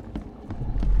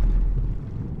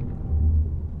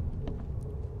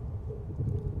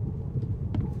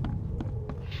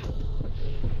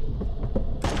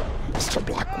 Mr.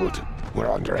 Blackwood,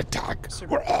 we're under attack.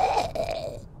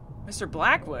 Mr.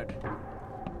 Blackwood?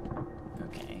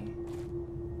 Okay.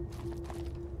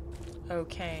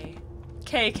 Okay.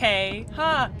 KK.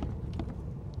 Huh.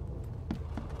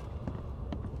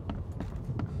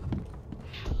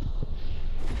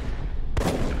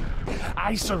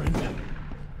 I surrender.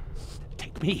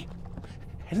 Take me,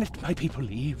 and let my people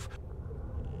leave.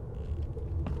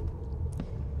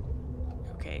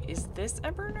 Okay, is this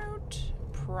Evernote?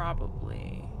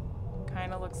 Probably.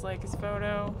 Kinda looks like his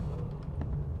photo.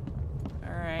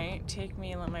 Alright, take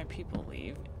me and let my people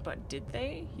leave. But did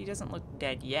they? He doesn't look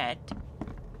dead yet.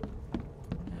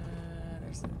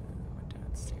 There's one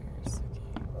downstairs.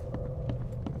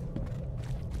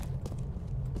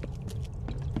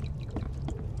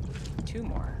 Okay. Two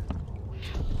more.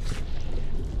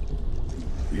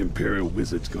 The Imperial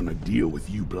Wizard's gonna deal with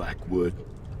you, Blackwood.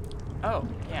 Oh,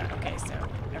 yeah, okay, so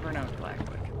Evernote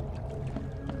Blackwood.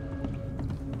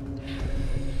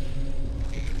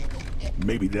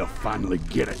 Maybe they'll finally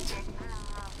get it.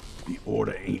 The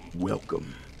Order ain't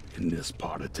welcome in this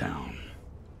part of town.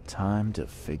 Time to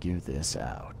figure this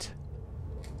out.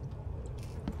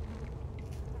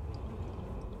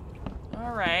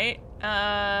 Alright,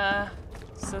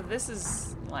 so this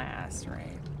is last, right?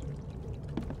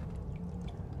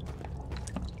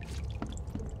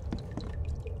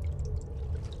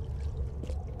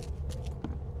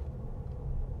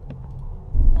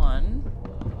 One.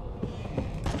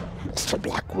 Mr.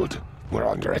 Blackwood, we're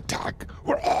under attack.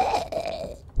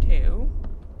 Two.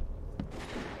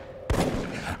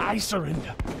 I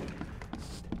surrender.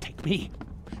 Take me,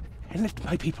 and let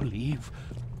my people leave.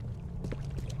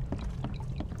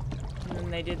 And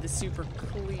then they did the super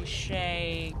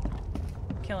cliche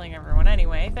killing everyone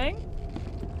anyway thing.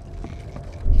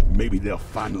 Maybe they'll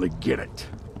finally get it.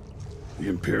 The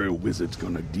Imperial Wizard's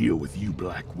gonna deal with you,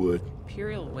 Blackwood.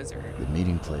 Imperial Wizard. The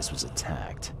meeting place was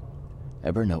attacked.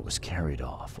 Evernote was carried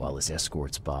off, while his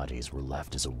escort's bodies were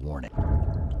left as a warning.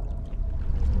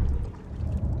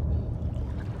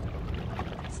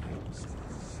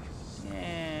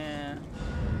 Yeah.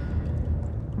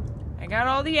 I got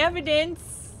all the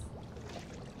evidence.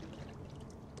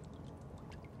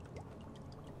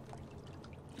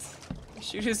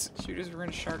 Shooters were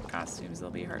in shark costumes. They'll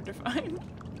be hard to find.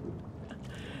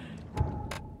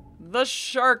 The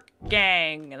Shark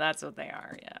Gang. That's what they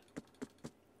are, yeah.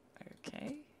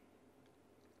 Okay.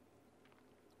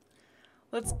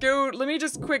 Let's go. Let me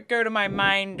just quick go to my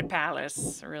Mind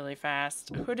Palace really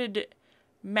fast. Hooded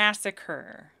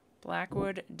Massacre.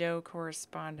 Blackwood Doe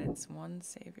Correspondence. One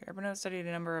Savior. Everyone studied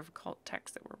a number of occult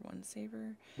texts that were one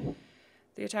savior.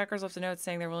 The attackers left a note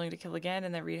saying they're willing to kill again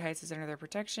and that Reed Heights is under their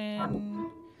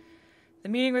protection. The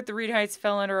meeting with the Reed Heights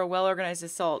fell under a well-organized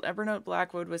assault. Evernote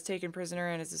Blackwood was taken prisoner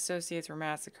and his associates were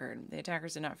massacred. The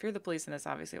attackers did not fear the police, and this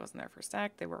obviously wasn't their first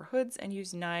act. They wore hoods and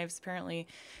used knives. Apparently,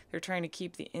 they're trying to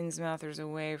keep the Innsmouthers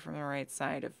away from the right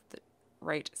side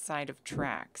of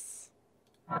tracks.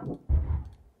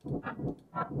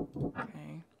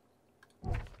 Okay.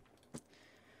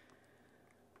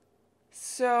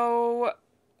 So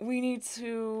we need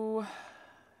to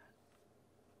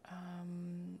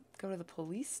go to the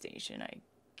police station, I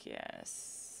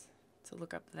guess, to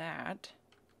look up that.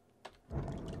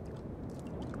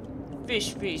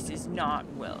 Fish face is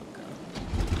not welcome.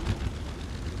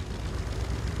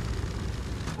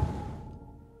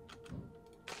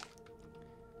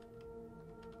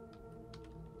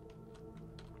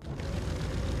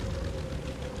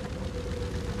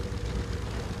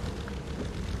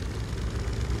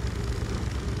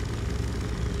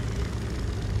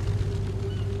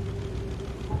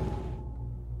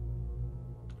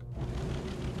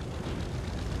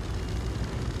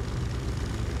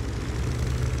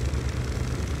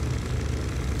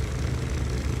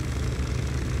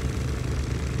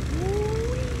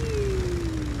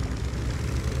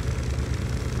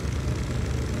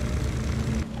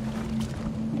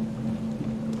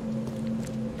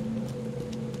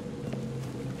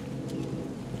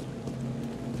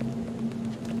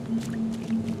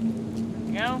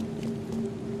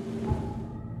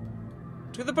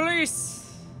 To the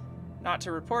police! Not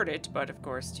to report it, but of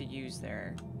course to use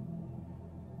their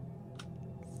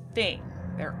thing.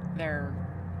 Their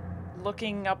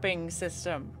looking-upping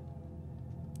system.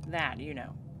 That, you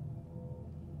know.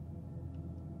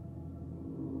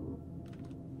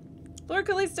 Lord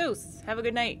Callistos, have a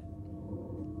good night.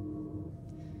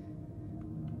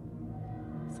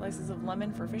 Slices of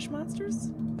lemon for fish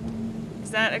monsters? Is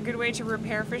that a good way to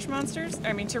repair fish monsters?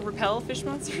 I mean, to repel fish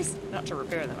monsters? Not to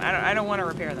repair them. I don't want to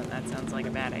repair them. That sounds like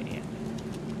a bad idea.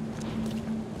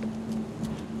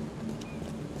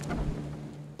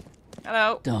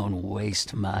 Hello. Don't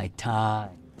waste my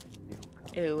time.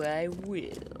 Oh, I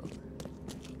will.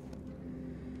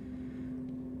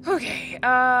 Okay,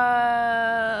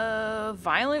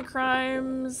 violent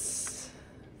crimes,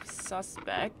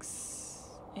 suspects,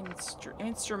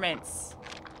 instruments.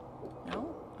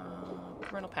 No?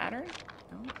 Criminal pattern?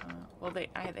 No? Well, they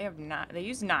have not. They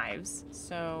use knives,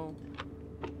 so.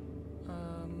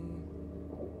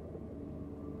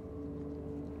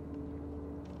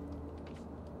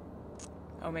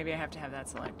 Oh, maybe I have to have that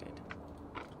selected.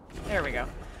 There we go.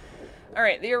 All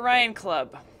right, the Orion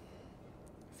Club.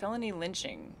 Felony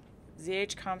lynching.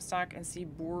 ZH Comstock and C.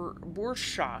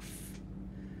 Borshoff.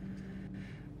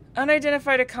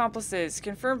 Unidentified accomplices.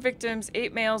 Confirmed victims,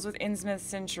 8 males with Innsmouth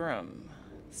syndrome.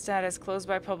 Status closed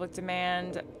by public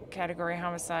demand. Category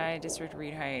homicide. District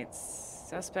Reed Heights.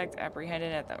 Suspect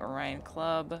apprehended at the Orion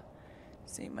Club.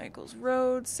 St. Michael's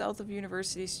Road, south of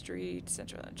University Street.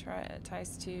 Central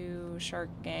ties to Shark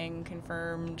Gang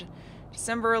confirmed.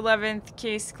 December 11th.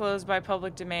 Case closed by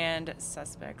public demand.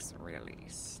 Suspects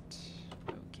released.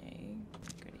 Okay.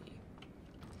 Goody.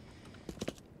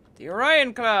 The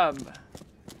Orion Club.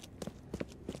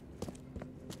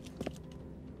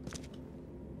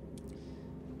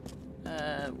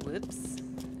 Whoops.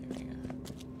 There we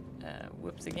go.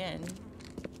 Whoops again.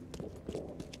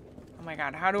 Oh my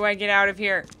god, how do I get out of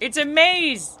here? It's a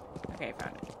maze! Okay,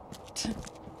 found it.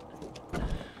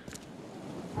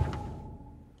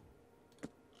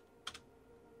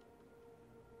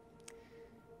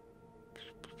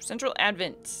 Central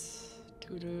Advent.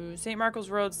 To St. Markle's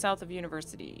Road, south of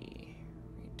University.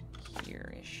 Right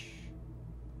here-ish.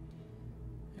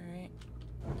 Alright.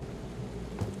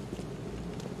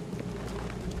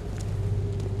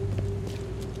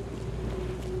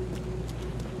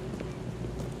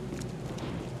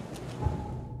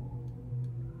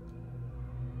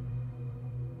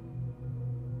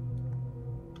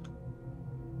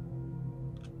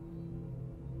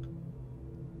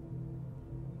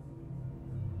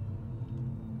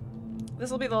 This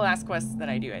will be the last quest that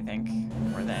I do, I think,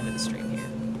 before the end of the stream here.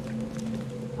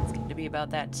 It's going to be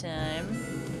about that time.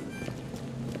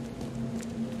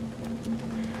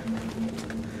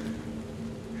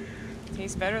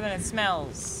 Tastes better than it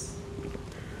smells.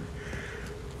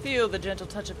 Feel the gentle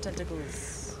touch of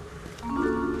tentacles.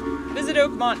 Visit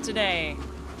Oakmont today.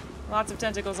 Lots of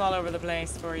tentacles all over the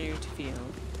place for you to feel.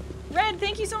 Red,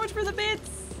 thank you so much for the bits.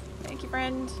 Thank you,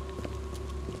 friend.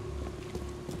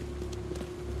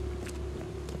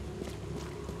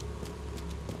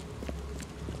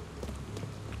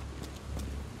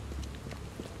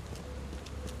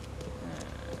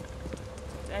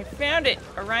 I found it!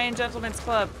 Orion Gentlemen's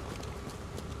Club.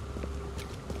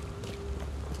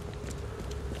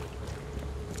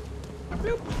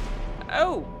 Bloop.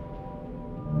 Oh!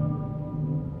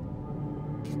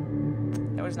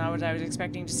 That was not what I was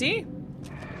expecting to see.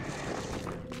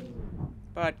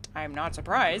 But I'm not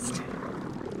surprised.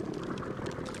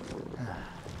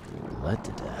 Bled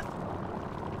to death.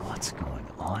 What's going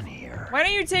on here? Why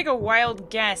don't you take a wild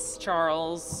guess,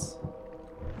 Charles?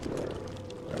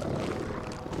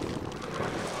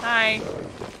 Hi.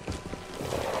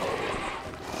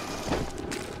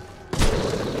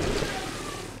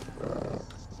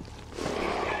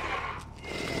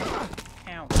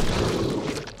 Ow.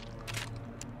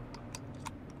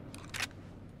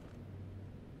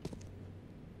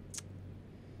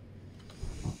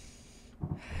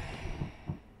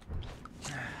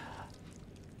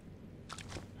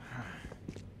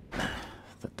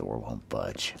 The door won't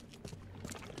budge.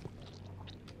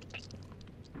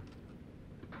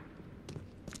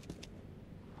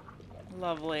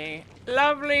 Lovely.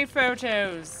 Lovely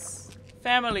photos.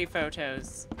 Family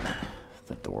photos.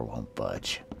 The door won't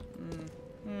budge.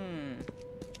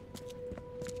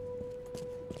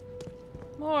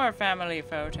 More family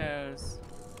photos.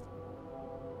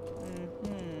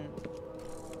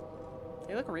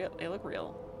 They look real. They look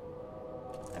real.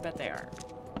 I bet they are.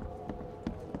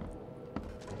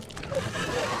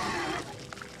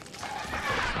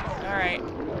 All right.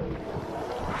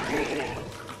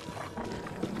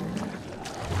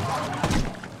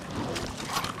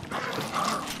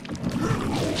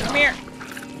 Come here.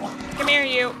 Come here,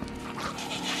 you.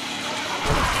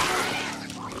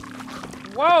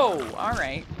 Whoa. All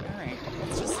right. All right.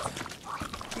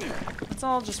 Let's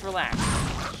all just relax,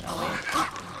 shall we?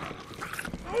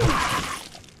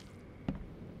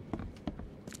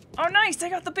 Oh, nice. I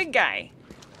got the big guy.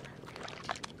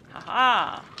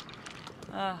 Haha.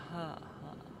 Aha.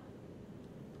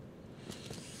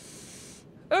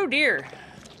 Oh dear.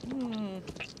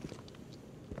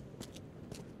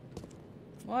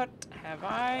 What have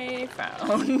I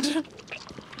found?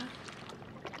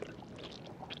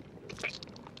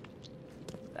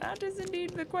 That is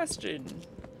indeed the question.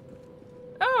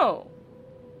 Oh.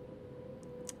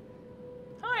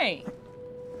 Hi.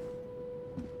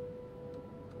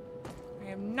 I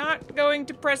am not going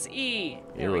to press E.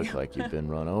 You look like you've been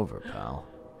run over, pal.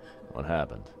 What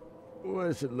happened? What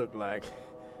does it look like?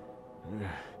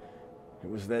 It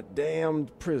was that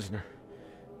damned prisoner.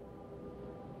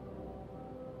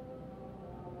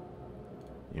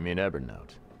 You mean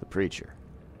Evernote, the preacher?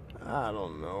 I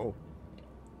don't know.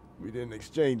 We didn't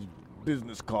exchange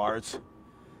business cards.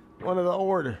 One of the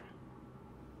order.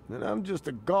 And I'm just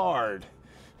a guard.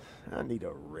 I need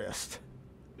a rest.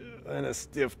 And a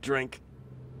stiff drink.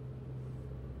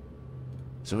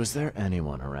 So is there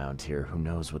anyone around here who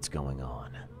knows what's going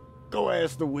on? Go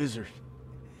ask the wizard.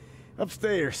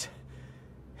 Upstairs.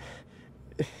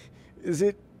 Is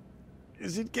it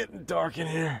getting dark in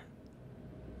here?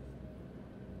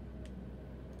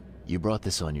 You brought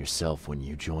this on yourself when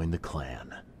you joined the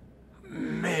clan.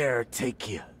 Mayor, take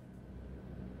you.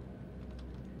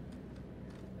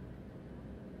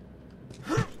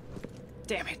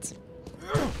 Damn it.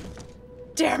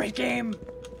 Damn it, game!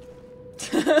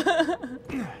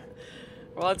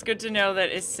 Well, it's good to know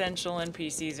that essential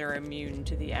NPCs are immune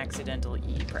to the accidental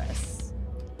E press.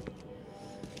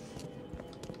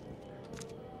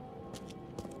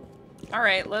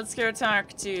 Alright, let's go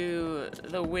talk to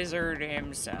the wizard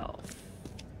himself.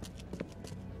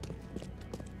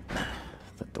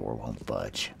 The door won't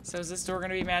budge. So is this door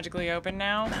gonna be magically open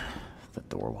now? The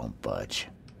door won't budge.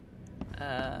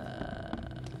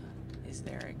 Is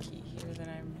there a key here that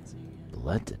I'm missing?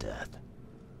 Bled to death.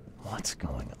 What's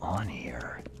going on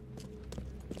here?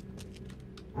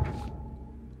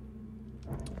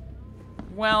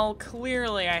 Well,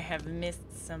 clearly I have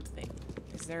missed something.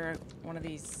 Is there one of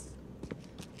these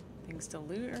things to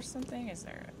loot or something? Is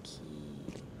there a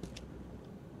key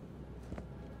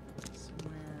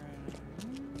somewhere?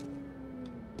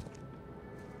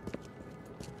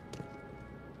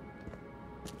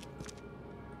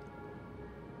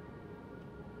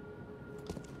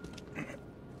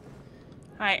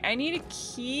 Hi, I need a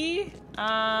key.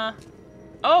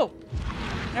 Oh!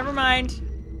 Never mind.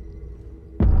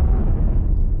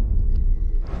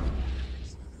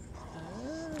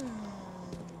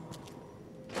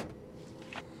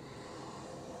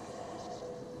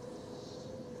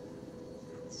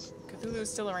 Cthulhu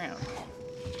is still around.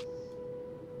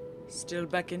 Still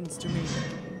beckons to me.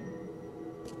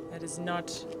 That is not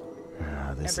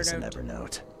this is an Evernote.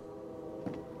 Evernote.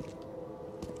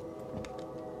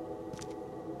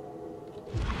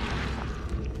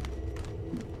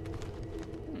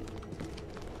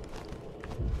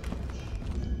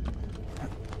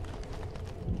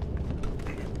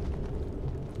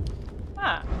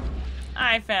 Ah,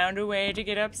 I found a way to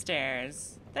get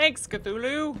upstairs. Thanks,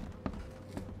 Cthulhu.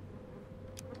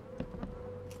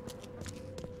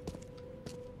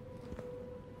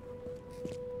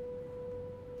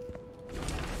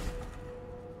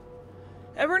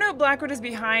 Evernote Blackwood is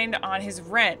behind on his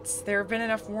rent. There have been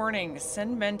enough warnings.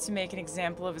 Send men to make an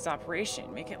example of his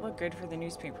operation. Make it look good for the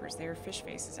newspapers. They are fish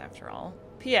faces, after all.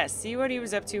 P.S. See what he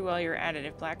was up to while you're at it.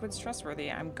 If Blackwood's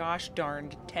trustworthy, I'm gosh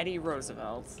darned Teddy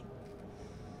Roosevelt.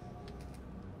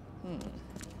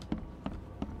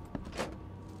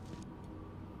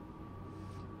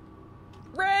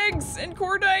 Rags and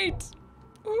cordite!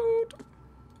 Ooh.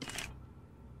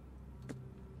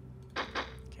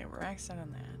 Okay, we're maxed out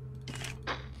on that.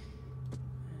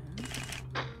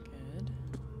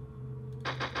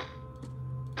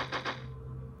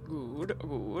 Good.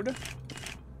 Good.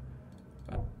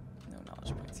 Oh, no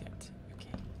knowledge points yet.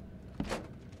 Okay.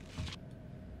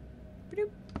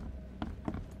 Ba-doop.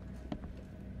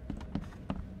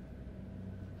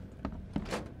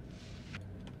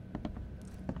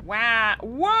 Wow.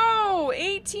 Whoa!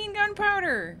 18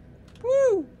 gunpowder!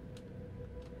 Woo!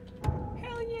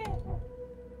 Hell yeah!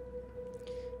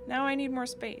 Now I need more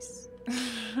space.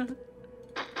 I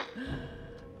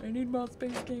need more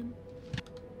space, game.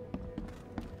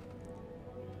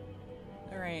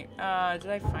 Alright,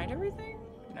 did I find everything?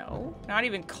 No, not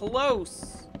even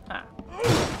close. Ah.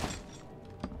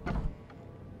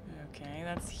 Okay,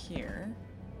 that's here.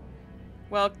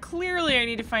 Well, clearly I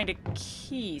need to find a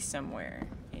key somewhere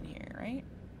in here, right?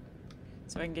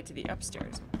 So I can get to the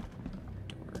upstairs door.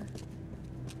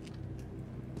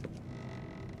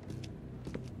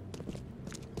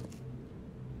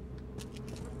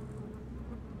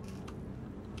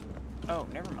 Oh,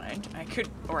 never mind. I could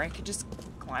just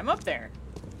climb up there.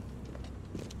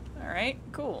 Alright,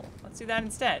 cool. Let's do that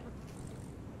instead.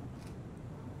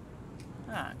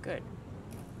 Ah, good.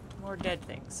 More dead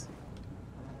things.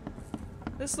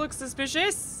 This looks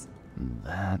suspicious!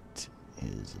 That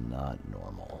is not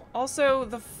normal. Also,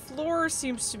 the floor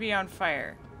seems to be on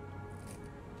fire.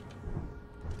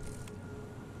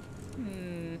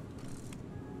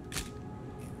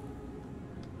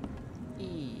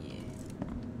 E.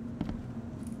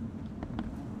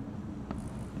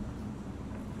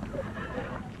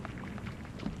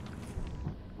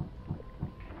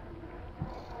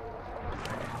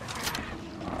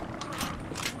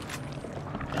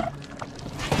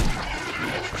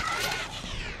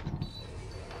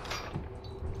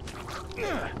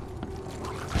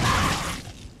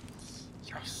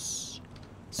 Yes.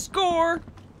 Score!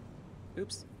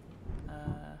 Oops.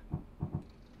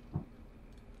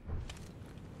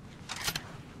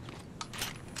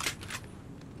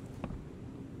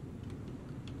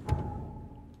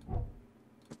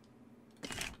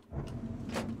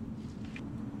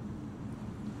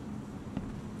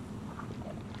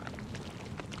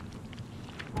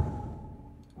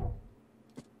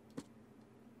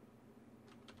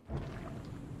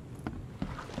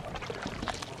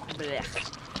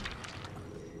 Blech.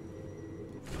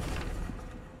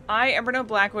 I, Everno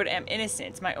Blackwood, am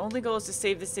innocent. My only goal is to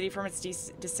save the city from its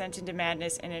descent into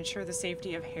madness and ensure the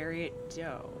safety of Harriet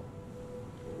Doe.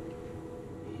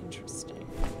 Interesting.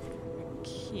 A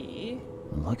key.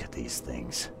 Look at these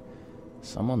things.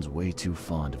 Someone's way too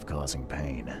fond of causing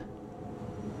pain.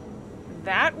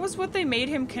 That was what they made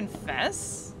him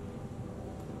confess?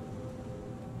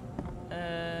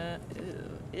 Blah,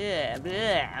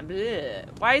 blah.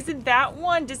 Why isn't that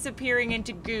one disappearing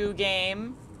into goo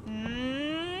game? Hmm?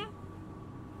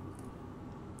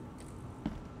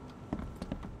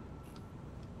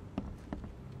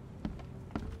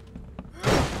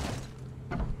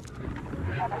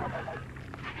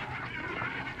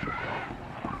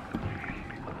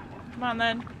 Come on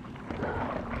then.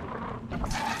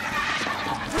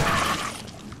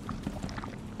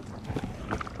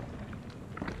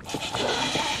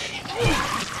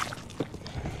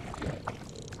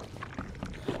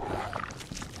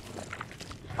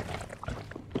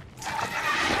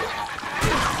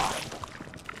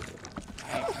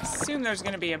 There's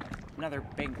gonna be another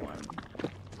big one.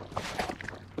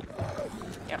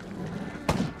 Yep.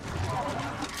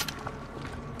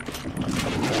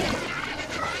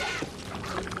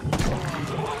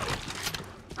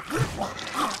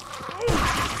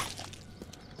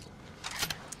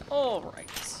 All right.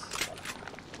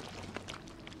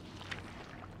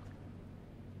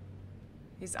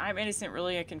 Is I'm innocent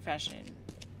really a confession?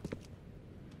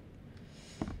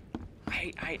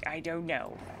 I don't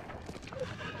know.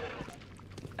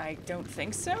 I don't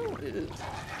think so.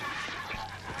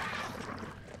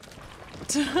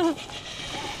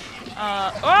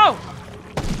 Oh!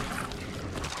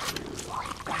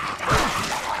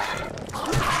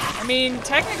 I mean,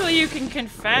 technically you can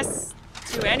confess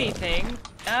to anything.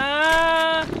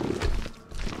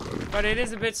 But it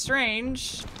is a bit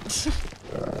strange.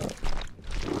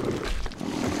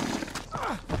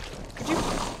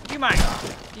 Do you mind?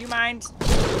 Do you mind?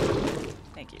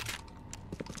 Thank you.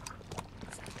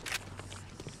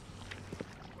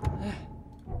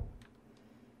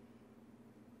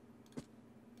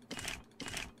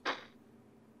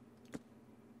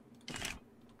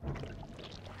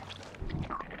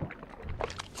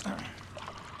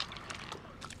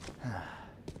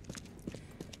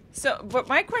 So, but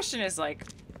my question is like,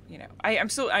 you know,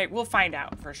 I will find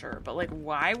out for sure, but like,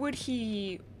 why would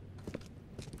he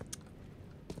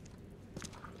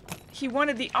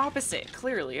wanted the opposite,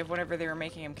 clearly, of whatever they were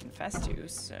making him confess to,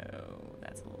 so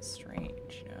that's a little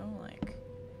strange, you know, like,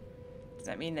 does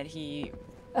that mean that he...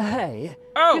 Hey,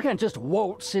 oh! You can't just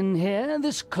waltz in here.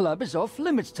 This club is off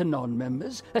limits to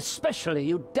non-members, especially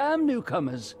you damn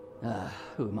newcomers.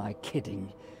 Who am I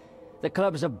kidding? The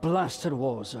club's a blasted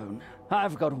war zone.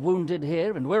 I've got wounded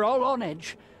here, and we're all on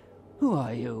edge. Who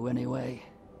are you, anyway?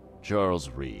 Charles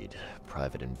Reed,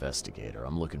 private investigator.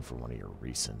 I'm looking for one of your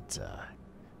recent,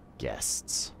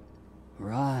 guests.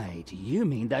 Right, you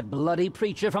mean that bloody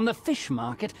preacher from the fish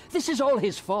market? This is all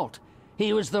his fault.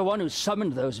 He was the one who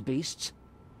summoned those beasts.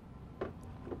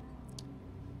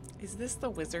 Is this the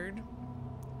wizard?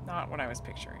 Not what I was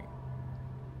picturing.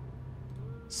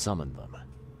 Summoned them.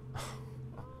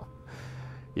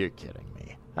 You're kidding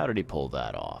me. How did he pull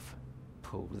that off?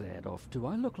 Pull that off? Do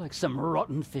I look like some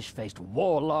rotten fish-faced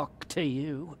warlock to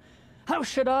you? How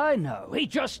should I know? He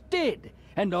just did.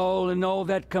 And all in all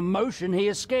that commotion, he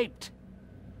escaped.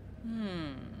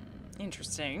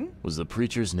 Interesting. Was the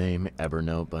preacher's name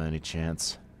Everno by any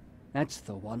chance? That's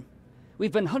the one.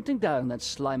 We've been hunting down that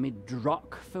slimy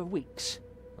drock for weeks.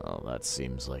 Oh, that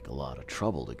seems like a lot of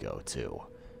trouble to go to.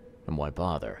 And why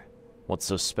bother? What's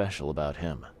so special about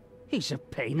him? He's a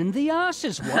pain in the ass,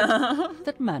 is what?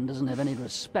 That man doesn't have any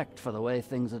respect for the way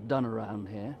things are done around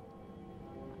here.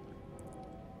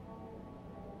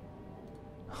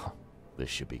 This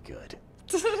should be good.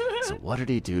 So what did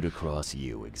he do to cross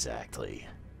you, exactly?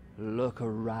 Look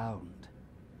around.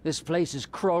 This place is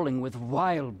crawling with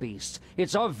wild beasts.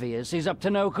 It's obvious he's up to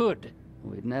no good.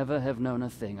 We'd never have known a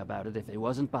thing about it if he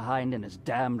wasn't behind in his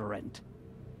damned rent.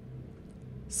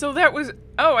 So that was...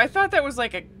 Oh, I thought that was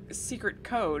like a secret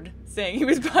code saying he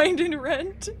was behind in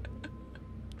rent.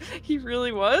 He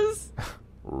really was?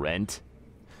 Rent?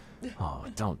 Oh,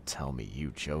 don't tell me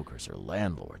you jokers are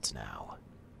landlords now.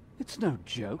 It's no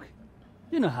joke.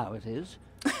 You know how it is.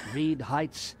 Reed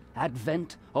Heights,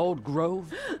 Advent, Old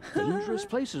Grove. Dangerous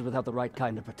places without the right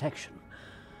kind of protection.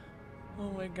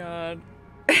 Oh my god.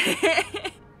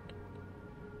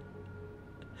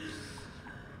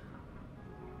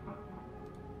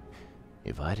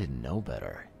 If I didn't know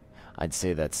better, I'd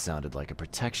say that sounded like a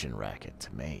protection racket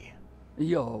to me.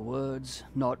 Your words,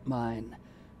 not mine.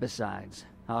 Besides,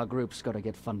 our group's got to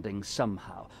get funding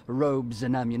somehow. Robes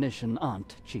and ammunition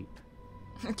aren't cheap.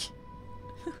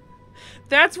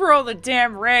 That's where all the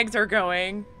damn rags are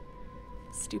going.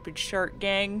 Stupid shark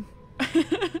gang.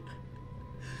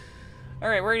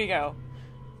 Alright, where'd he go?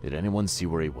 Did anyone see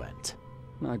where he went?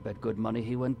 I'd bet good money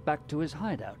he went back to his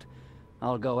hideout.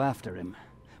 I'll go after him.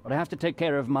 But I have to take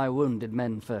care of my wounded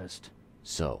men first.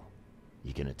 So,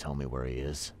 you gonna tell me where he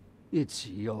is? It's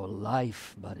your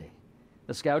life, buddy.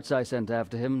 The scouts I sent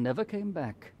after him never came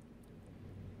back.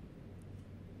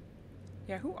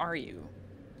 Yeah, who are you?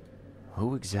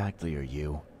 Who exactly are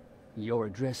you? You're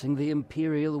addressing the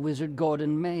Imperial Wizard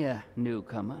Gordon Mayer,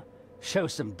 newcomer. Show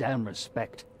some damn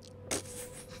respect.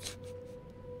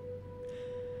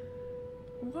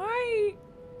 Why?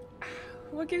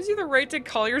 What gives you the right to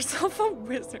call yourself a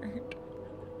wizard?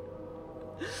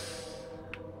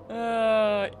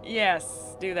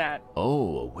 Yes, do that.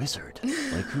 Oh, a wizard.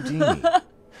 Like Houdini.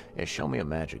 Yeah, show me a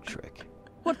magic trick.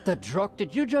 What the drock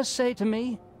did you just say to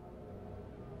me?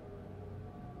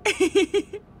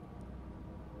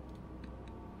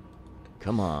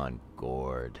 Come on,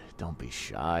 Gord. Don't be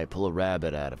shy. Pull a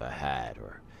rabbit out of a hat,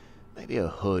 or maybe a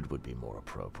hood would be more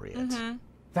appropriate. Mm-hmm.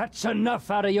 That's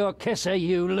enough out of your kisser,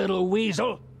 you little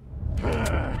weasel.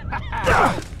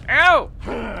 Ow!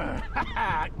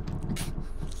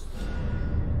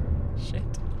 Shit.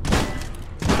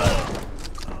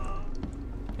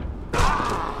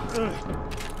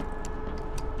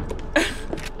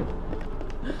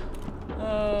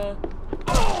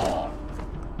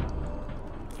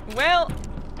 Well.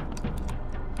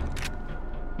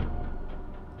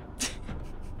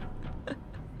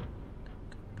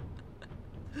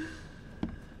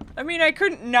 I mean, I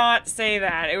couldn't not say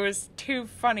that. It was too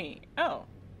funny. Oh.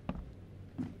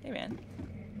 Hey, man.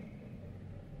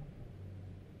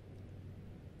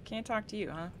 Can't talk to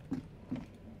you, huh?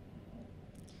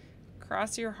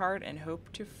 Cross your heart and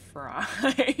hope to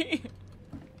fry.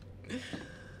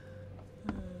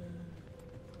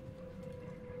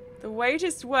 The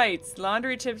whitest whites.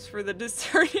 Laundry tips for the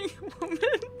discerning woman.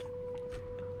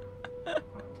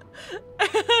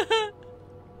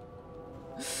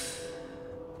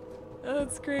 Oh,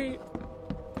 that's great.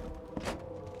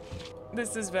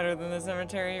 This is better than the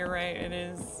cemetery, you're right. It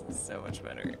is so much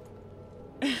better.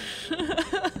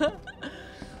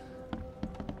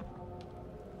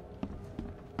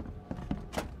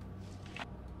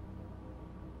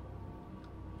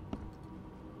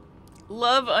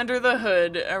 Love Under the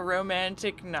Hood, a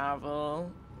romantic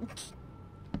novel.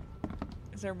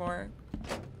 Is there more?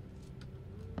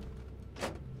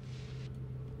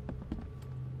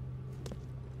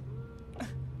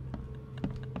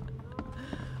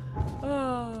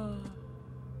 Oh.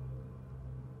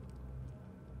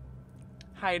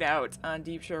 Hideout on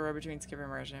Deep Shore Road between Skipper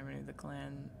Marsh Avenue. The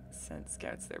clan sent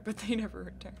scouts there, but they never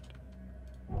returned.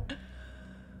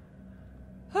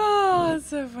 Oh, that's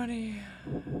so funny.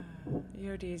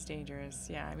 EOD is dangerous.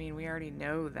 Yeah, I mean, we already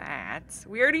know that.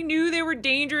 We already knew they were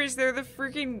dangerous. They're the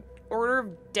freaking Order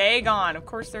of Dagon. Of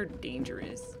course they're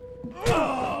dangerous.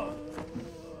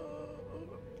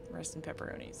 Rest in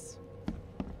pepperonis.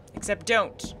 Except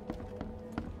don't.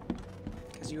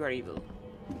 Because you are evil.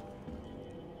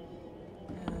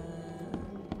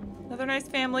 Another nice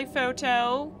family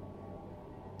photo.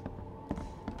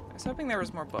 I was hoping there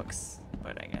was more books,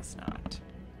 but I guess not.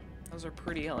 Those are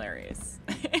pretty hilarious.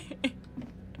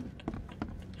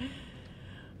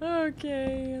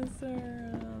 Okay, so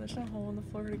there's no hole in the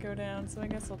floor to go down, so I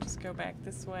guess I'll just go back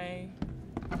this way.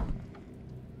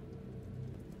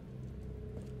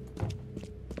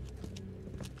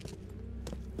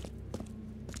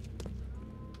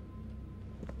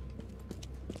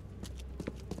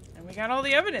 And we got all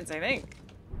the evidence, I think.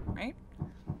 Right?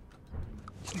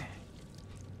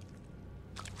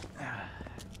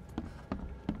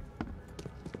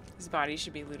 His body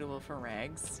should be lootable for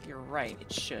rags. You're right,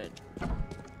 it should. Come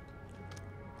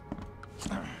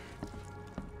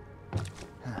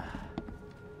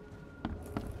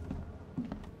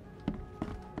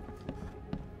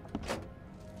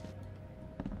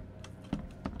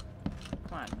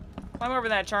on. Climb over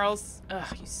that, Charles.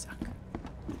 Ugh, you suck.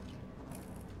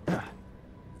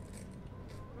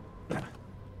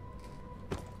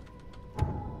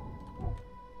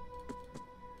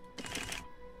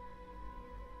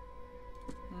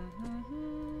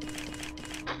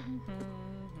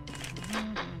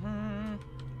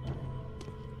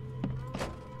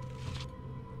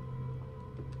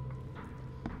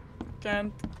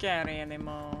 Can't carry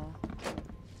anymore.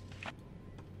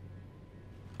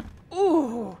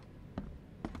 Ooh!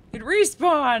 It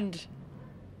respawned!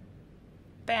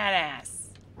 Badass.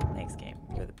 Thanks, game.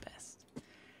 You're the best.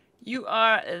 You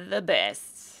are the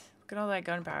best. Look at all that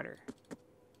gunpowder.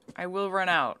 I will run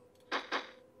out.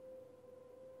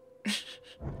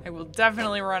 I will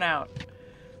definitely run out.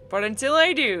 But until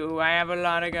I do, I have a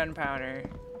lot of gunpowder.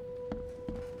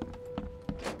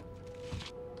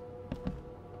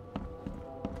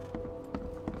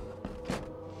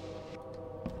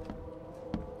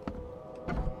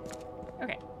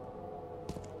 Okay.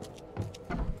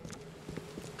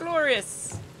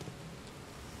 Glorious.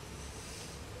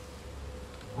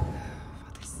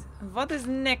 What is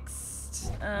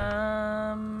next?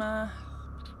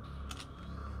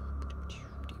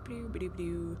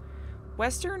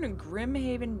 Western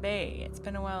Grimhaven Bay. It's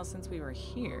been a while since we were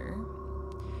here.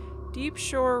 Deep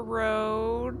Shore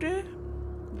Road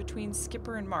between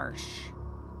Skipper and Marsh.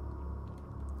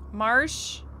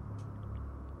 Marsh.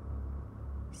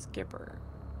 Skipper.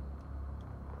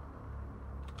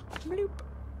 Bloop.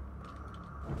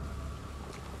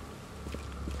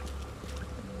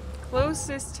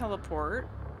 Closest teleport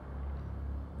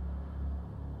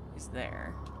is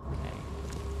there. Okay.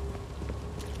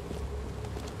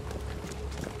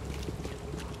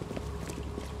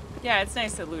 Yeah, it's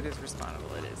nice that loot is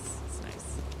respawnable. It is. It's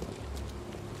nice.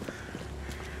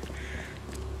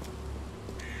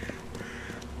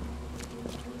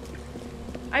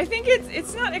 I think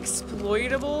it's not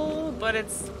exploitable, but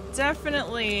it's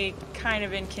definitely kind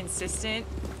of inconsistent.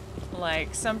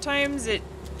 Like, sometimes it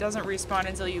doesn't respawn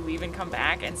until you leave and come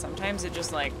back, and sometimes it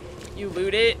just, like, you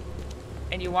loot it,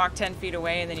 and you walk 10 feet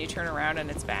away, and then you turn around and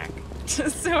it's back.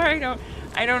 So I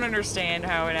don't understand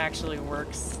how it actually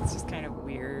works. It's just kind of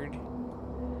weird.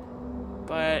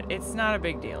 But it's not a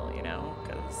big deal, you know,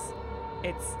 because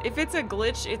if it's a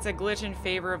glitch in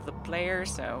favor of the player,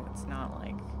 so it's not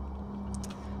like,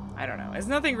 I don't know. It's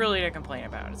nothing really to complain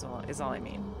about, is all I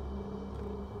mean.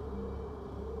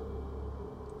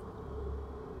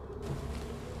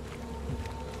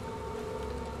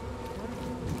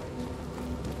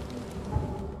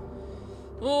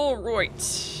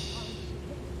 Alright.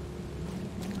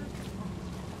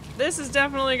 This is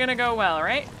definitely gonna go well,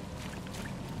 right?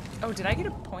 Oh, did I get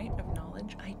a point of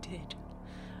knowledge? I did.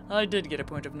 I did get a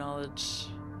point of knowledge.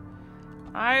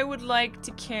 I would like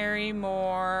to carry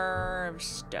more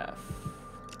stuff.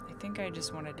 I think I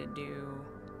just wanted to do...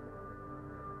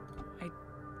 I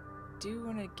do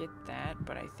want to get that,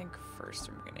 but I think first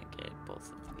I'm gonna get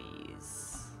both of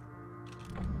these.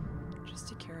 Just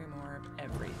to carry more of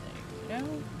everything, you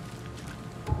know?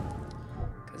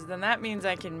 Because then that means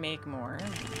I can make more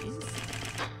of these.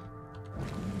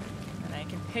 And I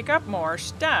can pick up more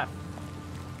stuff.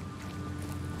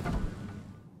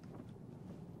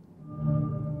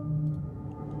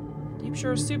 Deep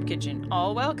Shore Soup Kitchen,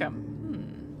 all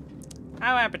welcome.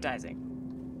 How appetizing.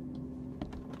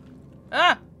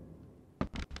 Ah!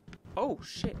 Oh,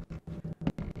 shit.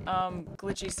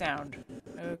 Glitchy sound.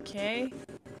 Okay.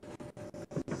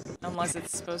 Unless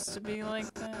it's supposed to be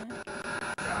like that.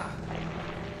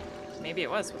 Maybe it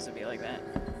was supposed to be like that.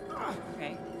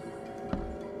 Okay.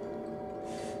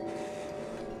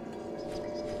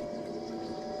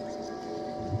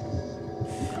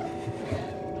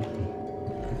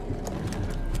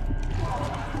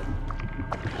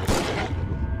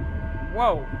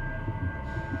 Whoa.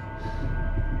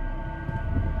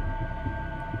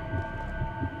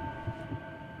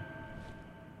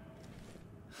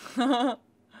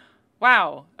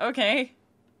 Wow, okay.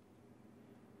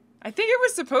 I think it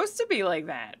was supposed to be like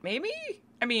that, maybe?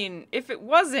 I mean, if it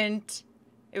wasn't,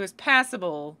 it was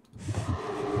passable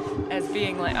as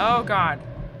being like, oh god.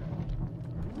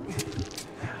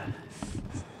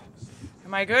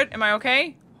 Am I good? Am I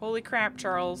okay? Holy crap,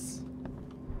 Charles.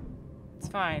 It's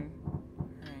fine.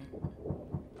 Alright.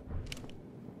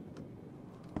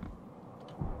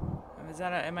 Is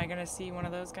that am I gonna see one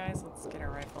of those guys? Let's get our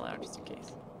rifle out just in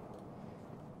case.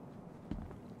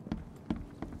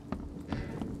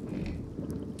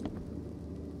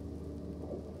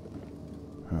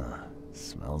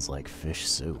 Smells like fish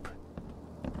soup.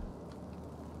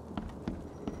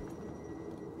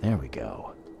 There we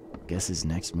go. Guess his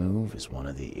next move is one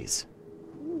of these.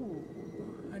 Ooh,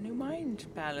 a new Mind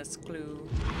Palace clue.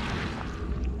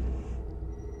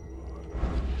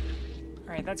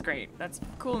 Alright, that's great. That's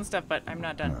cool and stuff, but I'm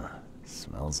not done.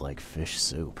 Smells like fish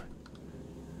soup.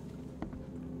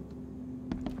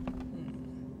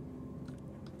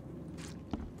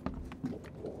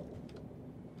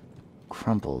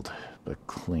 Crumpled, but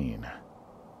clean.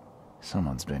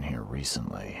 Someone's been here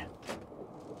recently.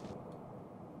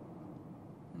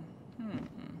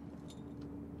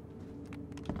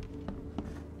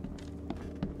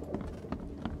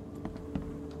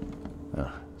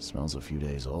 Smells a few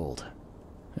days old.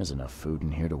 There's enough food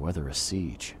in here to weather a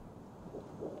siege.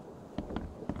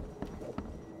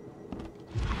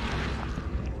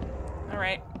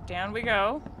 Alright, down we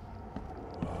go.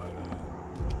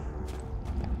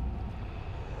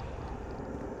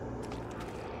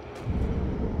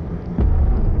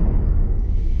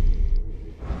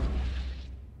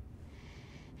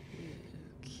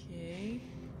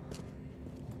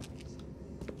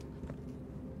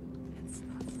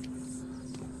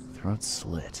 Throat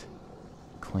slit.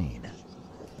 Clean.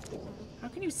 How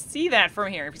can you see that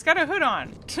from here? If he's got a hood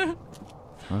on.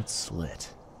 Throat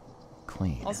slit.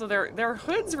 Clean. Also, their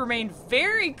hoods remain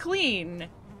very clean,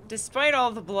 despite all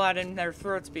the blood and their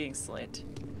throats being slit.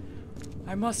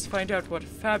 I must find out what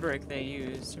fabric they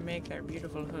use to make their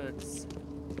beautiful hoods.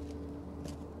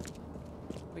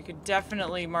 We could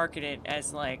definitely market it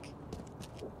as, like,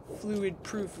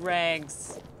 fluid-proof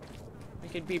rags. We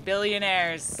could be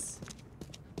billionaires.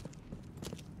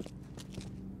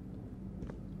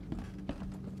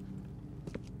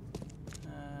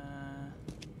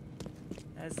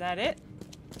 Is that it?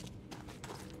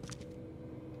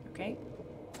 Okay.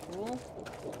 Cool.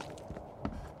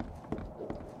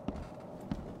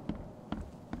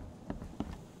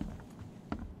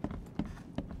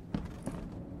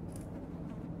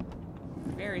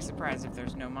 Very surprised if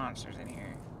there's no monsters in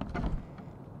here.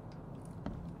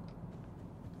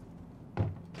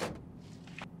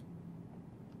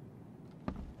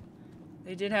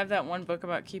 They did have that one book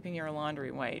about keeping your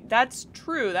laundry white. That's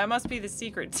true. That must be the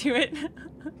secret to it.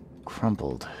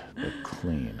 Crumpled, but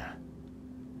clean.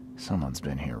 Someone's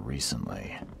been here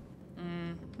recently.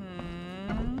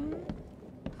 Mm-hmm.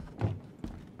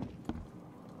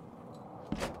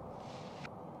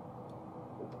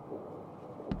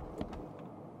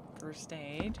 First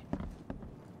aid.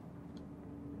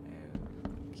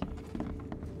 Okay.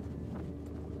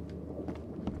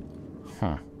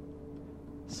 Huh.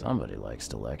 Somebody likes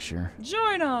to lecture.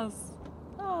 Join us!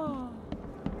 Oh.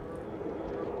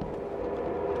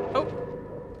 Oh.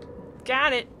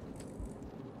 Got it.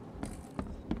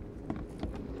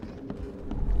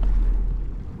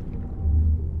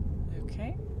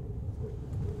 Okay.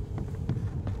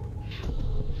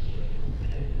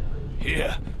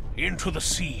 Here, into the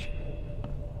sea.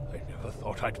 I never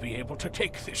thought I'd be able to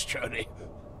take this journey.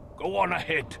 Go on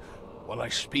ahead while I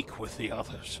speak with the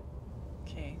others.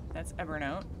 Okay, that's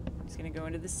Evernote. He's gonna go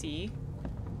into the sea.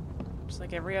 Just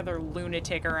like every other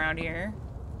lunatic around here.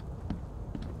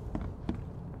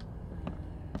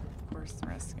 Of course, the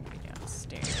rest is gonna be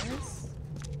downstairs.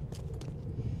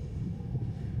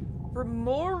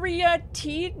 Remoria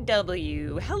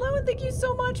TW. Hello and thank you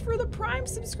so much for the Prime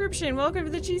subscription. Welcome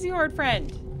to the Cheesy Horde, friend.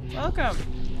 Welcome.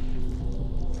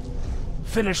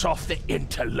 Finish off the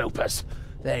interlopers.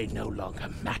 They no longer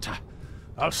matter.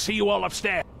 I'll see you all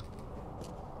upstairs.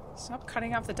 Stop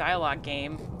cutting off the dialogue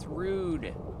game. It's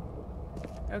rude.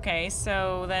 Okay,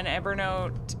 so then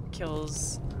Evernote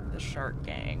kills the shark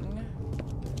gang.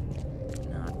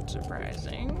 Not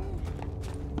surprising.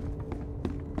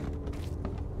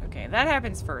 Okay, that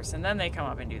happens first, and then they come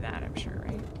up and do that, I'm sure,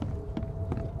 right?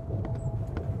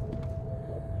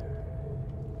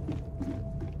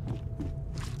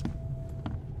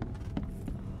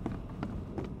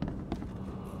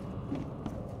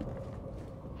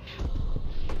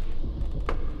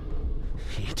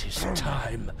 It is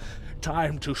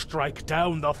time to strike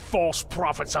down the false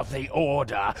prophets of the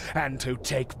Order and to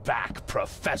take back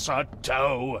Professor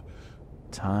Doe.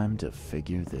 Time to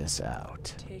figure this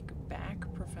out. Take back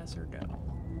Professor Doe.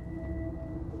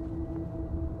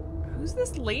 Who's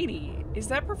this lady? Is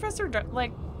that Professor Doe?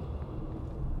 Like...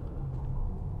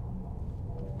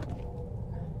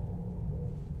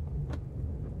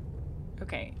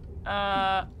 Okay.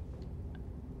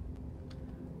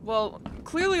 Well,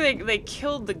 clearly they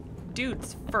killed the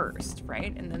dudes first,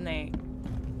 right? And then they...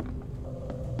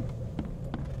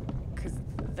 Because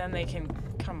then they can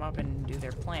come up and do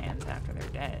their plans after they're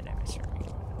dead, I'm assuming.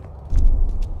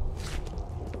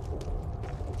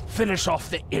 Finish off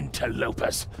the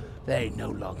interlopers. They no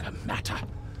longer matter.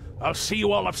 I'll see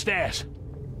you all upstairs.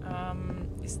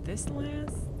 Is this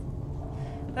last?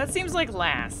 That seems like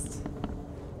last.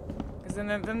 Because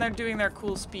then they're doing their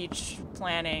cool speech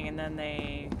planning, and then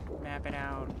they map it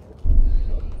out.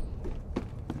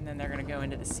 And then they're gonna go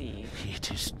into the sea.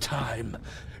 It is time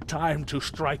to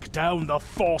strike down the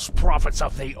false prophets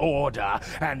of the Order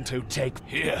and to take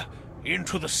here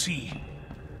into the sea.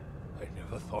 I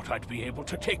never thought I'd be able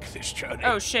to take this journey.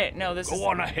 Oh shit, no, this is... Go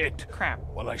on ahead. Crap.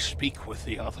 While I speak with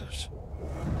the others.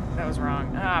 That was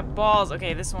wrong. Ah, balls.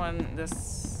 Okay, this one,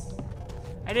 this...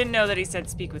 I didn't know that he said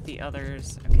speak with the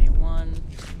others. Okay, one.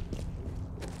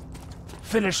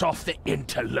 Finish off the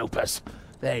interlopers.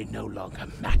 They no longer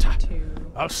matter. Two.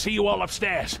 I'll see you all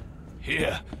upstairs.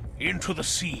 Here, into the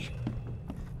sea.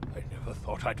 I never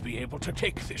thought I'd be able to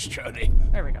take this journey.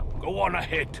 There we go. Go on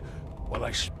ahead while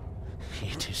I...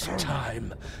 It is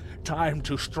time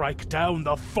to strike down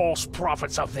the false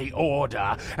prophets of the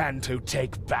Order and to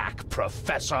take back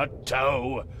Professor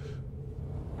Doe.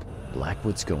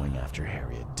 Blackwood's going after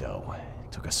Harriet Doe.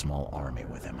 Took a small army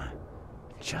with him.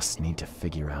 just need to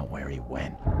figure out where he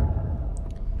went.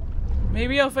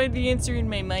 Maybe I'll find the answer in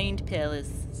my mind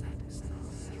palace.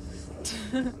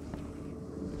 I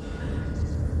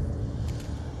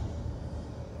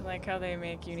like how they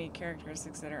make unique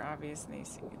characteristics that are obvious in these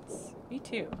scenes. Me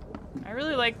too. I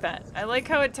really like that. I like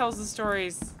how it tells the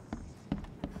stories.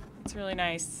 It's really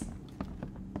nice.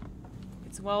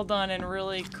 It's well done and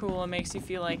really cool. It makes you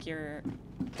feel like you're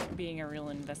being a real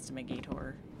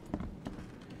investigator.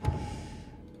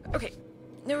 Okay.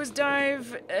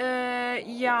 Nosedive.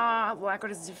 Yeah.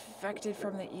 Blackwood is defected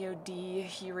from the EOD.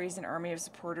 He raised an army of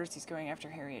supporters. He's going after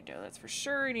Harriet Doe, that's for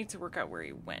sure. He needs to work out where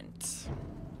he went.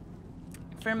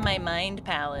 From my mind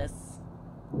palace.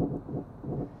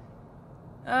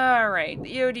 Alright,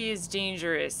 the EOD is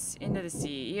dangerous. Into the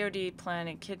sea. EOD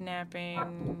planning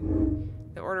kidnapping.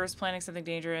 The Order is planning something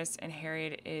dangerous, and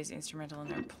Harriet is instrumental in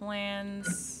their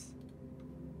plans.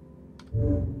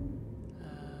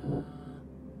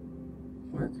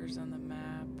 Markers on the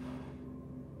map.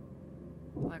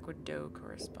 Blackwood Doe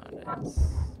correspondence.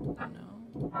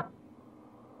 No.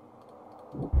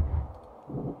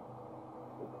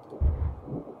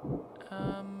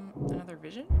 Another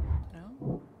vision?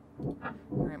 No.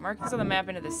 Alright, markings on the map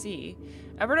into the sea.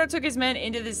 Alberto took his men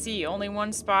into the sea. Only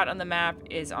one spot on the map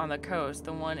is on the coast,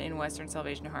 the one in Western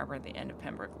Salvation Harbor at the end of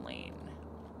Pembroke Lane.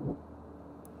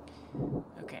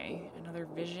 Okay, another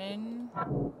vision.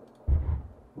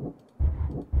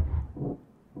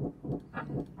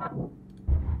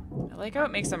 I like how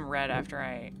it makes them red after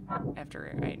I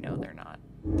know they're not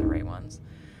the right ones.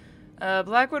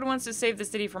 Blackwood wants to save the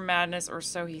city from madness, or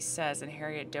so he says, and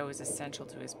Harriet Doe is essential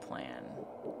to his plan.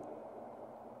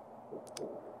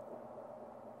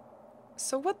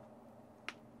 So what?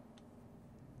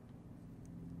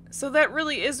 So that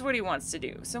really is what he wants to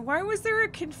do. So why was there a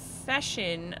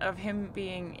confession of him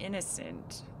being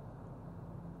innocent?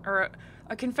 Or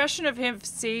a confession of him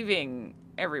saving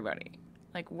everybody?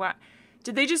 Like, what?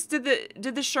 Did they just, did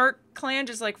the Shark clan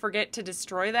just, like, forget to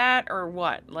destroy that, or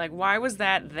what? Like, why was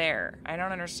that there? I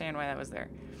don't understand why that was there.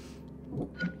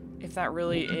 If that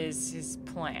really is his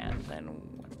plan, then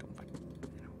what the fuck?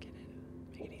 I don't get it.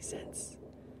 Doesn't make any sense.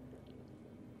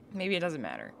 Maybe it doesn't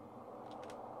matter.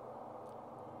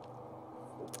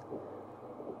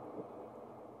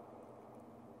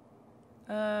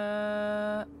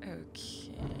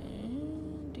 Okay.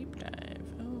 Deep dive.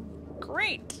 Oh,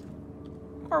 great!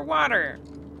 More water.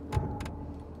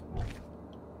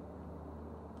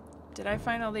 Did I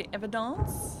find all the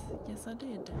evidence? Yes, I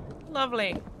did.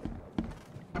 Lovely.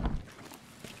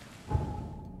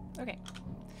 Okay.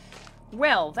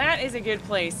 Well, that is a good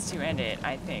place to end it,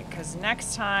 I think, because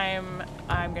next time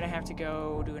I'm gonna have to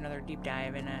go do another deep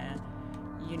dive in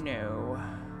you know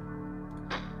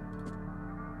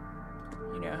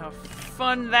how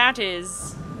fun that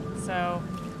is. So,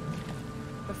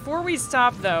 before we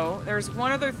stop, though, there's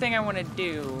one other thing I want to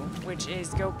do, which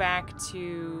is go back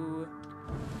to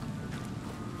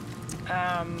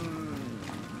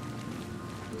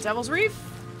Devil's Reef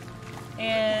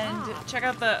and check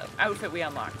out the outfit we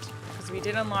unlocked. Because we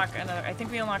did unlock another, I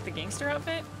think we unlocked the gangster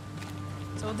outfit.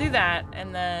 So we'll do that,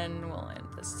 and then we'll end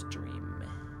the stream.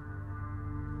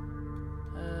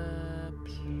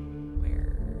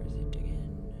 Where is it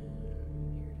again? Here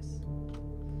it is.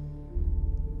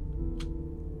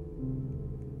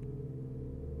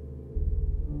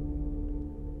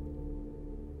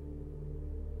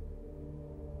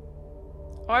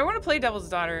 Oh, I want to play Devil's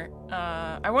Daughter.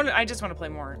 I just want to play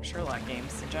more Sherlock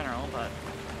games in general, but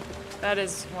that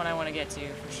is one I want to get to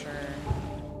for sure.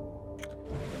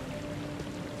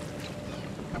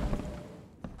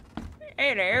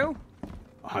 Hello.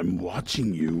 I'm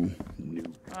watching you.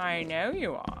 I know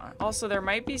you are. Also, there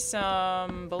might be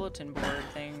some bulletin board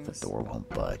things. The door won't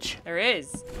budge. There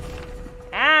is.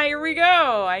 Ah, here we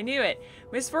go. I knew it.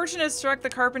 Misfortune has struck the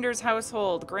Carpenter's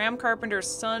household. Graham Carpenter's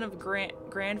son of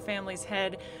Grand family's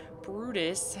head,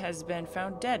 Brutus, has been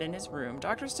found dead in his room.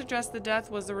 Doctors suggest the death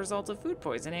was the result of food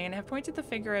poisoning and have pointed the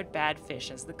finger at bad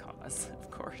fish as the cause, of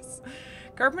course.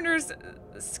 Carpenter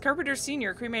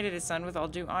Sr. cremated his son with all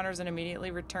due honors and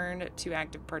immediately returned to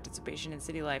active participation in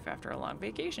city life after a long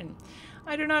vacation.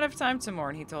 I do not have time to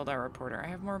mourn, he told our reporter. I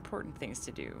have more important things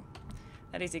to do.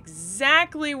 That is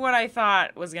exactly what I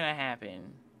thought was going to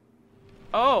happen.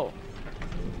 Oh.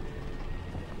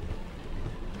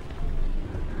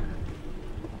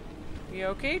 You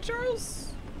okay,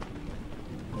 Charles?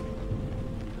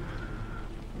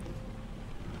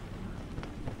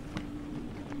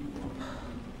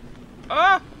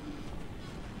 Ah!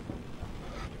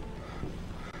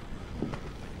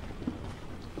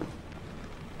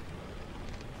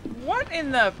 What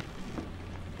in the...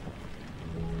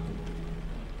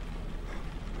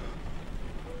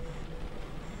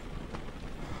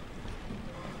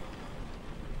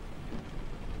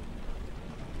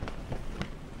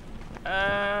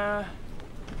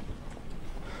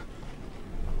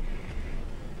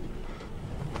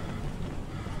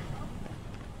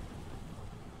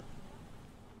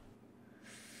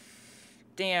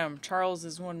 Damn, Charles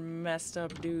is one messed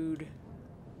up dude.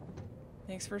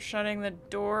 Thanks for shutting the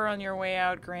door on your way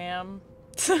out, Graham.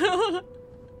 That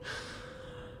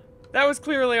was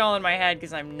clearly all in my head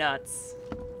because I'm nuts.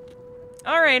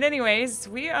 Alright, anyways,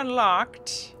 we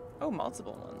unlocked... Oh,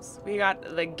 multiple ones. We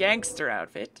got the gangster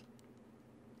outfit.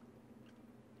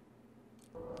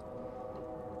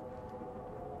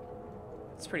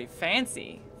 It's pretty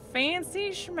fancy.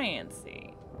 Fancy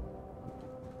schmancy.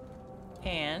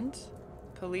 And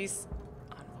police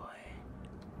envoy.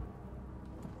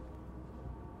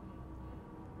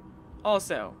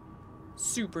 Also,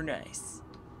 super nice.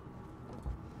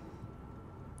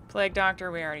 Plague Doctor,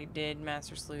 we already did.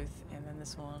 Master Sleuth, and then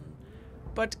this one.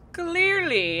 But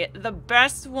clearly, the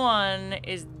best one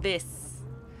is this.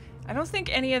 I don't think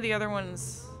any of the other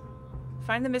ones...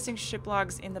 Find the missing ship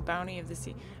logs in the bounty of the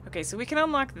sea. Okay, so we can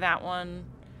unlock that one.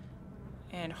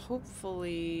 And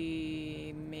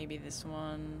hopefully, maybe this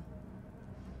one.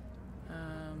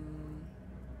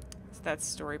 So that's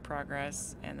story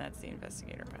progress, and that's the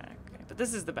investigator pack. Okay, but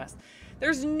this is the best.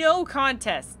 There's no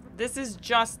contest. This is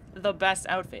just the best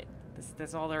outfit.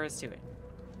 That's all there is to it.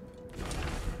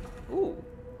 Ooh.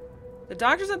 The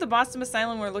doctors at the Boston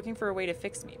Asylum were looking for a way to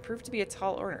fix me. Proved to be a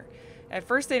tall order. At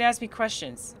first, they'd ask me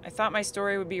questions. I thought my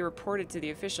story would be reported to the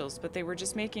officials, but they were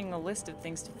just making a list of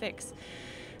things to fix.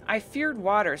 I feared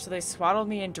water, so they swaddled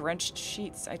me in drenched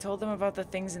sheets. I told them about the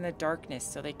things in the darkness,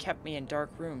 so they kept me in dark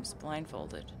rooms,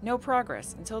 blindfolded. No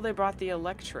progress, until they brought the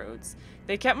electrodes.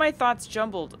 They kept my thoughts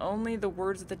jumbled. Only the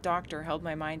words of the doctor held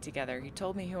my mind together. He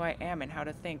told me who I am and how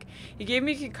to think. He gave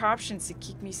me concoctions to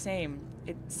keep me sane.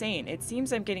 It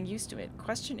seems I'm getting used to it.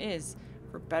 Question is,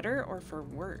 for better or for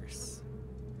worse?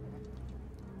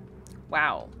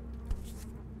 Wow.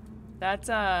 That's,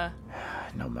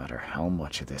 No matter how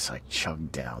much of this I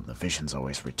chug down, the visions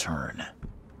always return.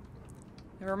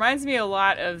 It reminds me a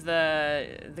lot of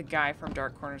the guy from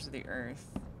Dark Corners of the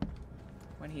Earth.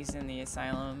 When he's in the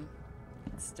asylum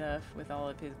and stuff, with all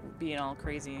of his being all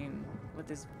crazy and with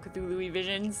his Cthulhu-y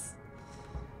visions.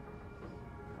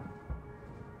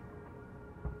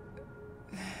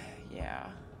 Yeah.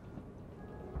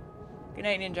 Good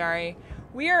night, Ninjari.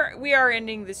 We are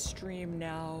ending the stream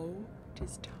now. It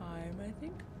is time, I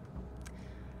think.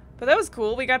 But that was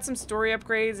cool. We got some story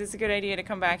upgrades. It's a good idea to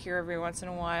come back here every once in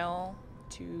a while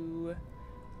to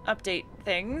update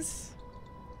things.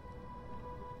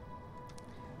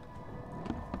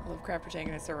 Lovecraft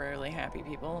protagonists are rarely happy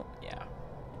people. Yeah.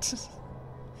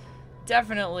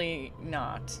 Definitely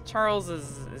not. Charles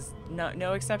is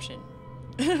no exception.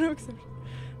 No exception.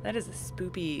 That is a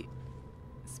spoopy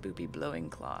blowing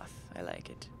cloth. I like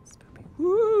it. Spoopy.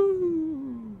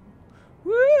 Woo!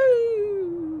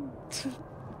 Woo!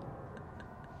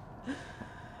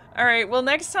 Alright, well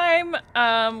next time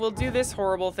we'll do this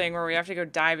horrible thing where we have to go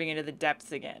diving into the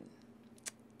depths again.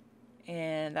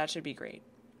 And that should be great.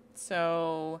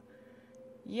 So,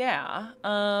 yeah.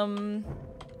 Let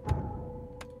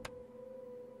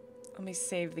me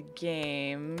save the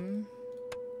game.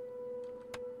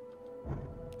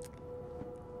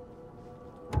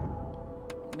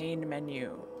 Main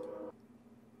menu.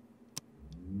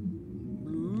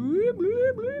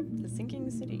 The sinking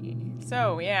city.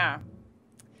 So, yeah.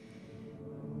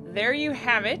 There you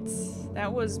have it.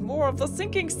 That was more of the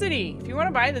sinking city. If you want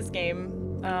to buy this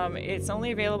game, it's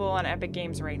only available on Epic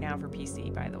Games right now for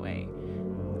PC, by the way.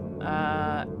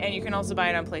 And you can also buy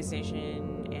it on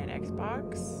PlayStation and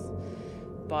Xbox.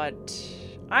 But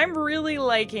I'm really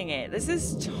liking it. This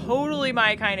is totally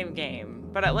my kind of game.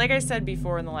 But like I said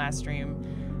before in the last stream,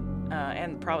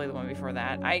 and probably the one before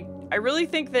that, I really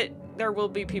think that there will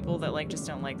be people that just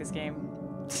don't like this game.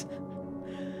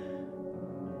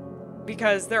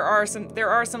 Because there are some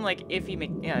iffy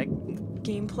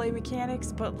gameplay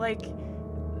mechanics, but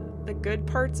the good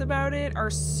parts about it are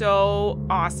so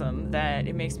awesome that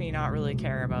it makes me not really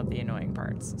care about the annoying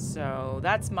parts. So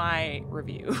that's my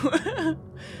review.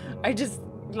 I just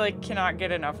cannot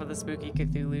get enough of the spooky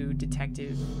Cthulhu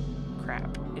detective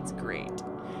crap. It's great.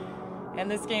 And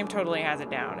this game totally has it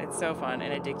down. It's so fun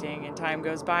and addicting, and time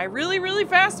goes by really, really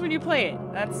fast when you play it.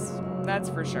 That's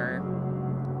for sure.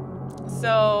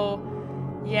 So,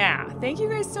 yeah. Thank you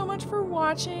guys so much for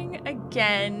watching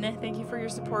again. Thank you for your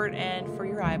support and for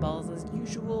your eyeballs as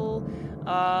usual.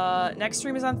 Next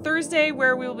stream is on Thursday,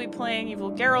 where we will be playing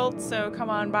Evil Geralt, so come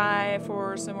on by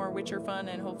for some more Witcher fun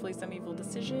and hopefully some evil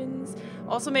decisions.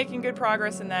 Also making good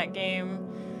progress in that game.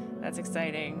 That's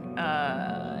exciting.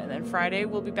 And then Friday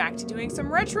we'll be back to doing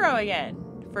some retro again.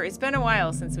 It's been a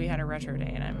while since we had a retro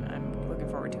day, and I'm looking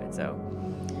forward to it. So,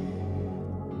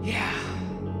 yeah.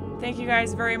 Thank you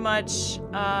guys very much.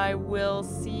 I will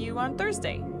see you on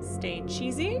Thursday. Stay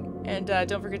cheesy. And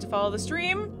don't forget to follow the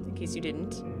stream, in case you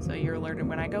didn't, so you're alerted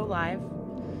when I go live.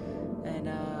 And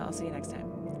I'll see you next time.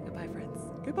 Goodbye, friends.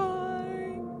 Goodbye.